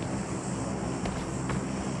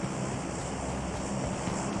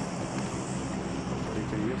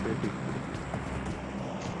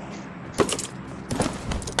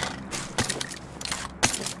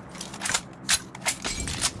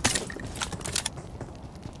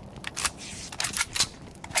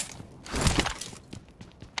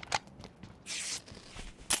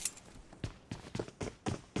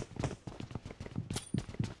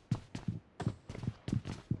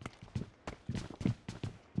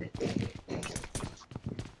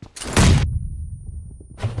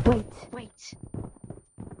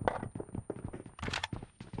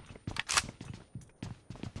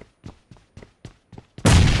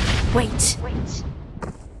Wait.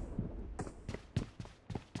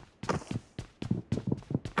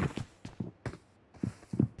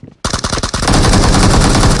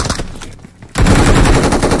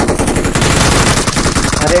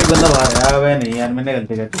 अरे एक बंदा बाहर है। अबे नहीं यार मैंने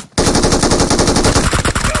गलती कर दी।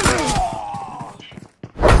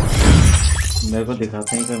 मेरे को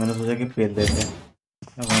दिखाते हैं कि मैंने सोचा कि फेल देते हैं।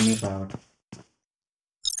 अब हो नहीं पाया।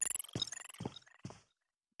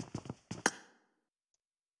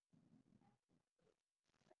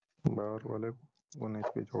 बाहर वाले को 1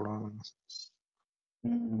 HP छोड़ा मैंने।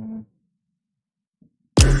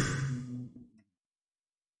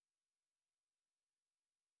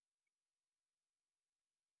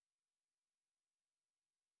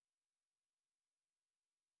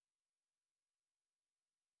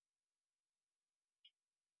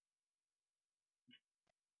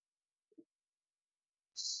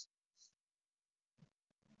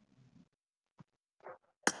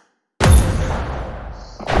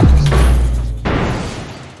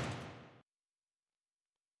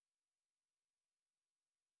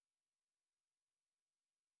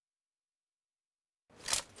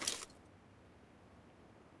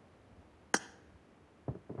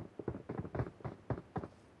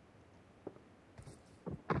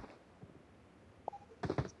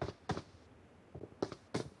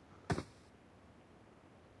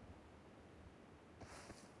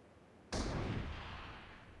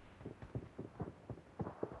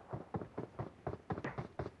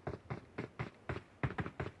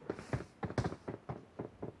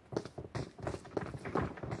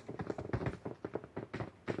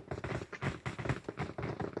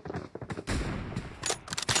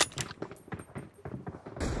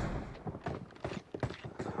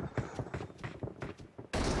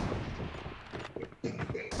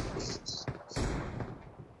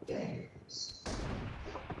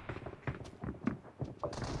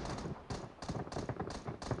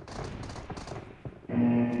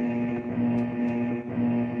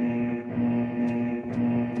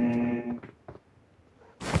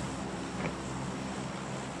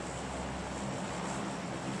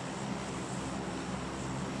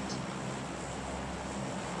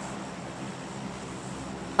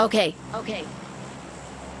 Okay.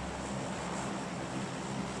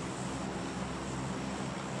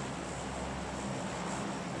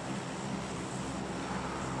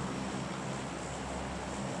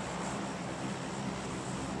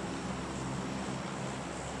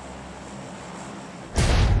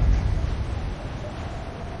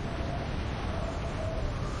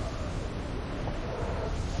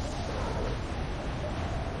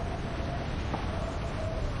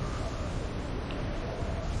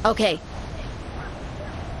 Okay.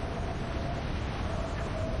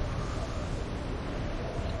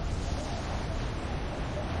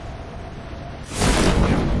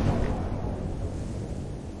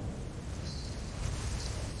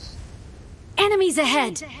 Enemies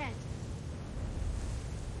ahead!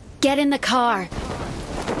 Get in the car.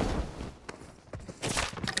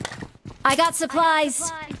 I got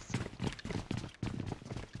supplies.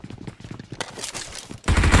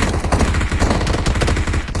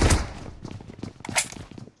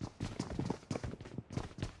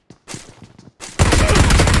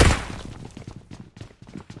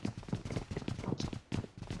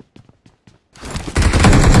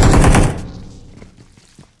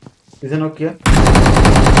 किसे नॉक किया?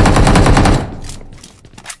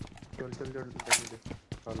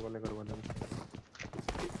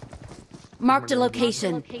 Marked a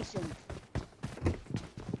location.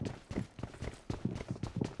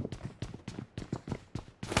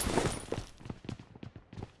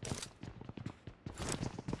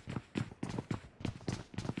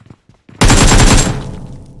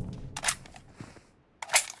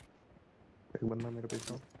 एक बंदा मेरे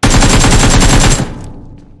पीछे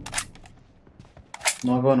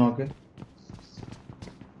नॉक है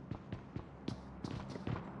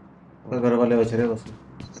घर वाले बच रहे बस।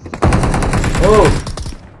 ओ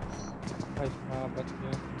अच्छा बच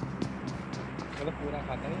गया, मतलब पूरा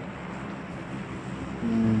खाता है।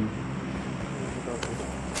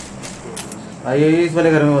 आइए इस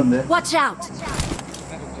वाले घर में बंदे। Watch out!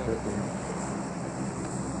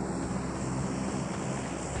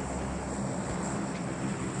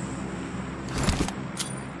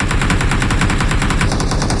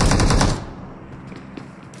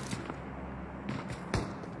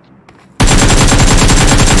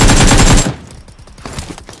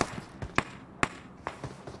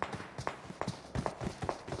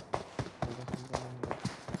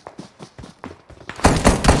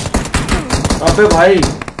 अबे भाई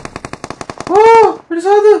मेरे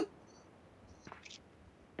साथ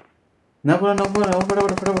ना फटाफट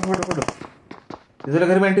इस वाले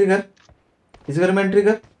घर में एंट्री कर, इस घर में एंट्री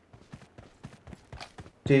कर।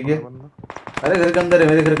 ठीक है, अरे घर के अंदर है,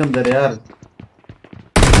 मेरे घर के अंदर है यार।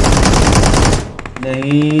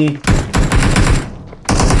 नहीं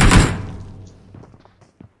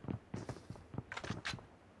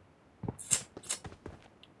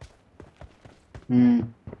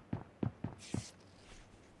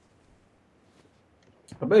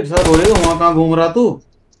अबे इरशाद हो रही हो, वहां कहाँ घूम रहा तू?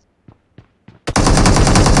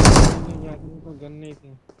 गन नहीं थी।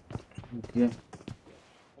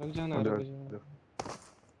 रुक जाना,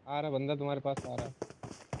 आ रहा बंदा तुम्हारे पास आ रहा है।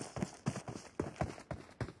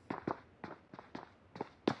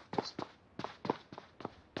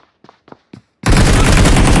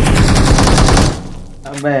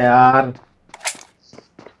 अबे यार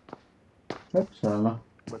साला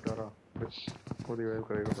बता रहा वो रिवाइव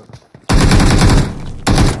करेगा पता।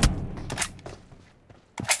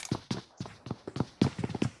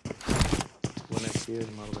 वन एचपी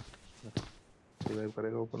मार दे, रिवाइव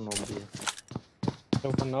करेगा। ऊपर नॉक दिया,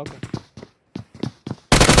 ऊपर नॉक है।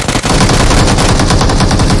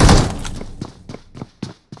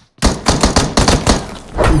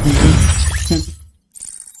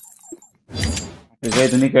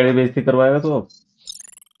 इतनी कड़ी बेइज्जती करवाएगा तो अब।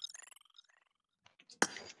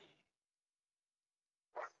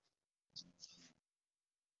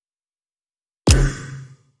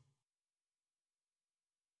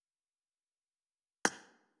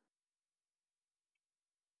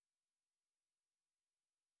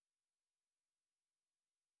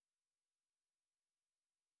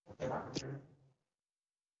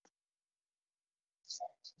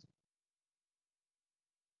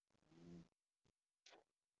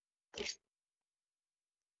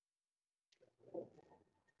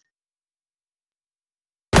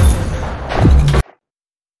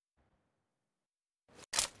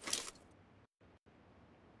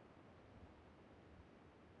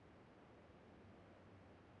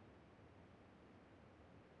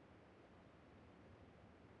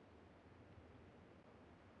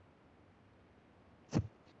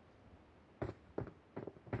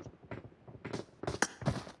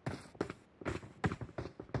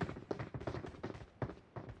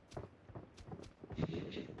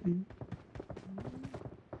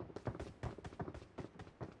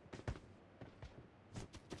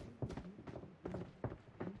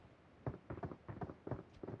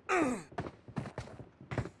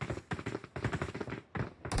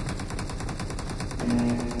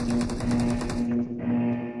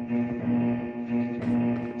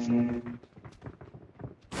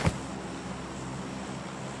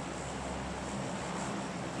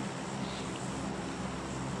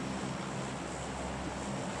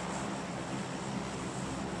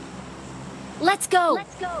 Let's go.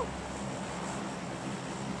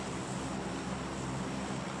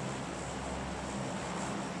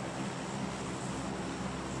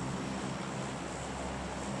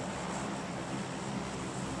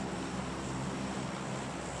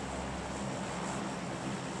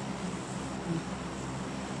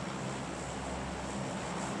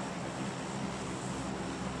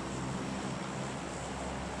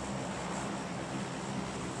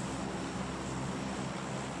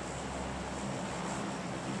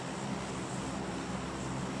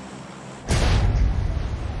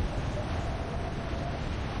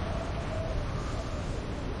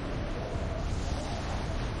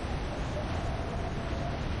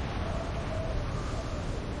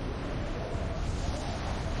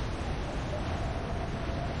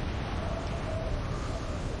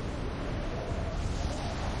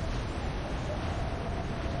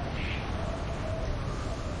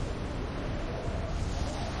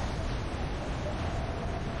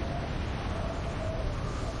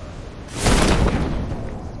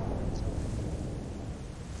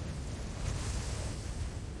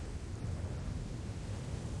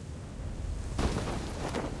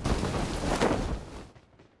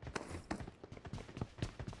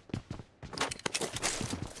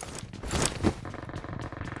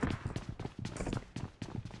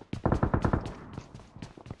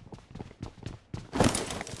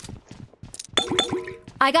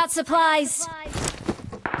 I got supplies.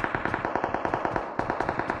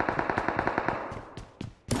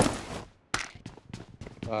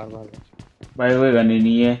 भाई कोई गन ही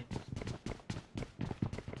नहीं है।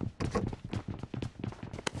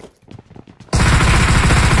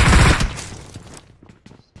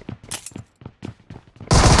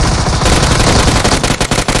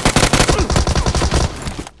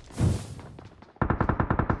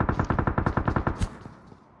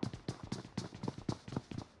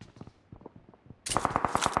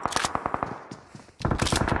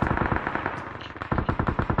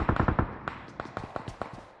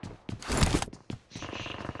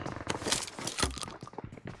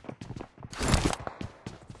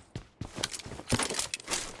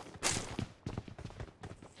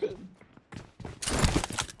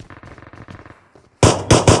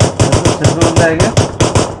 क्या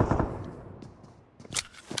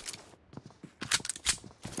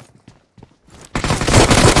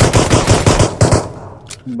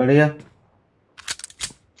बढ़िया।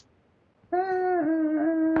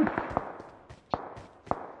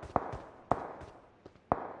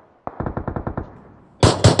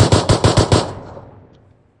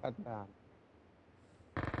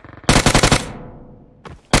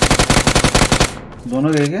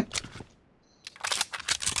 दोनों गए क्या?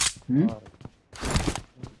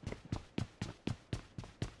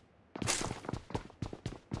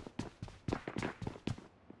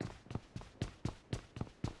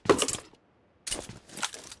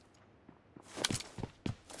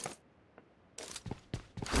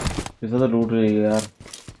 पैसा तो लूट रही है यार।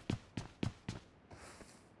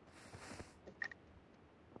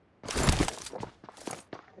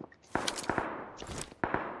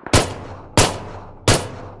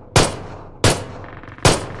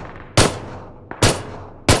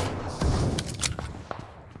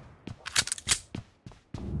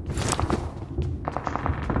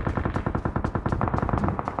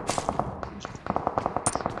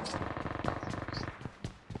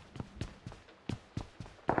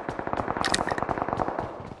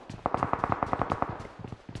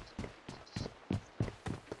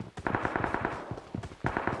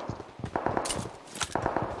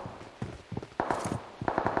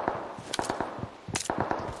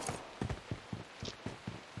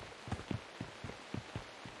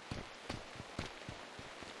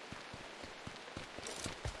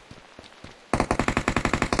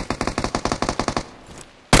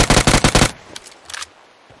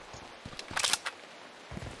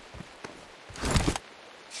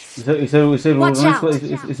 इसे रोड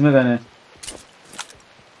इसमें गन है।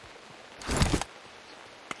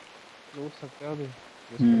 लूट सकते हो अभी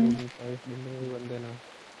बंदे ना।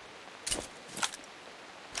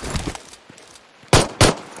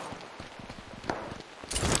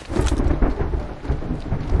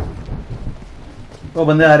 वो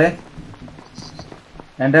बंदे आ रहे,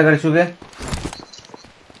 एंटर कर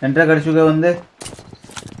चुके बंदे।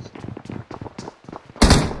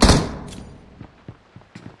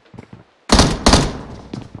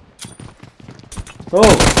 ओ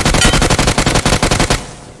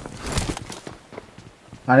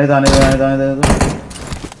आने दो।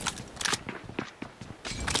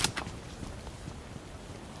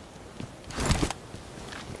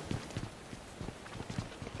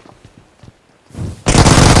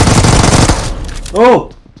 ओ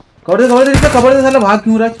कवर दे साला, भाग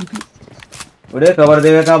क्यों रहा है? बड़े कवर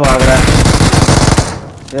देवे का भाग रहा है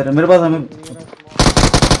यार मेरे पास। हमें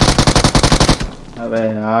अबे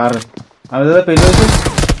यार हमें तो पहले से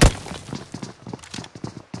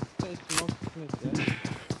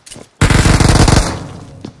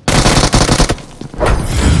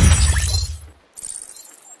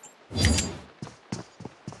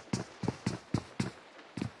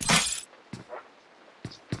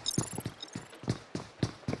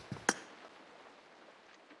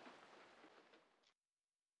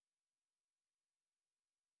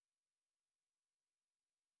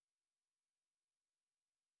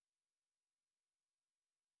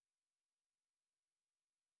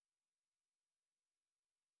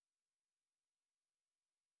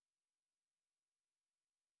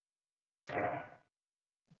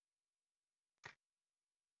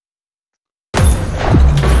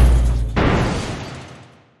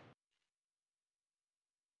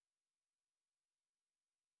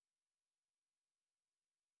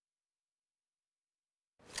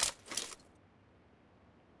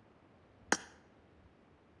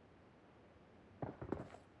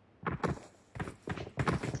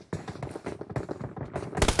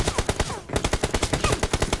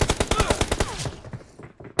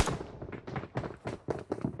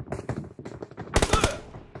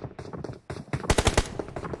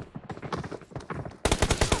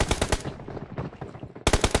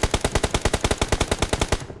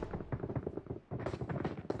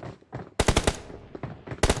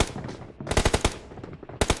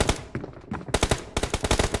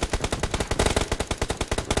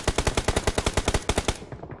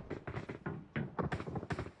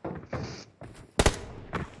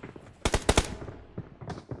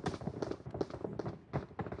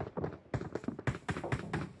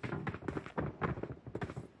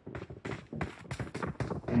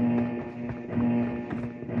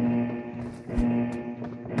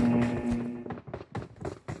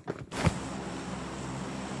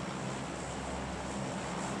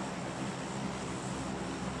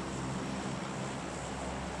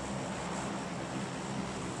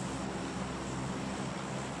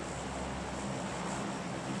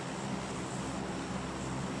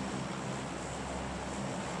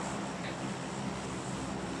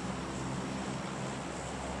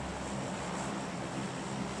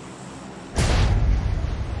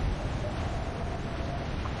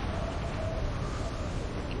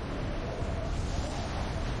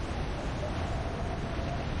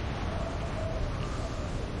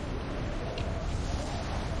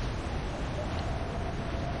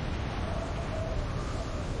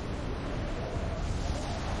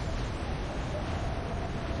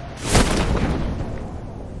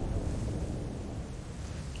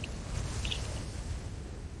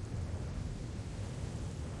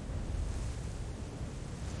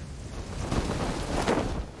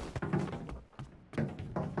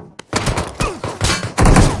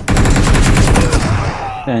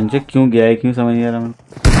क्यों गया है, क्यों समझ नहीं आ रहा मैं।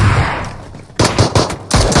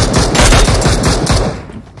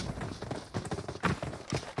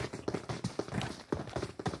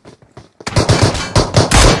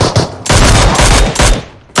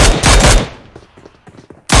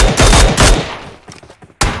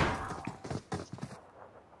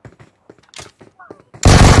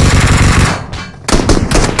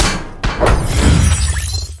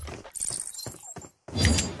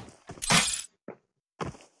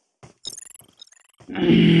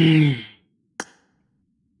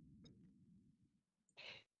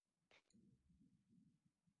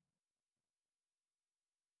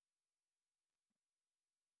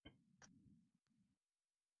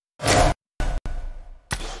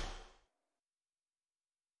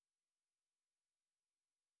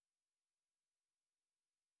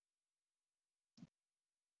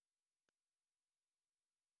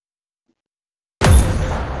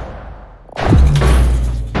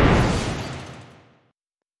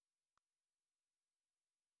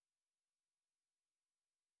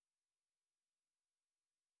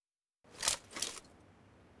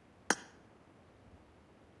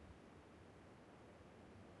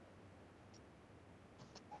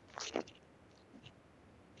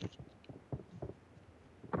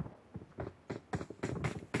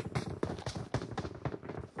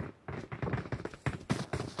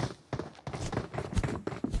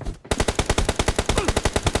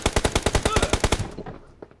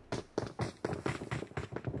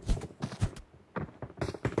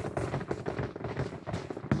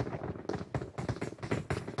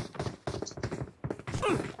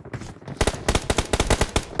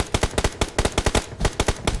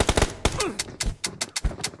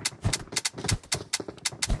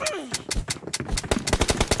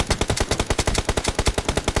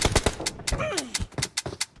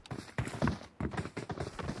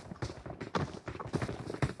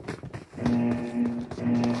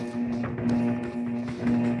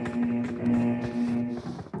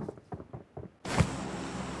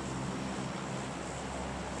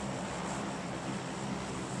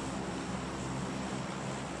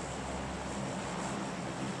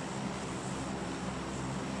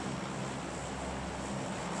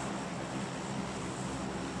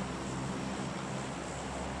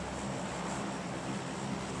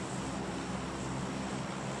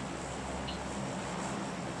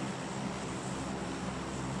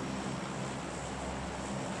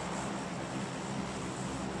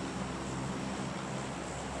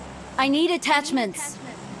 I need attachments.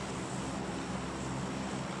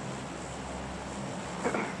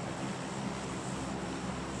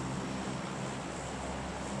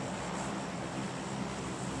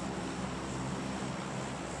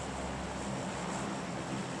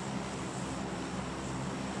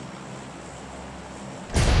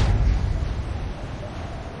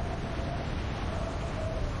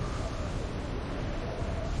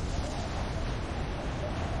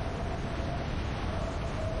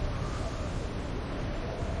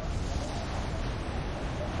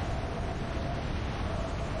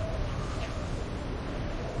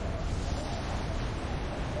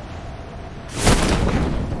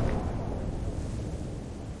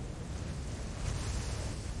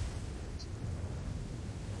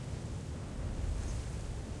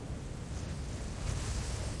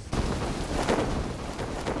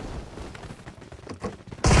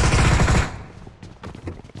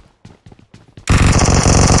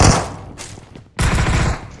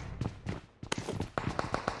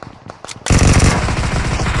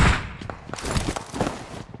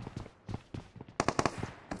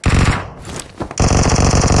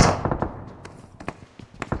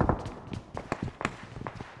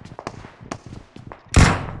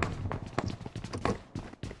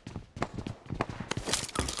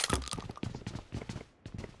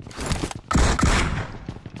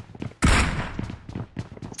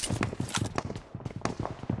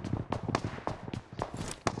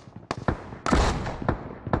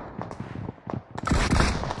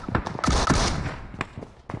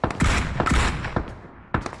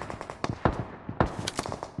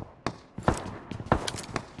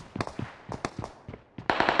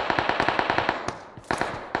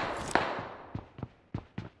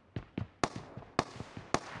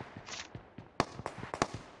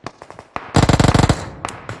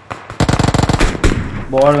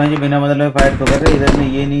 बॉल में बिना मतलब में फाइट तो कर रहे, इधर में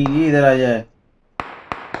ये नहीं कि इधर आ जाए।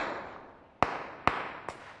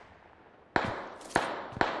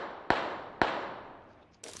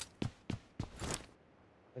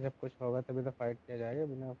 जब कुछ होगा तभी तो फाइट किया जाएगा,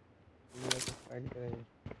 बिना फाइट करेंगे।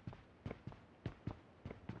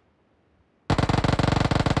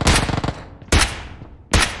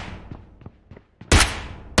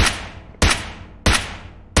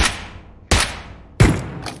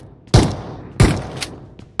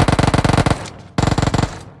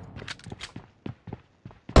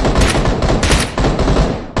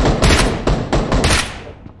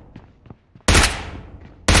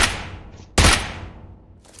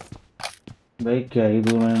 भाई क्या ही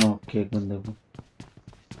दूर मैंने नॉक किया एक बंदे को।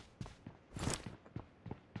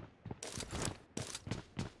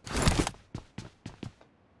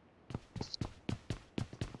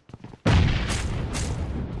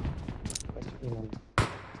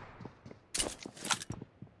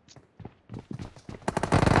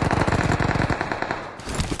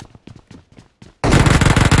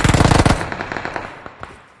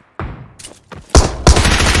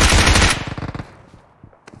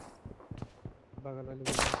 बगल वाले में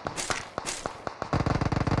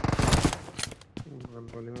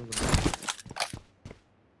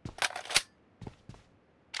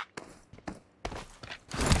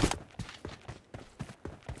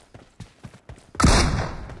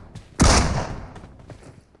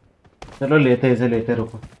चलो लेते इसे, लेते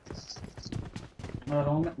रुको आ रहा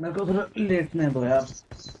हूँ मैं, मेरे को थोड़ा लेटने दो यार।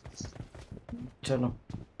 चलो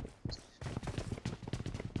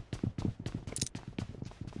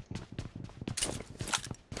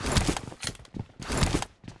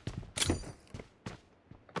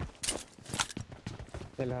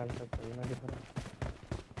फिलहाल तक कोई ना दिख रहा।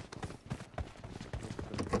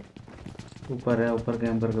 ऊपर है, ऊपर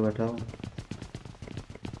कैंपर के बैठा हूँ।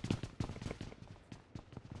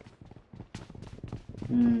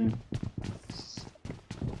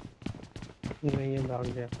 नहीं ये भाग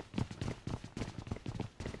गया।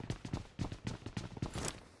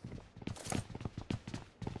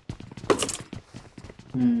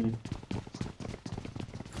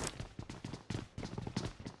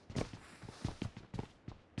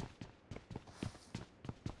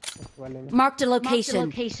 Marked a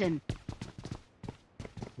location.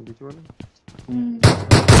 बीच वाले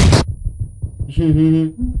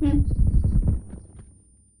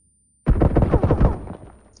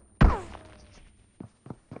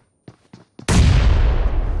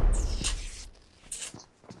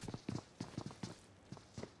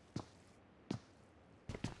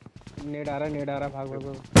नेड आ रहा, भाग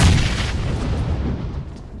भाग।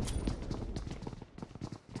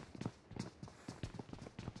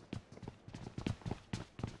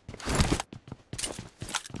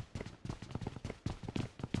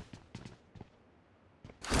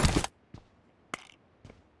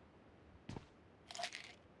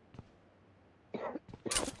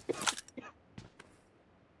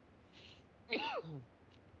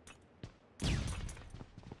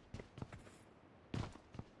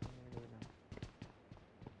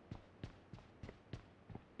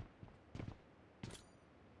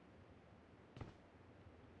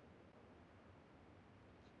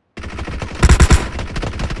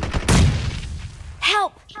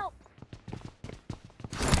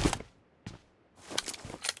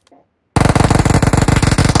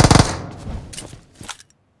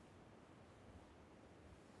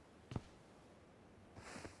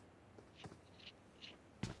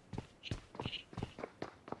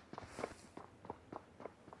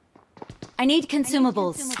 I need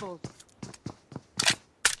consumables.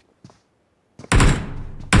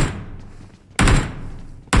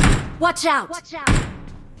 Watch out!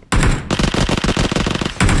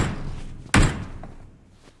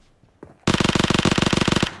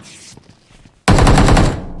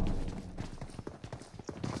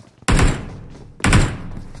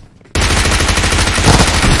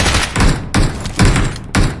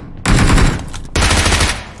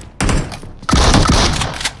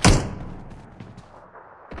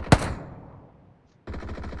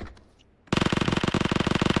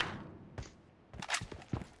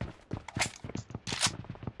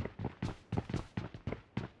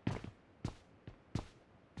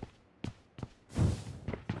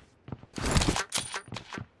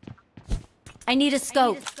 I need a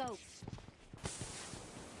scope.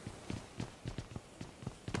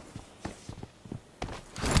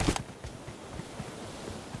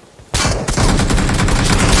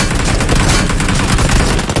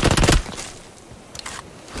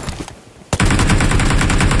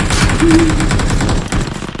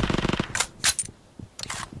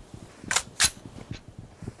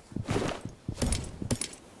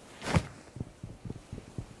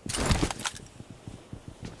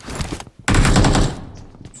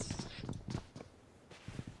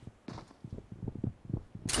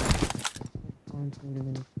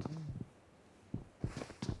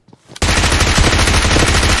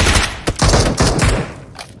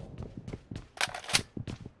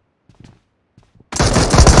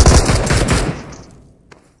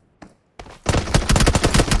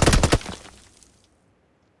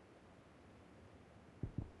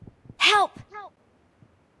 Help!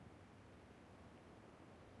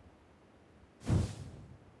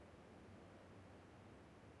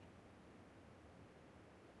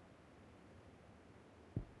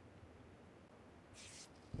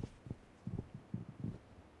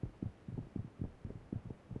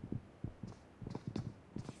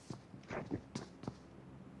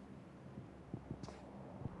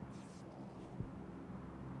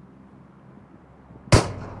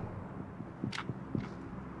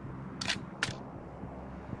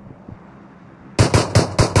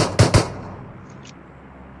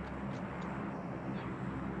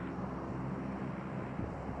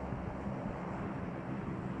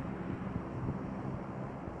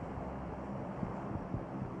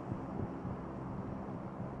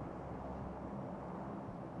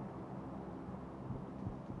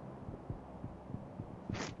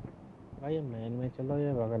 भाई ये मैन में चलो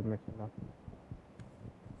या बगल में चलो।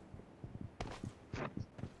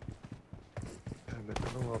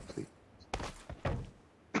 चलो वापसी।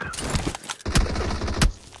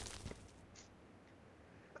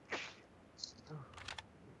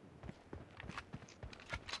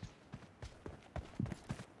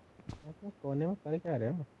 आप लोग कोने में कर क्या रहे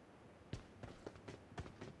हो?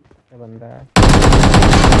 क्या बंदा है?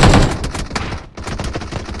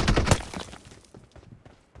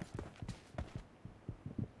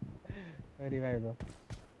 रिवाइव दो।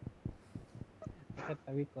 अच्छा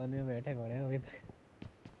तभी कोने में बैठे खड़े हो अभी तक।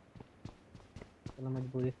 चलो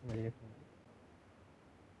मजबूरी समझ गए।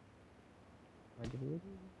 मजबूरी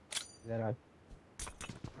जरा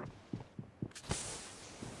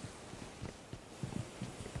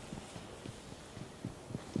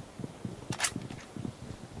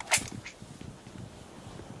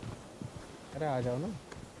अरे आ जाओ ना।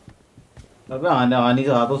 अबे आने से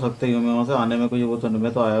आ तो सकते ही हूँ मैं, वहाँ से आने में कोई वो तो नहीं,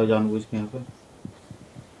 मैं तो आया हूँ जानबूझ के यहाँ पे।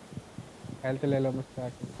 हेल्थ ले लो मुझसे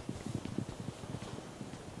आके।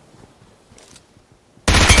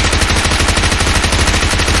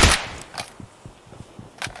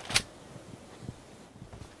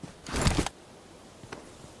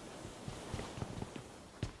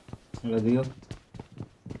 दियो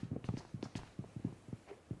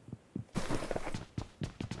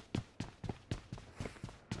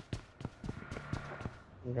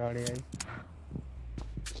गाड़ी आई।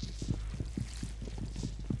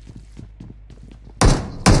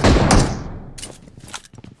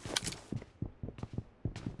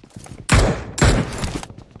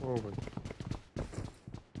 ओ भाई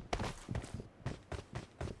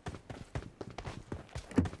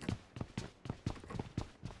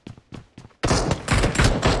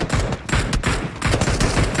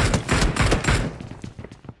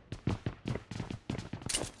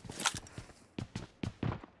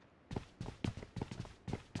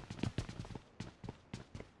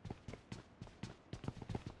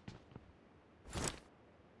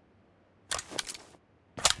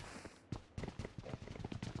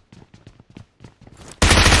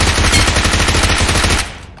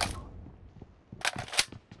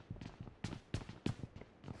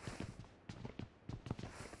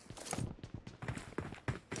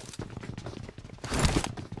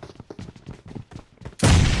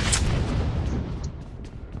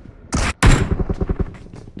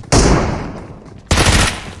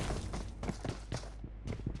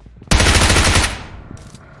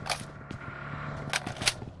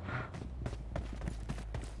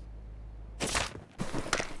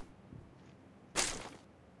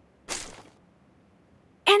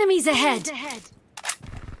Enemies ahead.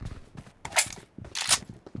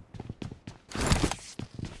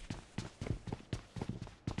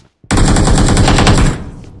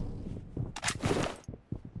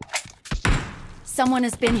 Someone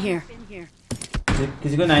has been here.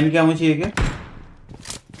 किसी को 9 की आमो चाहिए क्या?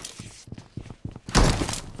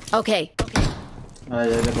 Okay. आ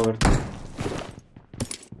जाएगा कवर.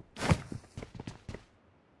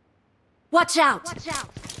 Watch out.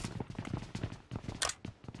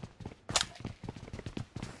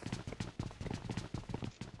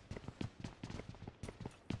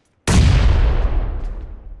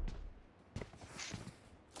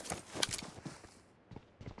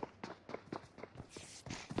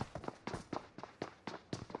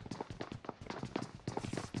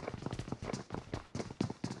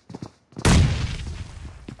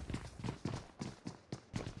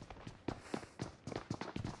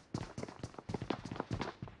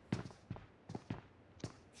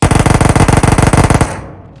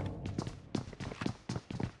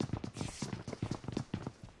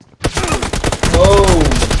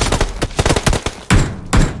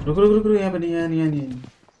 रुक यहाँ पे नहीं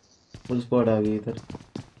फुल स्क्वाड आ गई इधर.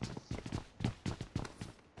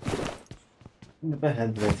 मेरे पे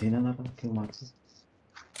हेल्थ वैसी ना था क्यों मारते.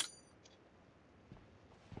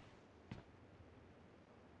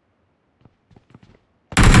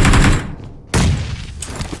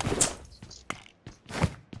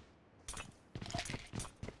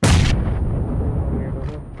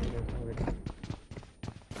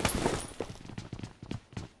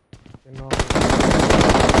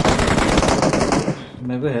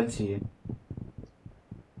 मेरे को हेल्थ चाहिए.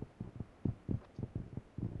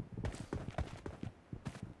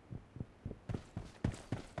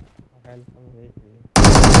 हेल्प मुझे चाहिए.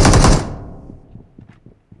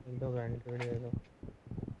 दो ग्रेनेड दे दो.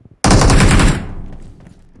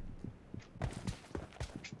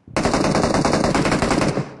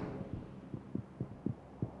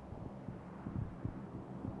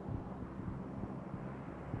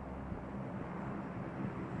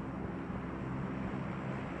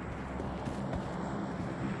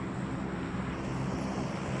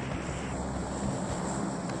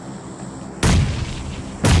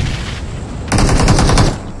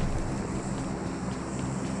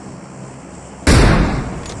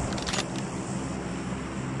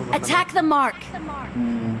 Attack the mark.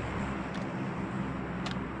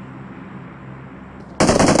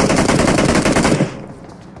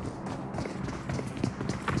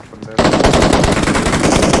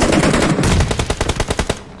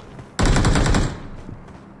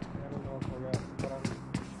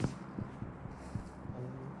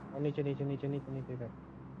 नीचे वेट कर.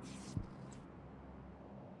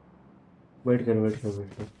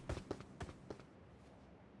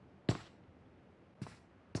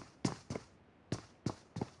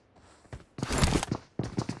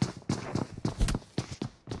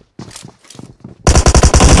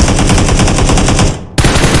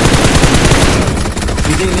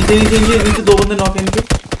 नीचे 2 बंदे नॉक इनके.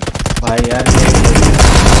 भाई यार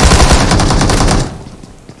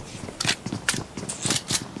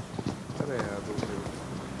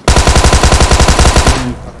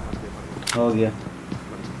हो गया.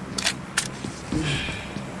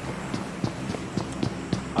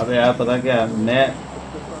 अबे यार पता क्या मैं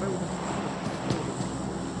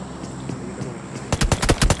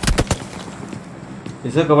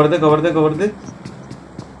इसे कवर दे.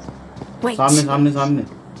 Wait. सामने.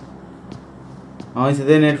 हाँ इसे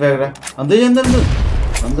दे. नेट फेंक रहा. अंदर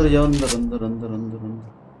जाओ.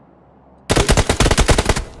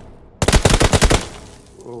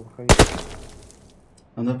 ओ भाई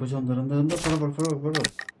अंदर पूछो. अंदर फटाफट.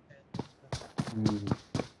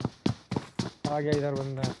 आ गया इधर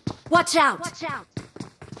बंदा. Watch out.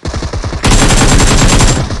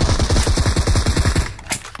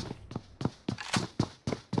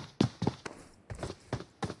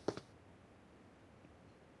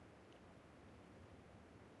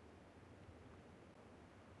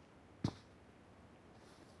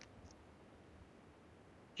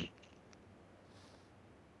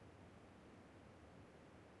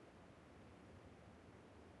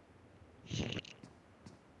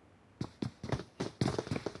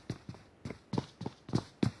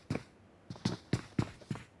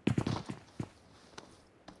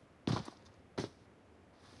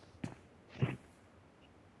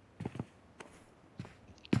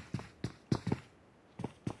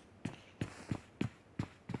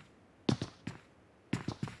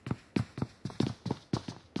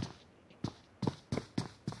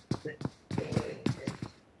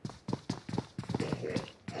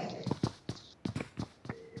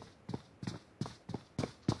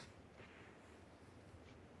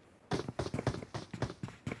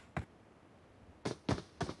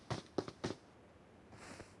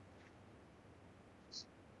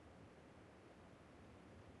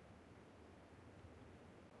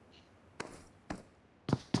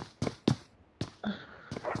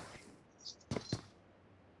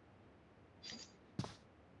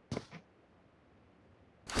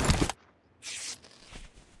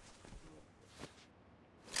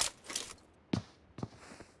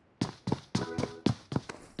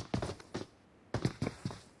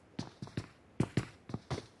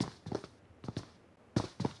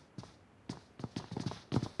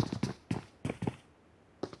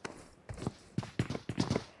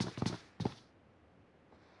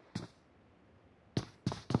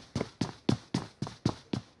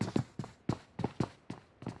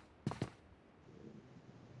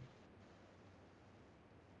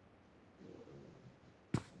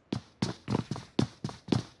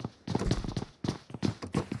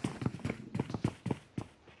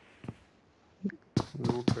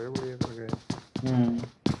 बड़े बढ़िया कर गए।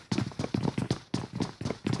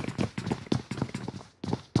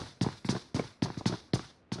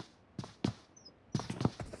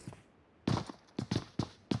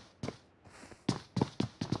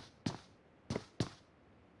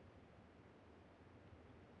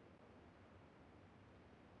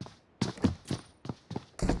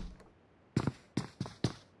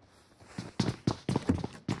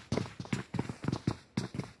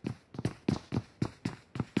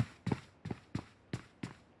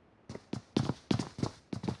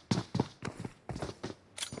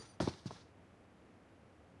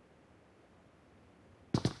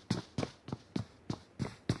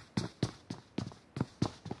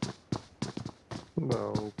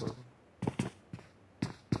 ऊपर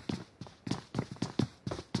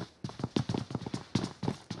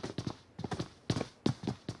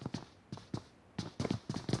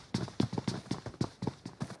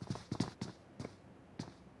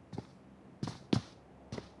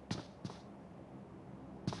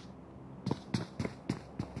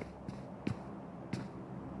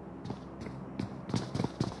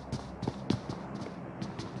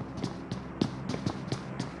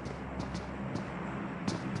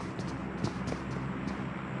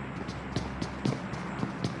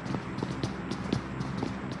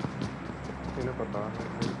इन्हें पता है,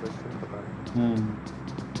 मुझे क्वेश्चन पता है।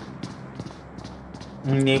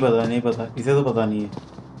 नहीं पता इसे तो पता नहीं है।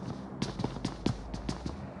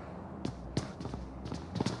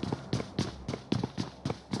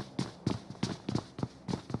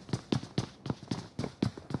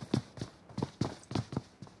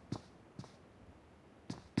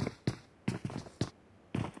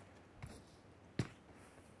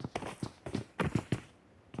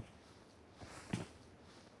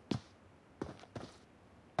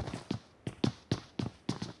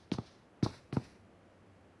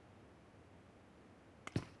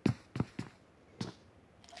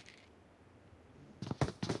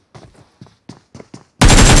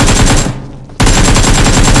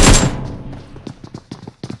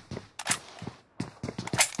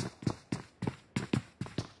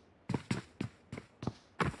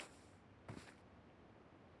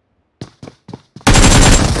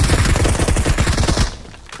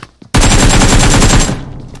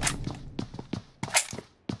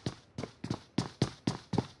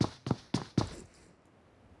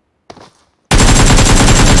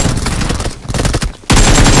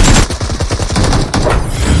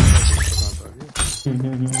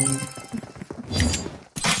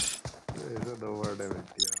 ऐसा 2 बार डैमेज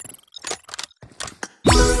दिया।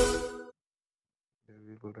 ये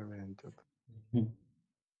भी पूरा मैच था।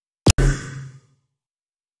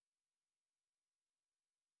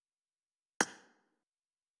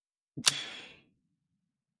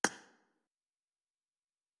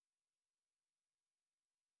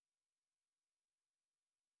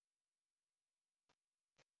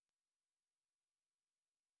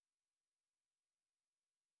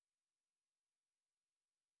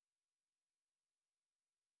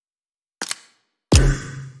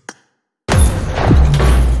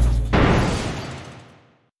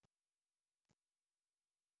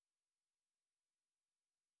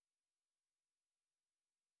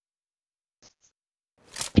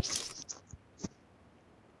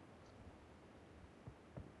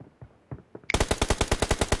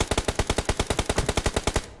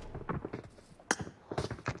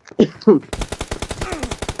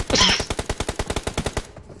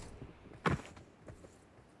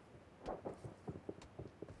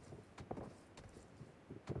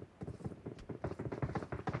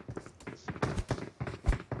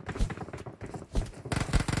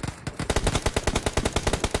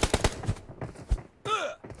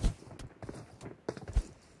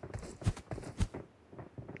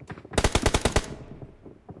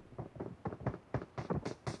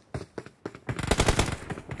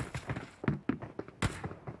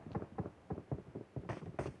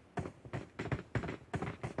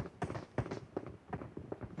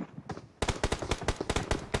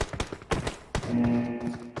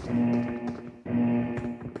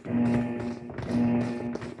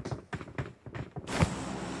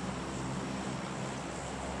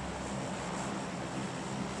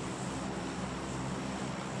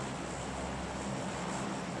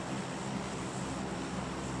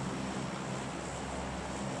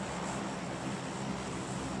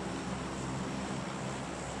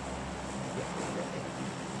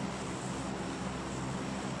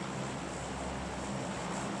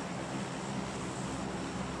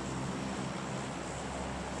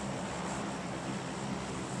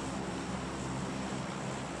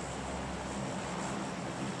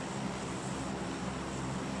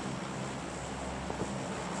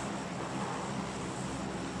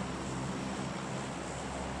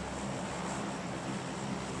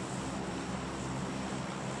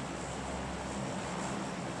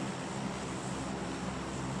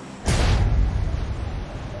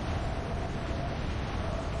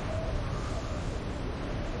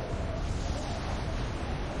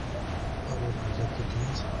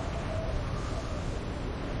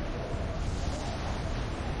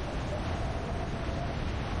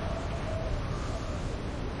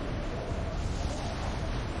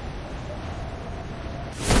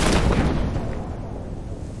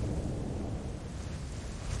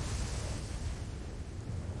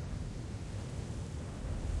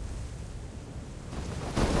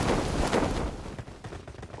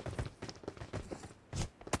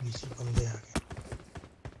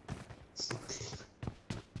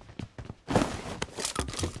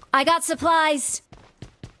 I got supplies.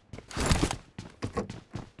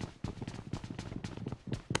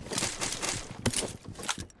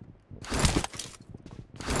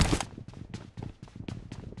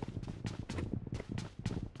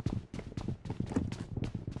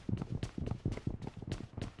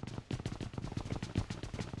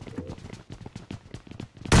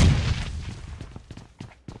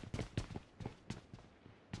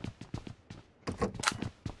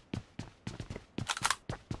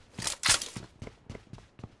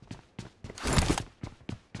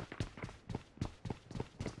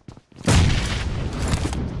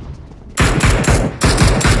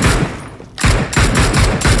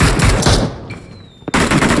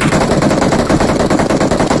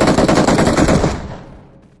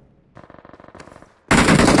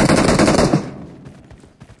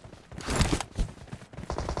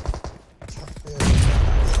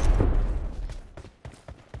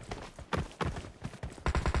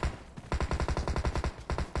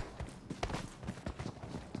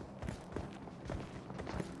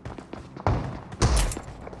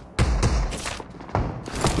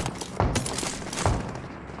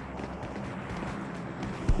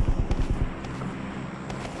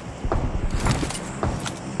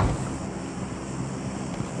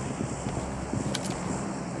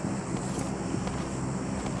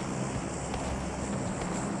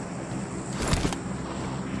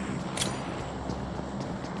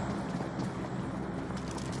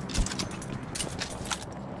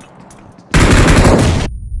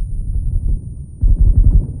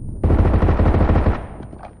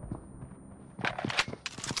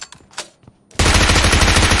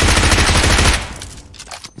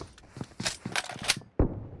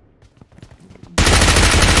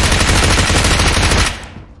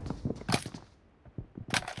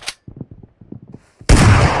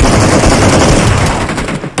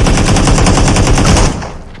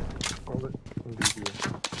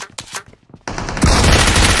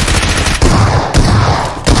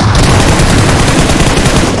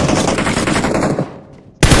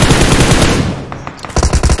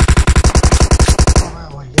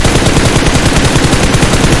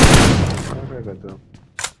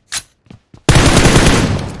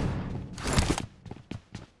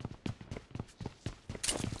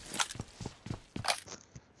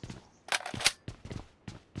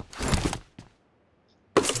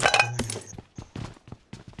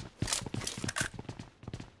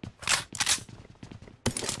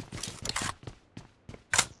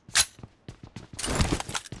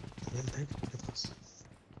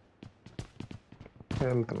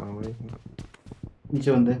 हेल्थ ना भाई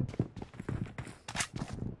नीचे बंदे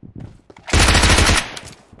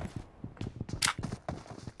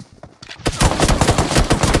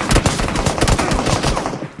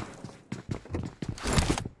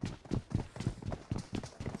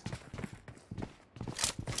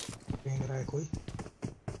फेंक रहा है कोई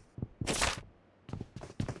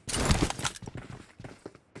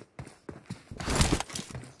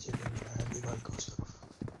नीचे फेंक रहा है दीवार के उस तरफ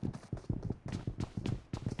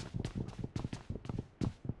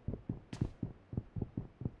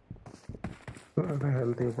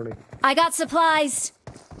हेल्थ ही पड़े I got supplies.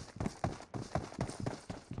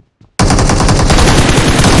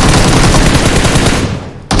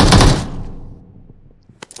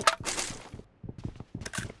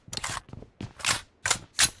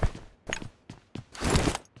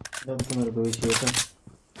 अब तो मेरे को भी चाहिए था।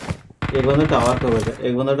 एक बंदा टावर पे बैठा है,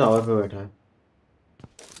 एक बंदा टावर पे बैठा है।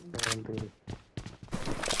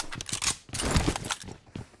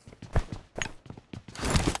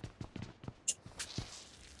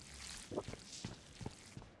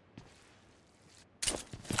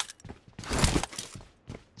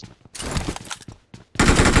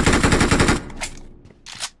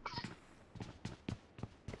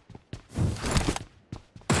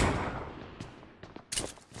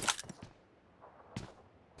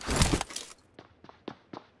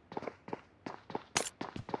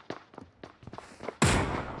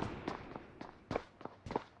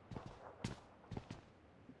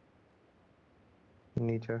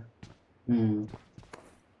 नीचे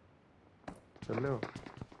चल लो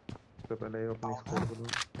तो पहले अपनी स्कोर को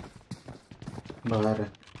बाहर है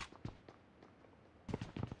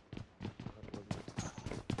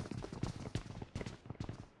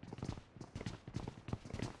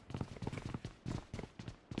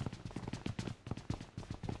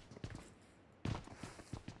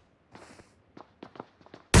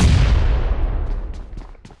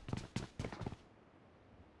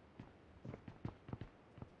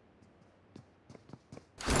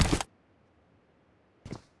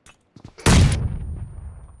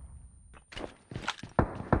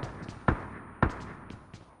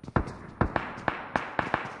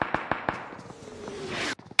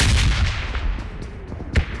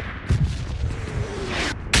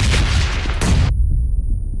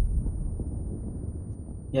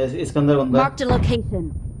यस इसके अंदर बंदा है। Marked a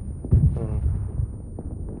location.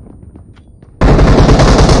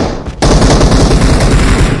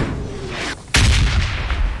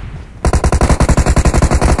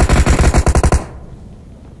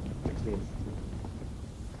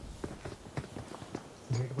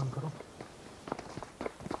 गेट बंद करो।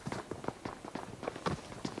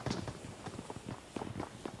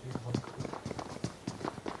 गेट बंद करो।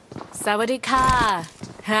 Sawadee-ka.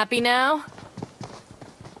 Happy now?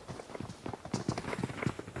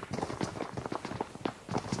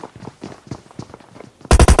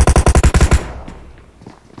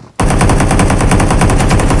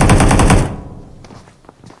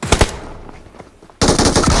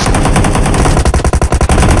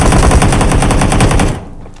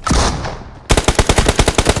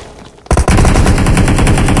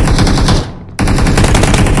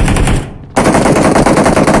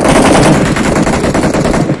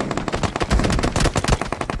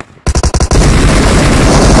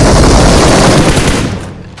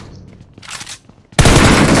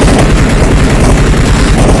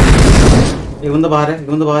 एक बंदा बाहर है, एक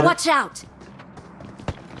बंदा बाहर है। Watch out!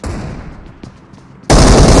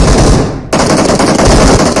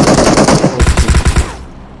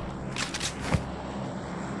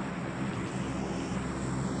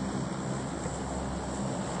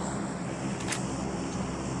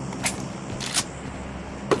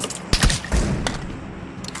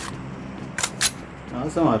 कहाँ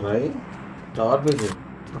से मार रहा है? टावर पे से।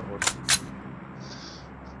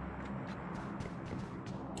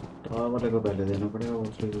 टावर वाले को पहले देना पड़ेगा वो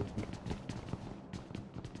उसके।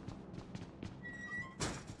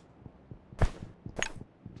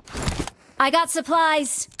 I got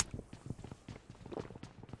supplies.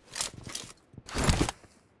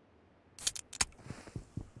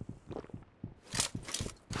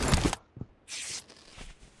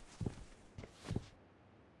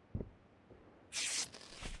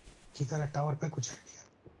 किधर है टावर पे? कुछ आइडिया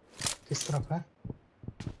किस तरफ है?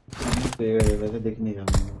 पेड़ है वैसे दिख नहीं रहा।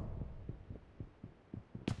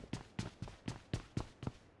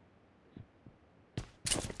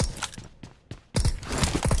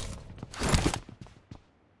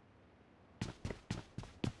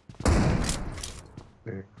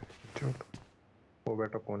 वो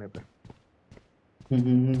बैठा कोने पे।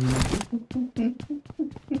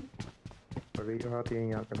 अभी हाथ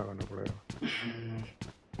यहीं आके लगाना पड़ेगा।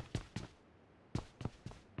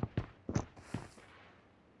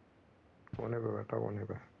 कोने पे बैठा, कोने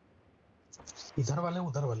पे। इधर वाले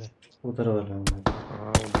उधर वाले? उधर वाला हूँ।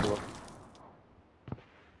 हाँ उधर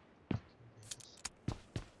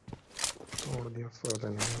तोड़ दिया साले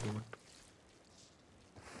ने हेलमेट।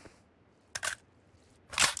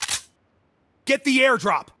 Get the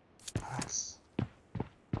airdrop.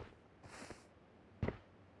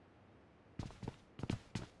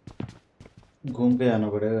 घूम के आना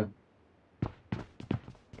पड़ेगा।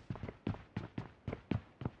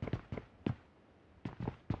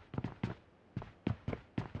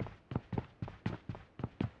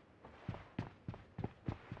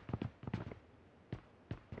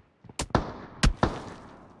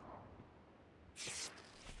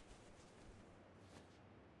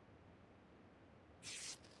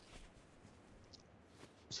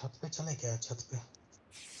 छत पे चले क्या? छत पे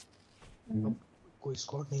कोई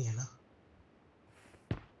स्क्वाड नहीं है ना?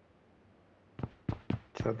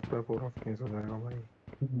 छत पे पूरा फिनिश हो जाएगा भाई।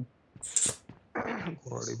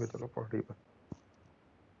 पहाड़ी पे चलो, पहाड़ी पे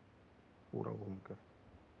पूरा घूम के।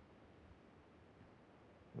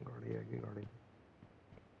 गाड़ी आएगी, गाड़ी।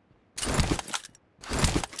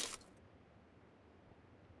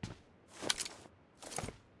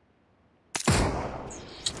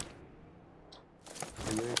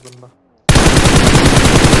 ये एक बंदा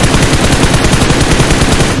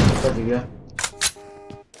बच गया।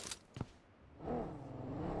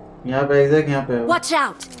 यहाँ पे एग्जैक्ट यहाँ पे है। Watch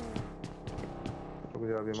out! रुक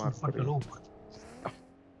जा, अभी मार कर लो।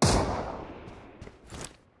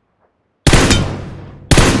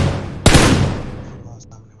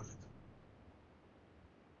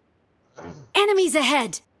 Enemies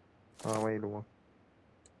ahead! हाँ वही लूँगा।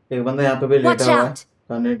 एक बंदा यहाँ पे भी Watch लेटा हुआ है। out!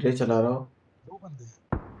 कर्नेटरी चला रहा हो। दो बंदे?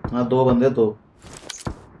 हाँ दो बंदे, दो।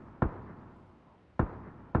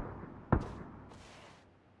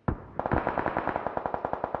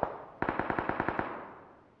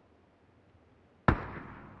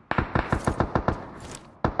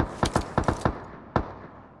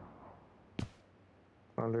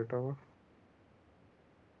 हाँ लेटा हुआ।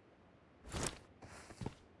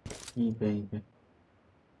 यहीं पे, यहीं पे।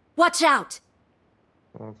 Watch out!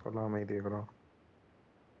 हाँ साला मैं ही देख रहा हूँ।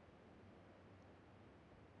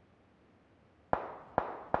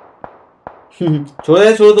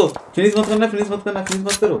 छोड़ दो, फिनिश मत करना, फिनिश मत करना, फिनिश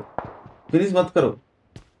मत करो, फिनिश मत करो।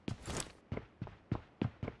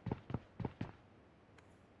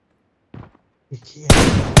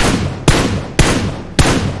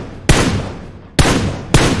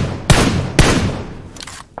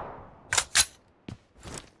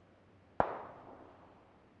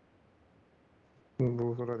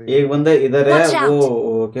 एक बंदा इधर है, Watch out!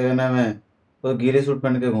 वो क्या नाम है, वो गीले सूट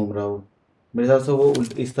पहन के घूम रहा हो, मेरे हिसाब से वो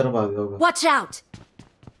इस तरफ आ गया होगा। Watch out!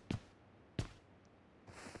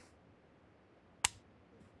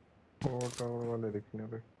 टावर वाले दिखने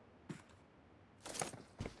पे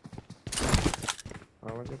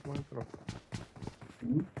आवाज तुम्हारी तरफ।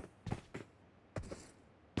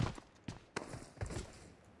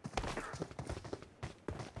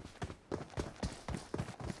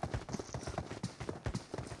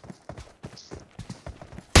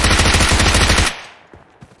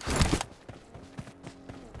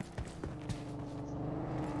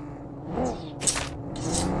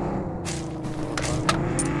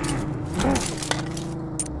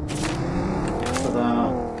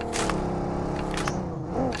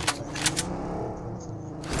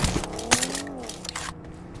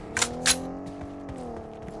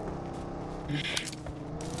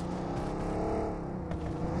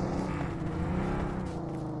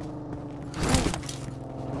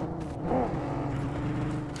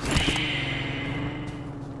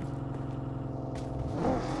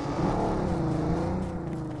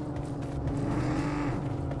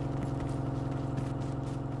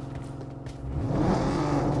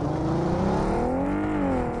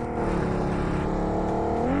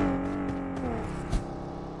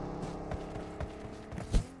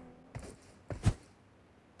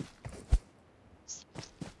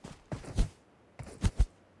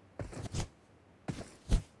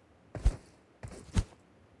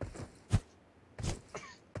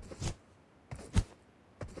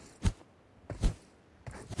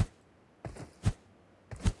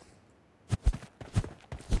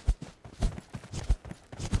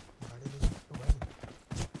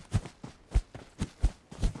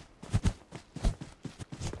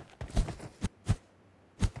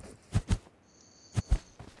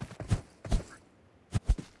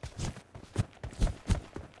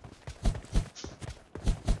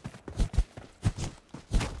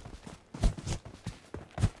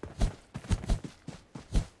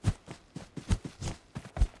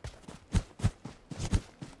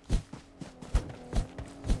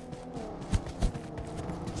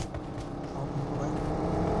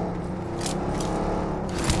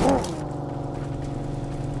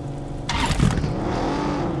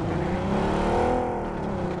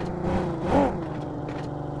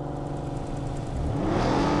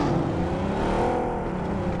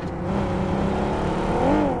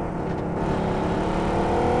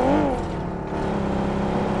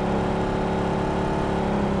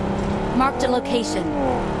 Marked a location.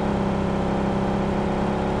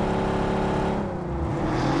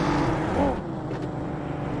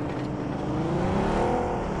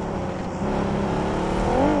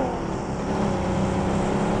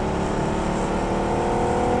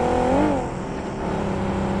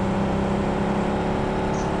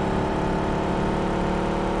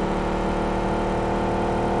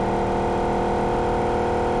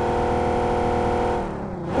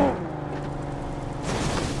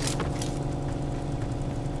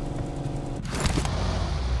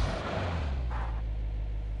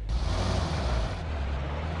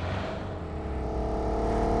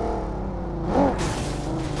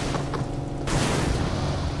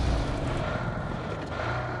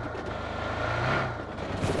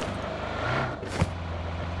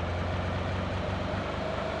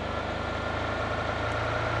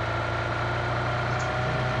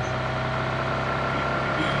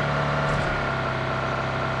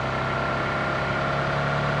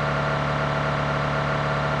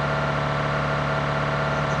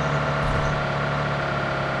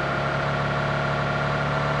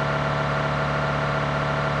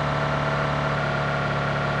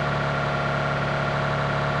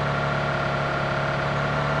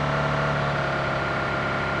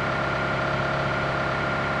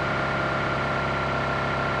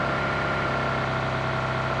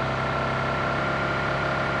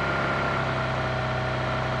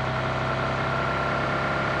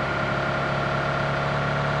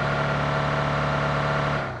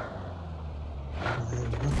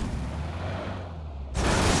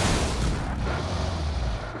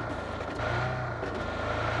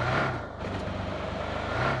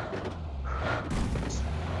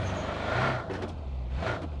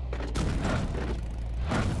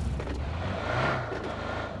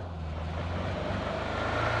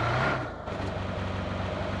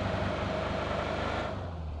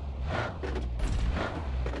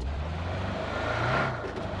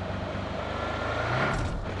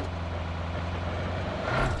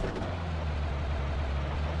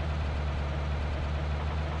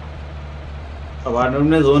 अपार्टमेंट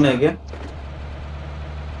में जोन है क्या?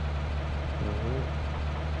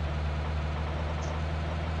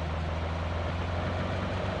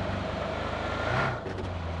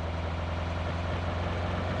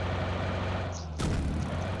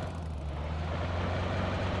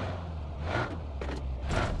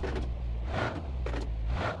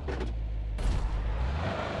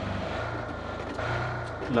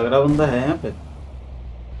 लग रहा बंदा है यहाँ पे।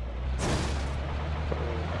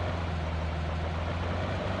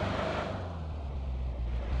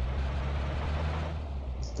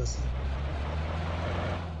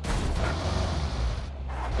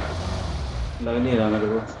 लग नहीं रहा मेरे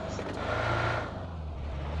को।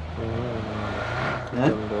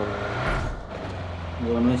 हैं?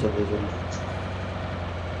 दोनों ही चलते चलो।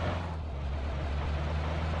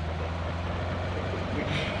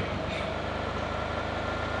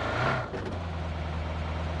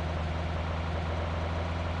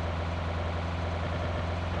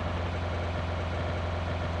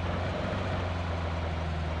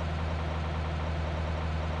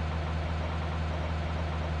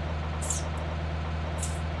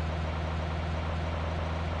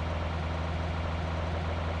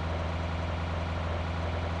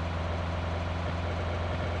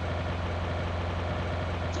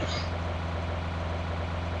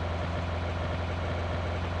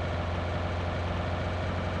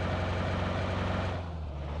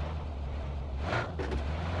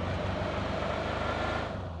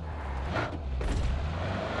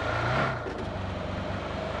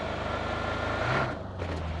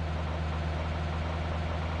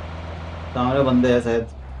 सामने बंदे हैं शायद।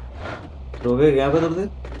 रोके क्या पे तुम से?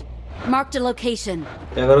 Marked a location.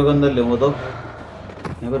 क्या करोगे अंदर ले वो तो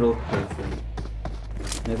यहाँ पे रोक के।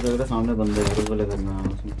 मेरे को लग रहा है सामने बंदे हैं, रोक ले करना है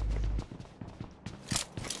उसमें।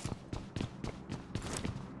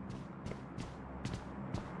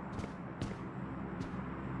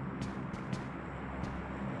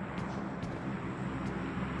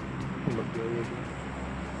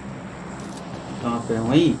 कहाँ पे है?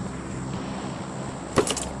 वहीं।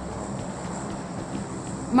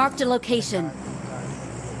 Marked a location.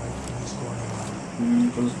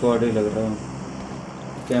 Full squad ही लग रहा है।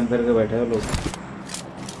 कैंप करके बैठे हैं लोग।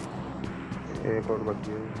 एक और बच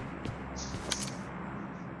गया।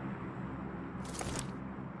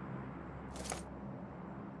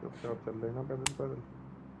 चुपचाप चल लेना पैदल पैदल।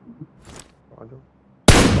 आ जाओ।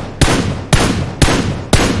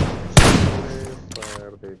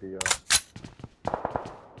 फायर दे दिया।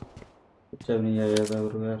 चुपचाप नहीं आया था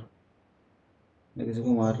गुरु यार। मैं किसी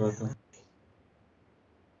को मार रहा था।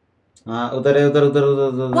 हाँ उधर है, उधर उधर उधर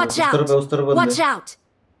उधर Watch उस तरफ है, out! उस तरफ बंदे। Watch out!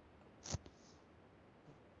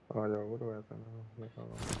 आ जाओ तो ऐसा ना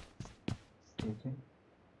निकालो। ठीक है।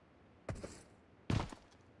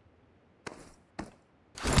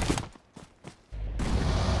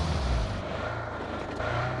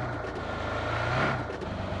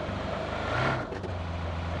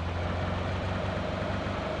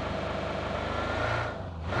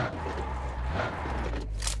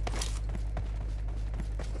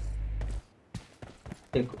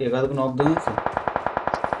 एक आध को नॉक दूंगा इसे।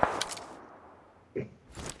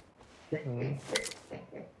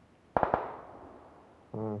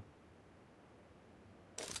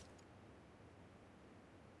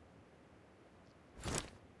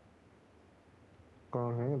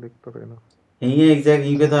 कहाँ है दिख तो रहे ना। यहीं है, एग्जैक्ट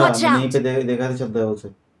यहीं पे था। Watch मैंने यहीं out! पे देखा था शब्द है उसे।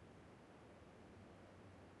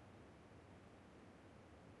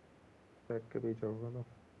 बैक के पीछे होगा ना।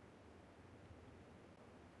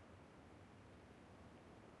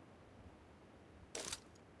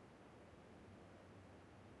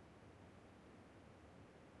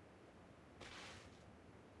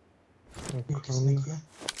 किसने किया?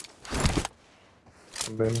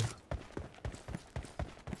 देन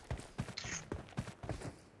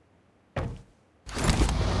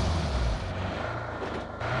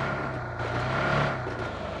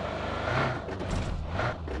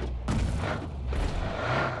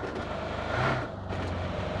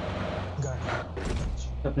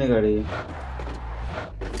अपनी गाड़ी है।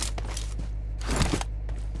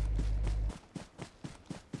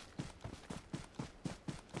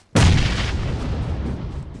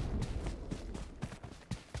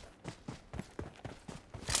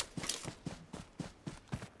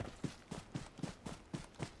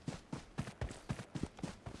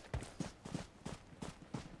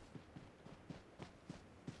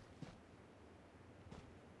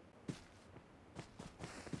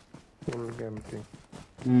 Full camping.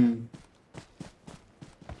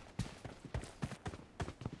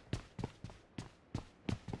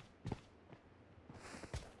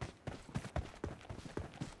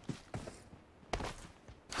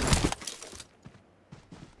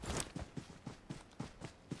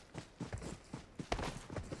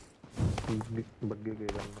 बग्गे के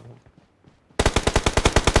करना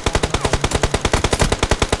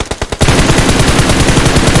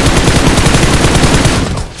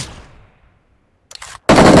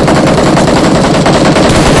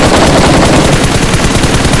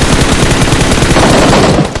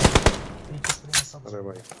अरे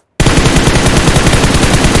भाई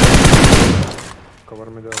कवर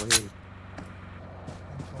में जा भाई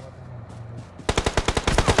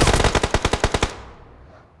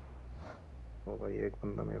ओ भाई एक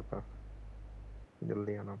बंदा मेरे पास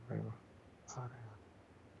जल्दी आना पड़ेगा आ रहे हैं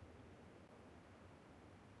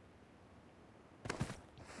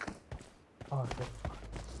और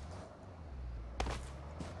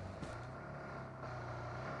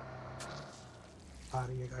आ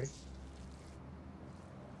रही है गाड़ी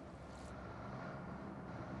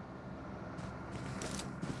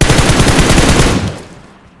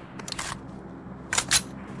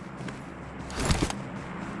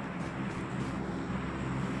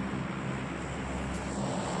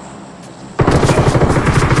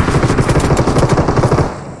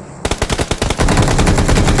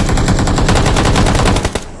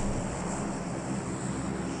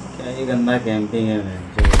क्या ये गंदा कैंपिंग है मैं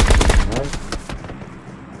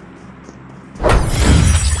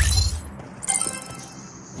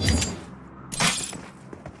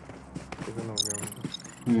कितना हो गया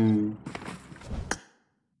उनका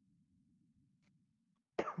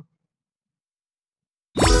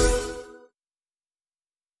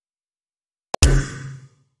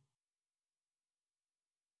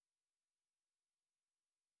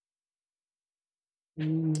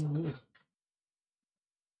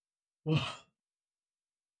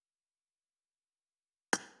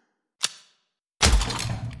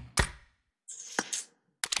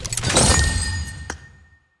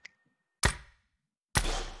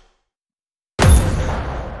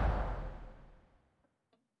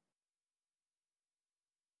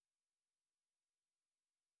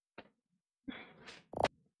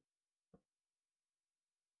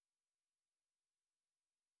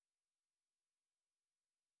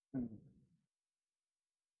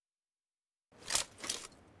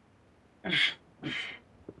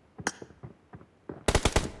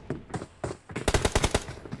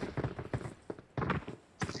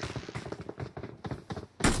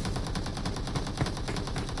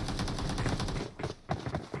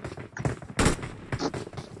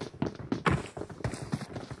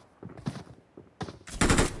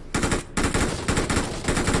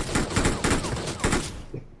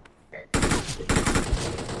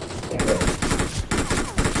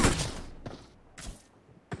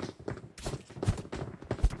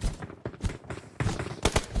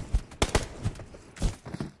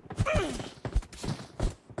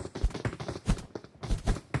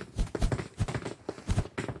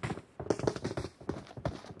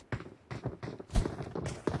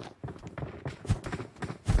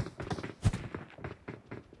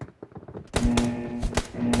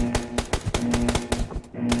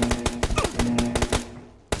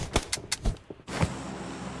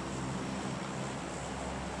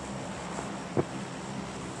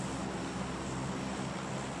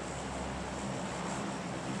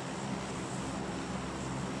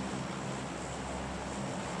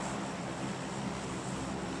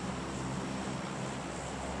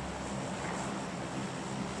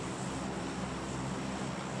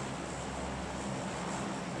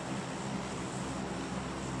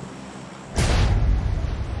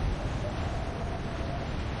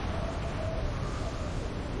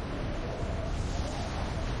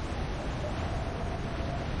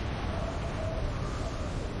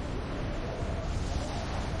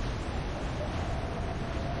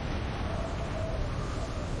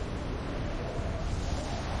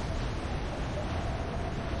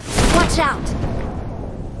Watch out!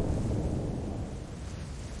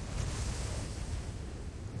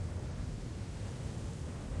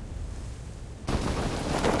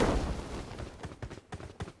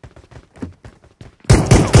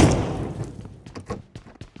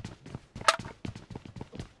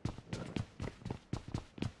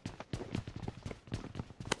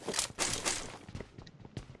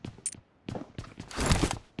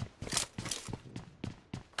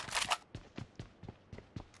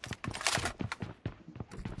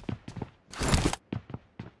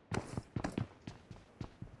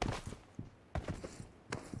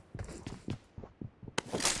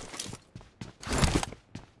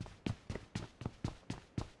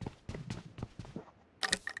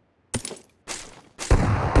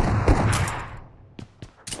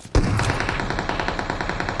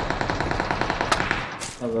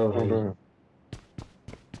 भाई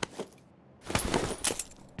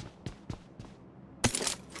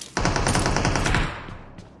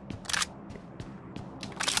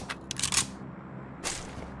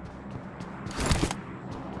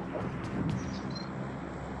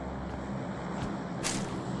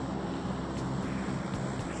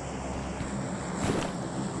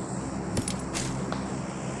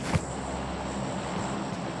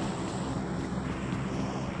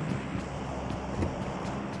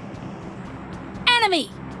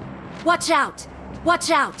Enemy! Watch out!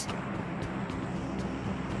 Watch out!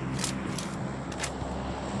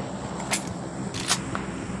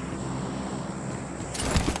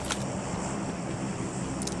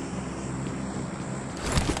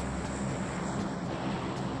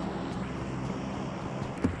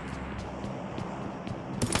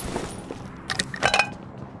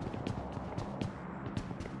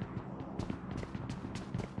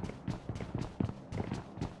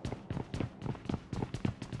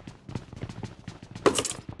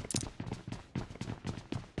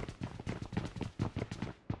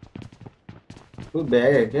 कोई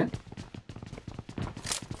बैग है क्या?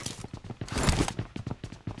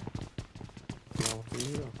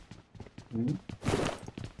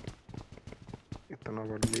 इतना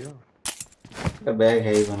बढ़ लिया? बैग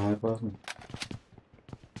है ही बना मेरे पास में।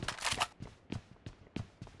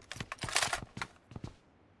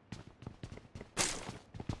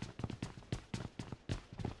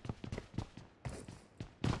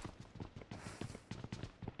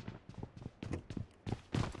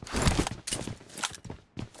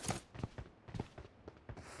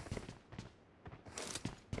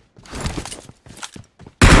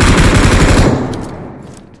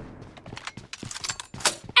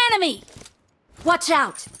 Enemy! Watch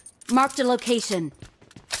out! Marked a location.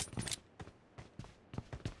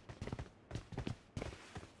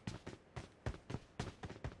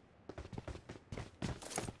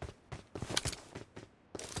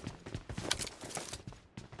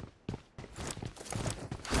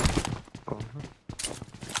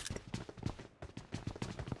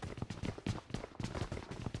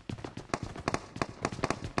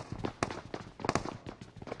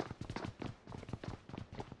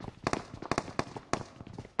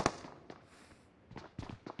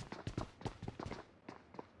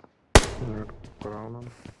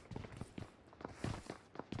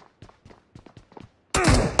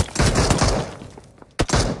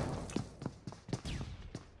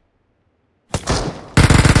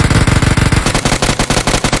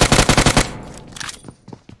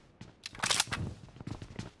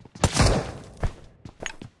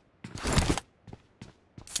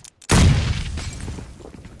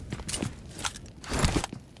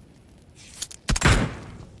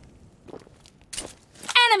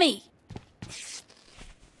 Enemy!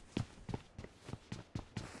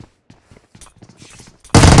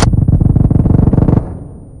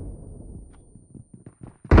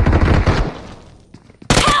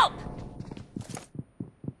 Help!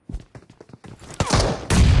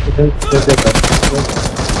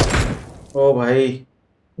 ओ भाई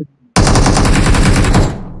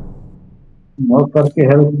नॉक करके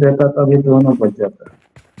हेल्प देता तभी दोनों बच जाता।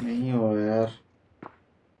 नहीं हुआ यार,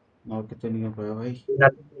 मौके तो नहीं हो पाया भाई।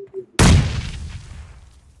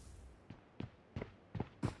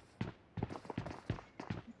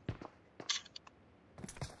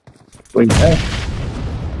 कोई है?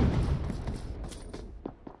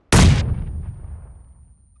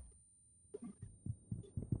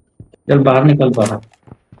 चल बाहर निकल बाहर।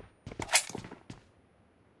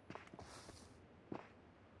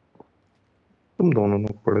 तुम दोनों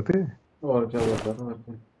लोग पड़े थे? और क्या बोलता था? और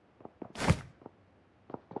क्या?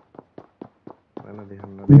 मैंने ध्यान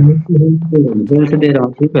न दिया। दिल से दे रहा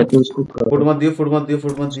हूँ, ठीक है तो उसको फुट मत दियो, फुट मत दियो,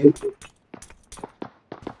 फुट मत दियो।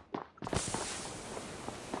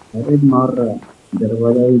 अरे मार रहा है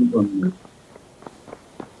दरवाजा ही बंद है।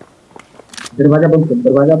 दरवाजा बंद कर,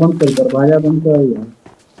 दरवाजा बंद कर, दरवाजा बंद कर यार।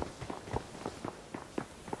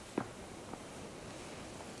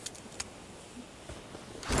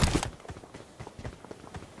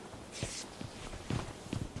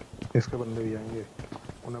 इसके बंदे भी आएंगे,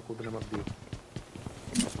 उन्हें कूदने मत दियो।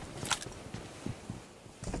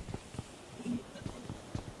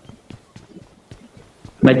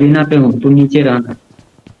 मैं जीना पे हूँ, तू नीचे रहना।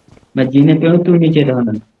 मैं जीने पे हूँ, तू नीचे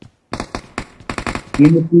रहना।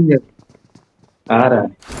 जीने पे आ रहा है।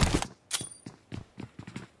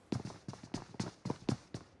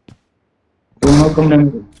 दोनों कमरे में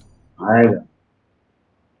आएगा।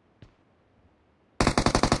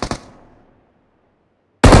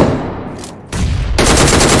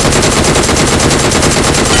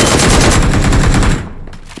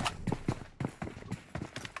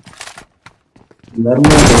 घर में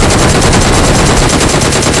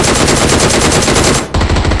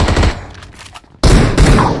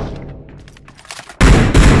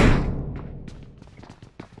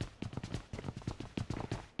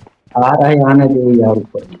आ रहा है, आने दे यार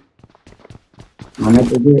ऊपर, आने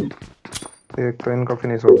तो दे। एक तो इनका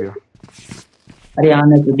फिनिश हो गया। अरे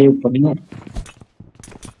आने तो दे ऊपर में।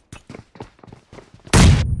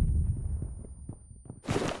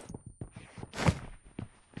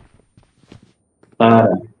 बाहर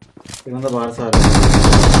है। एक बंदा बाहर से आ रहा है।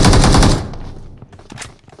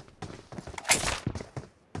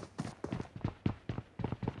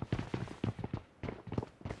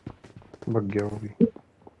 भाग गया वो भी।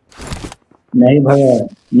 नहीं भगा,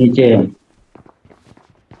 नीचे है।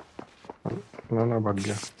 ना भाग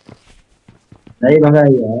गया। नहीं भगा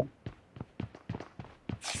यार,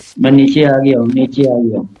 मैं नीचे आ गया हूँ, नीचे आ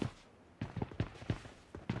गया हूँ।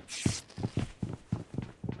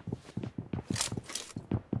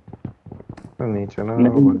 नीचे ना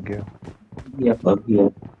नहीं भाग गया। भाग गया।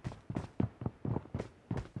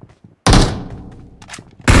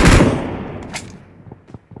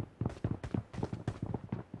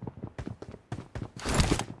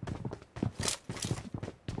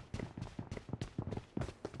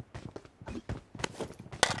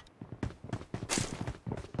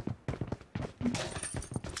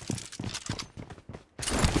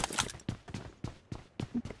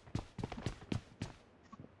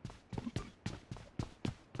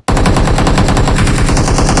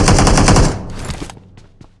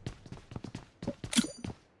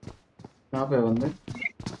 कहाँ पे है बंदे?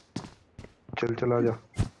 चल चल आजा।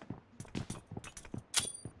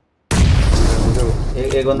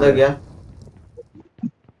 एक बंदा गया।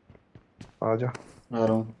 आजा। आ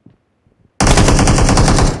रहा हूँ।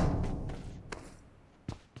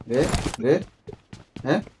 गए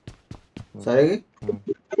हैं सारे के?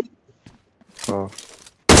 हाँ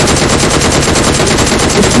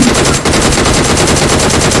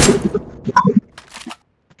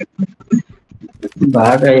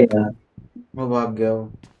भाग गए यार। वो भाग गया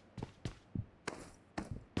वो।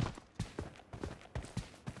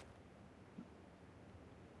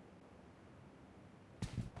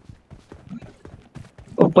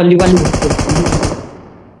 पल्ली वाली घर पे,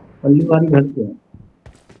 पल्ली वाली घर पे है।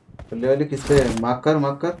 पल्ले वाली किस पे है? मार्क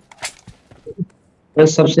कर।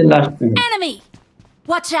 बस सबसे लास्ट में है। Enemy!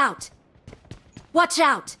 Watch out! Watch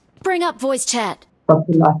out! Bring up voice chat.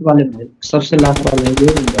 सबसे लास्ट वाले में, सबसे लास्ट वाले में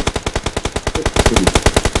ये बंदा।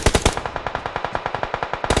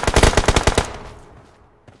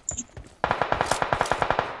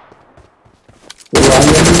 तो आ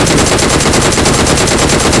गया नहीं।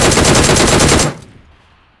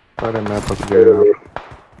 अरे मैं फंस गया यार।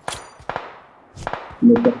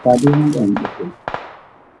 मैं बता दूंगा।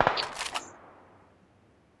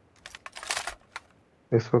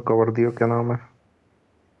 इसको कवर दियो, क्या नाम है?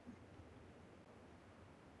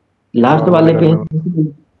 लास्ट वाले पे,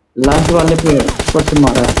 लास्ट वाले पे ऊपर से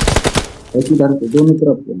मारा है। एक ही तरफ से, दोनों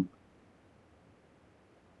तरफ से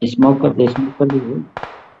स्मोक कर दीजिए।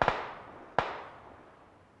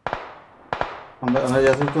 अंदर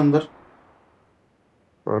जा सकते हो अंदर?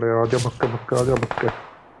 अरे आजा भक्के आजा भक्के।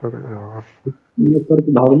 अरे यार ऊपर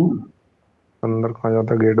से भागना। अंदर कहाँ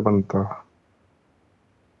जाता, गेट बनता।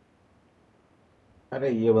 अरे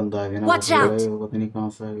ये बंदा आ गया ना, Watch out! वो पता नहीं कहाँ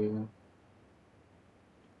से आ गया।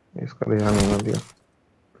 इसका ध्यान नहीं ना दिया।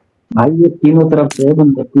 भाई ये तीनों तरफ से है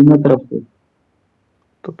बंदा, तीनों तरफ से।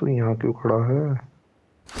 तो तू यहाँ क्यों खड़ा है?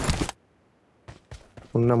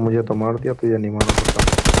 उनने मुझे तो मार दिया, तुझे नहीं मारा पता।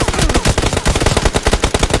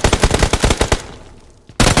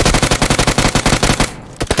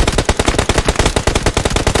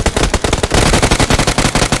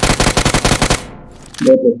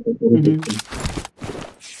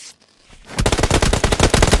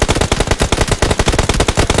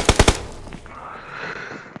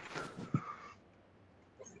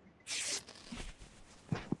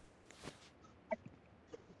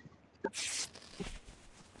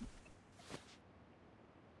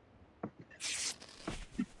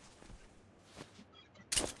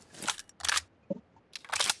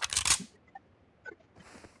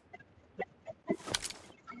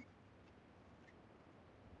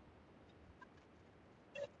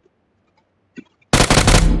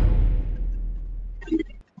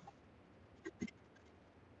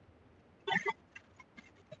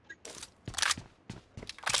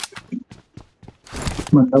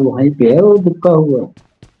 मतलब वहीं पे है वो दुक्का हुआ।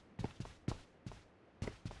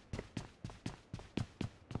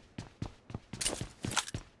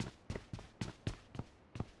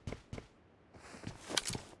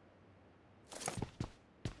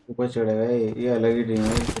 ऊपर चढ़ेगा ये अलग ही टीम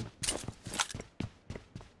है।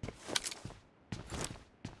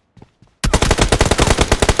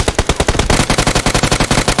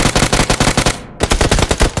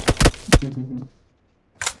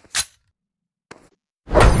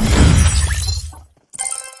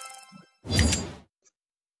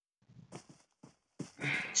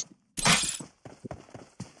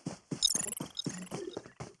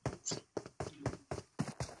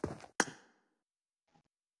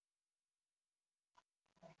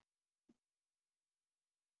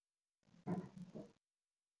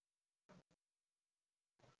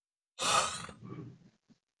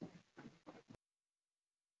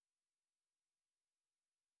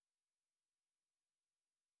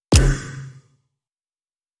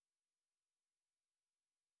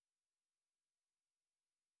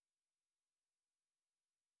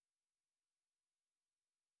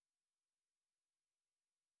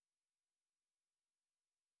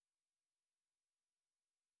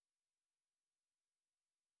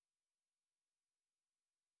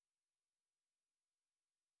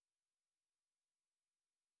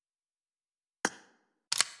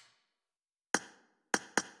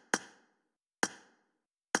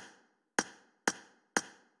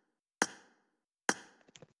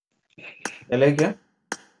 चले क्या?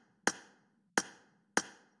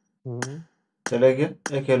 चले क्या?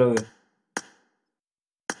 ये खेलोगे?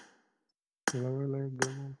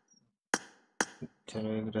 चलो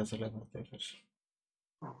एक रसला करते हैं फिर।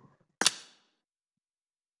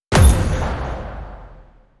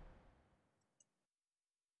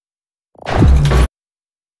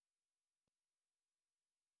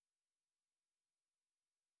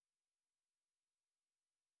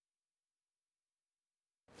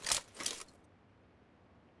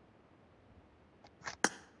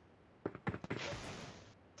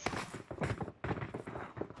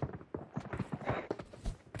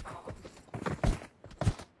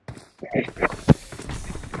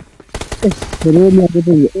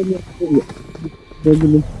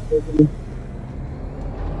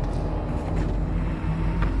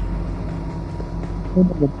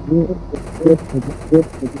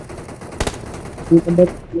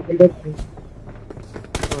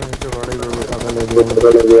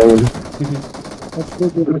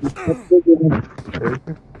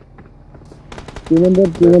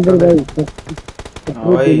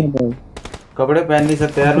 हाँ भाई, कपड़े पहन नहीं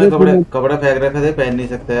सकते यार, मैं कपड़े फेंक रखे थे, पहन नहीं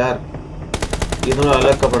सकते यार, ये थोड़ा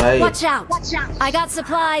अलग कपड़ा है ये। Watch out! I got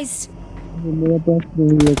supplies.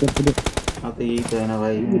 हाँ तो यही तो है ना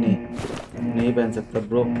भाई, नहीं पहन सकता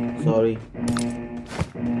ब्रो, सॉरी।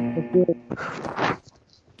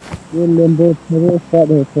 ये लेंबो मेरे साथ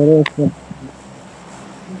है, तेरे साथ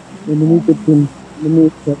इनमें कुछ इनमें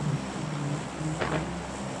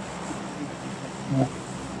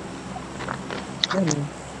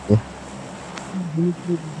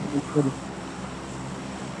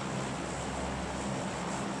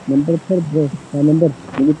नंबर पर ब्रो, नंबर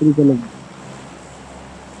मिलिट्री चलो।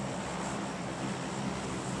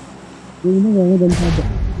 ये ना गाँव बनता है।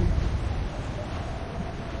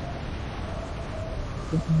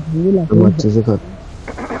 तुम अच्छे से कर।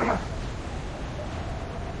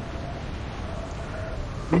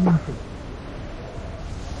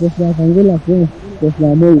 Tesla Angola ko,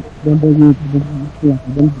 Tesla mo,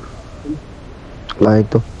 like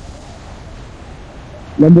to.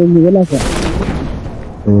 Lamborghini wala ka.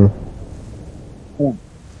 Wala.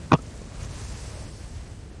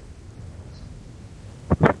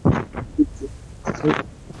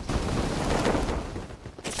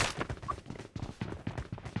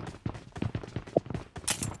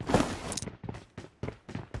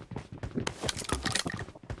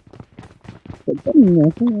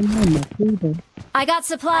 I got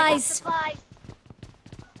supplies.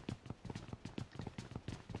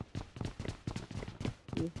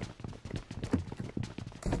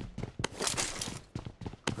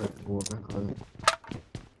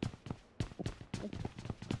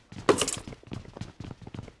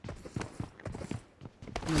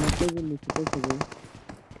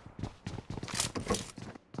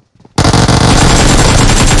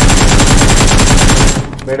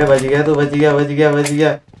 बेटे बच गया, तू बच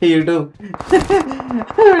गया यूट्यूब।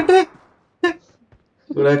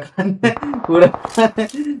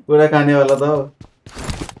 पूरा खाने वाला था वो।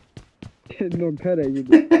 लोग है ये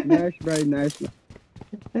नाइस भाई, नाइस। ये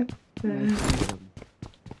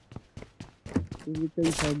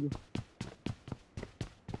कहीं खा गया।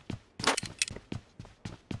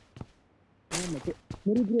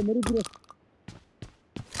 मेरी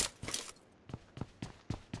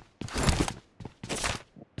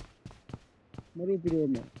ब्रो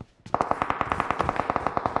में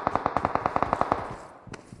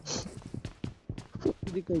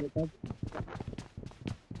कोई बता।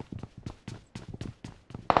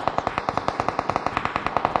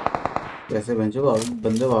 कैसे बेंचो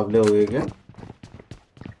बंदे भागले हो गए क्या?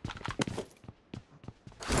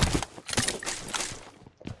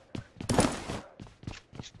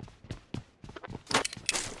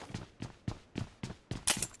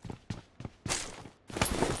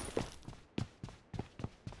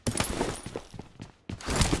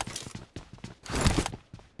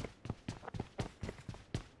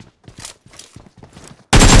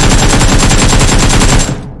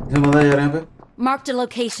 बंदा जा रहे हैं पे। Marked a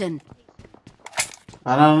location.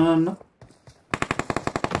 आना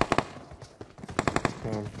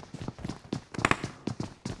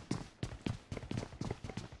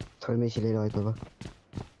थर्ड में चले रहा है तो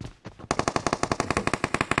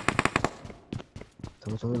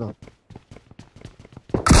समझ लो।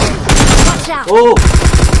 ओ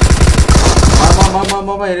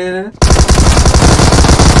मामा रे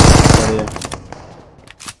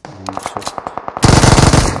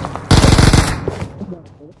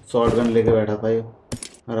शॉटगन लेके बैठा था ये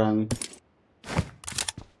हरामी।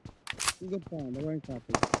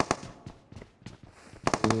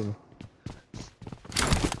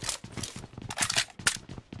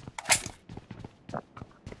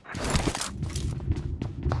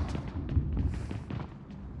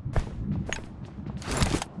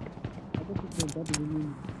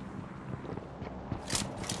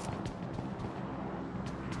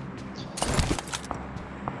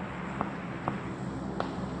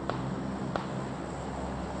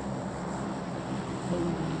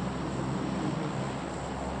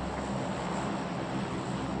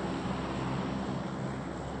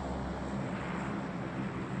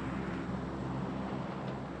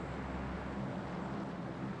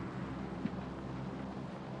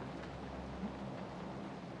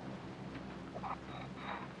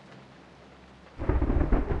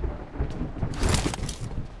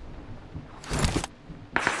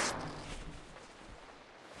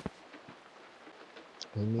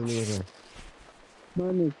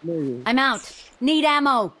 I'm out. Need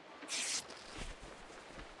ammo.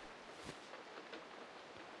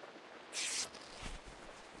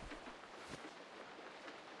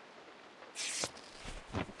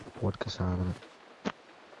 What ka sana?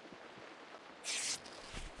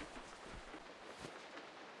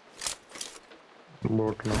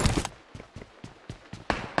 Boat La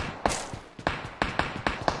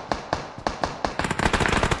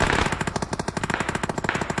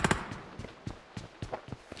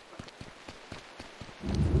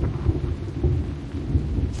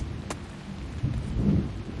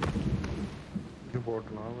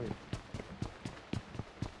boat ला भाई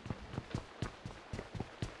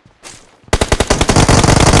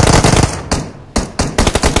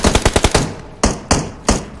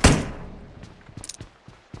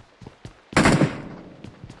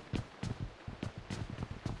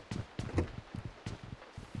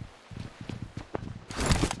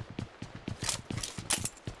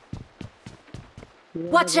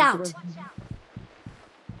Watch out.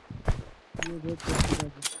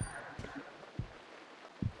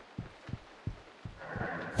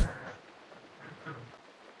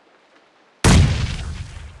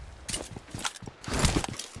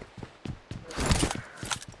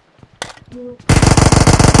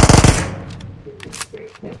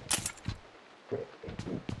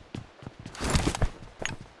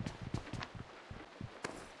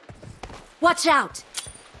 Watch out.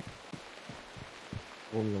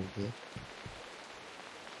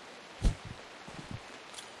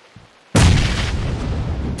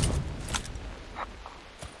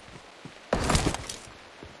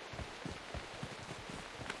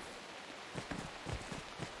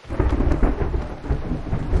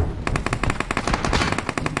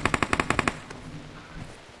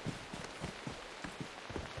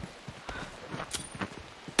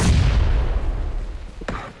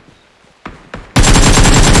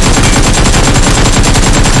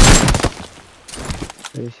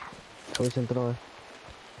 Terus entrou.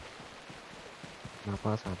 Na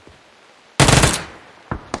passada.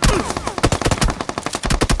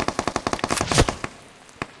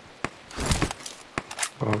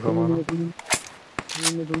 कौन सा मारा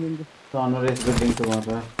सामने इस बिल्डिंग से मार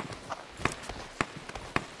रहा है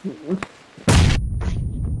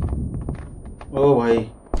ओ भाई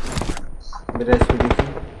मेरा एसपी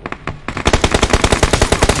देखिए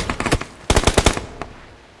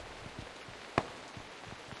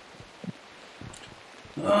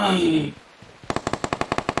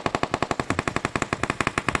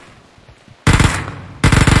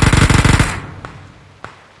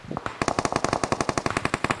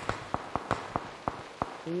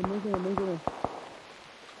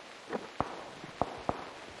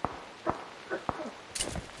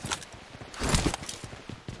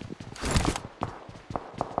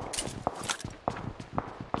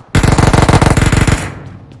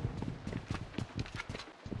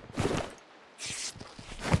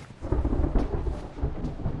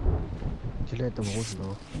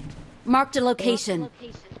Marked a location.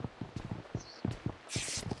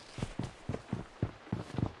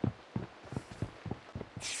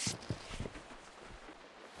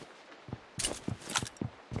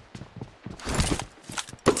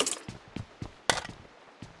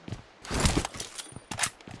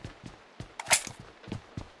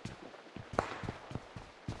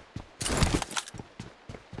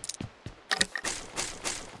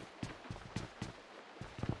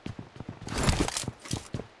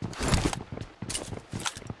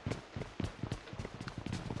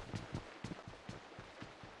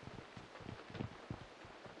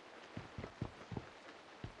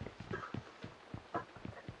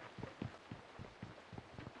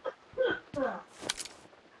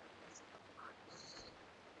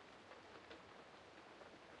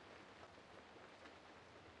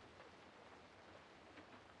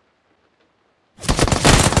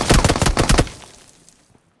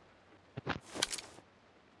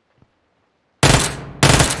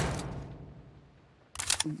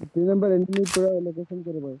 तीन नंबर एनिमी पूरा लोकेशन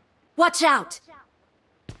करे भाई Watch out!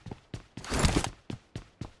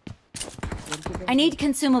 I need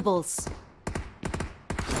consumables.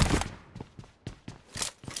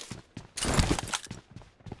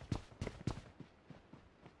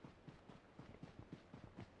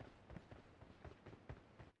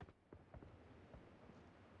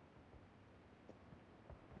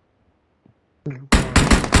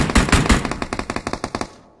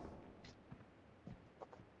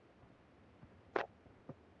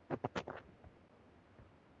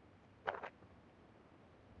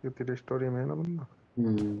 ये तेरी स्टोरी में है ना बंदा।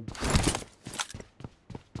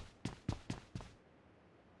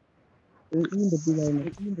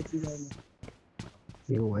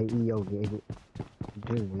 ये भाई ये हो गया ये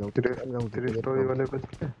तेरी स्टोरी वाले पे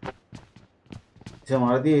चले। इसे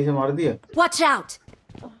मार दिया, इसे मार दिया। Watch out!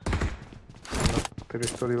 तेरी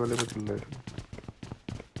स्टोरी वाले पे चल रहा है।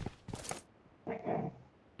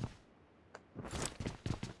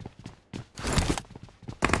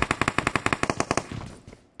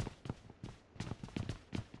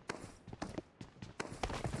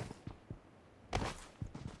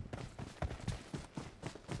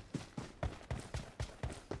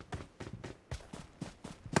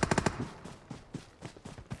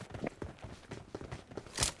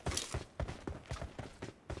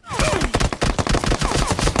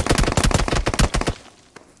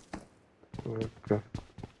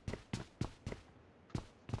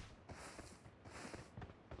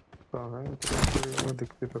 कहाँ है तेरी स्टोरी में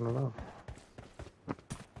दिखती तो ना।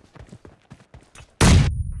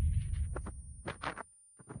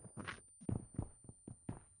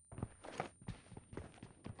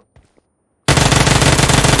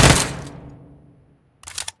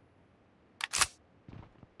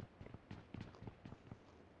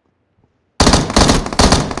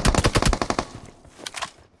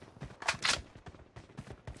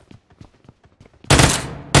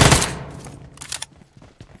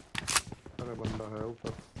 अरे बंदा है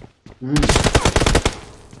ऊपर।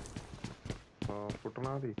 हाँ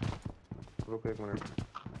फुटना दी। रुक एक मिनट।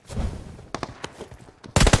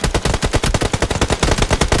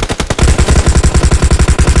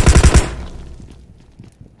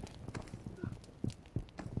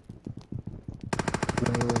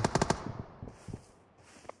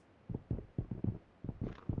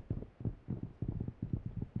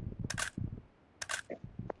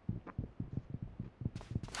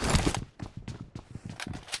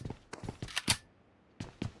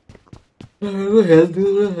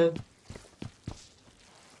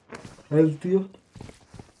 हेल्थ दियो।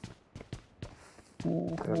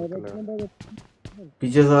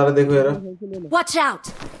 पीछे से आ रहा, देखो यार। Watch out!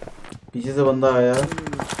 पीछे से बंदा आया,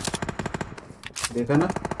 देखा ना।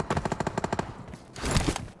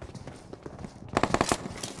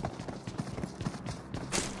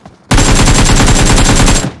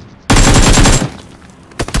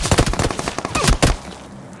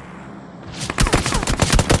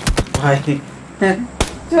 भाई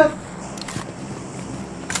चल।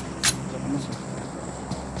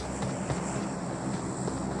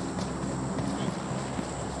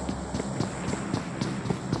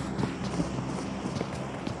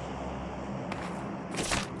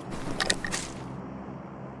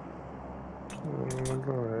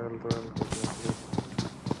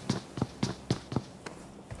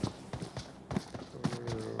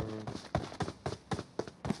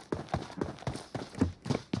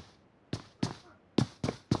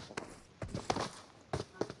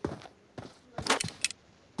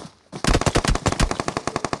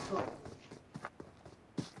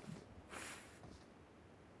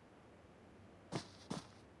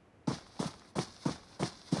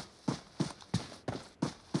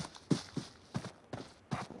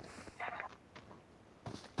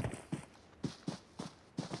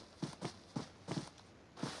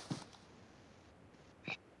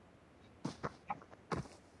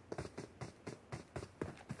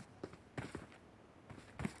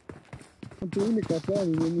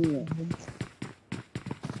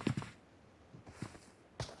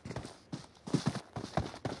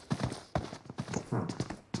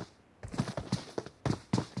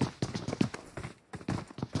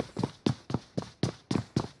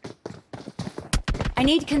 I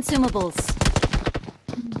need consumables.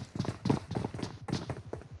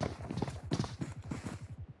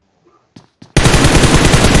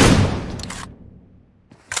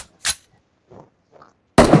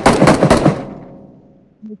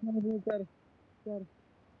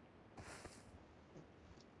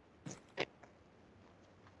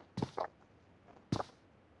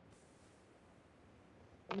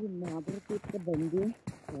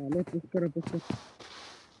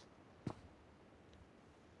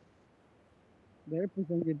 Direct push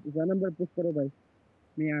होंगे, दूसरा नंबर पुश करो भाई,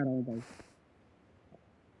 मैं आ रहा हूँ भाई।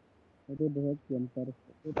 अरे बहुत कैंपर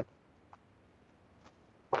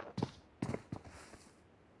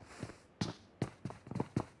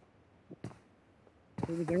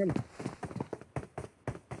तो जंगल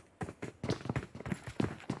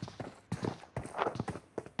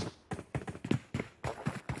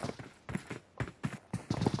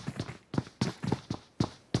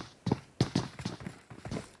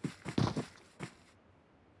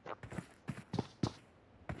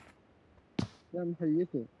क्या हम सही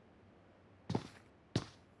से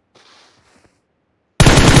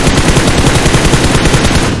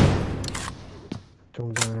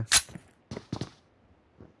Trung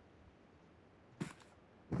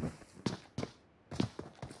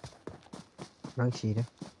đang chỉ đấy.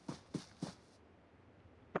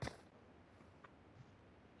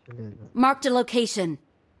 Marked a location.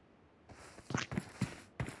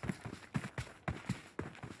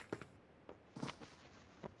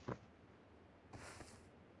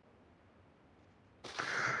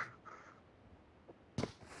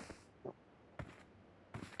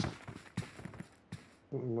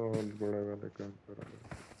 बहुत बड़ा वाला काम कर रहा है।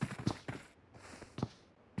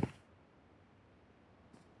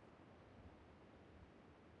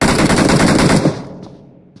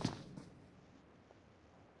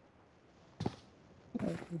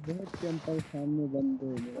 बहुत कैंपर सामने बंद है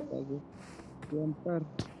मेरे पास camper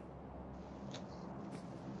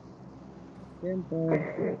camper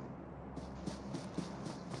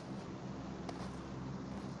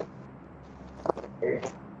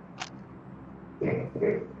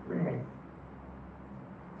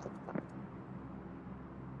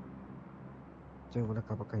Trung có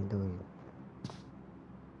cặp cảnh đời.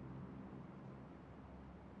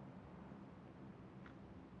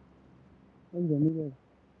 anh giống như vậy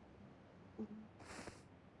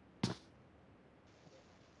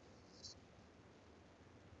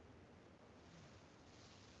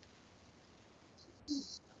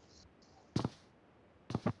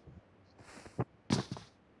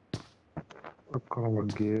कहाँ लग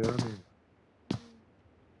गया नहीं?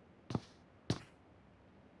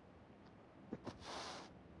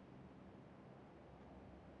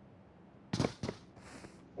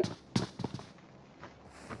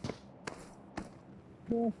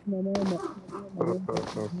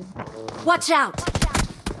 Watch out!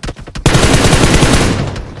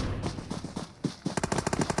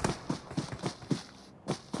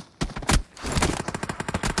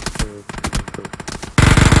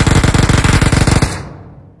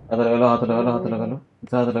 हाथ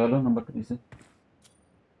लगा लो नंबर 3 से।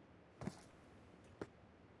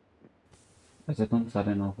 ऐसे तुम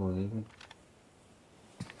सारे नॉक हो गए।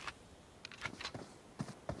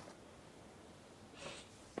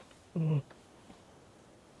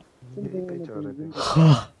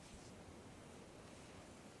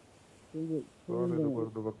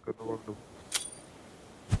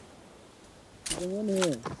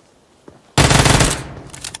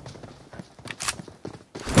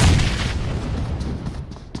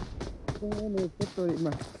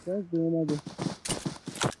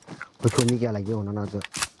 Tôi không क्या लगी होना ना तो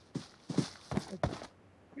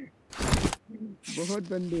बहुत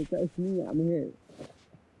बंदे का इसमें याम है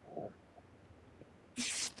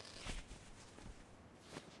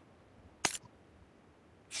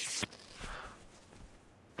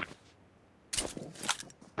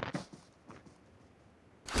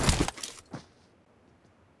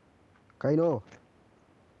कहीं नो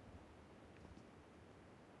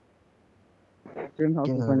ट्रेन हाउस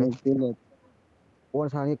पर निकले और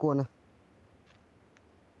सारे कौन है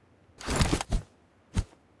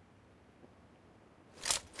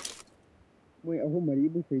मैं अहो मरी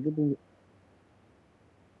भी सही तो तुम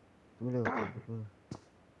लोग कुछ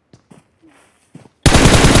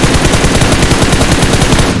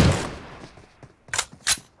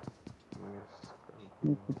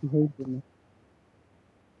है ही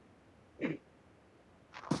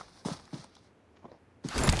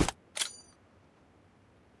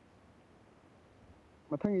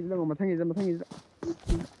मथंग इज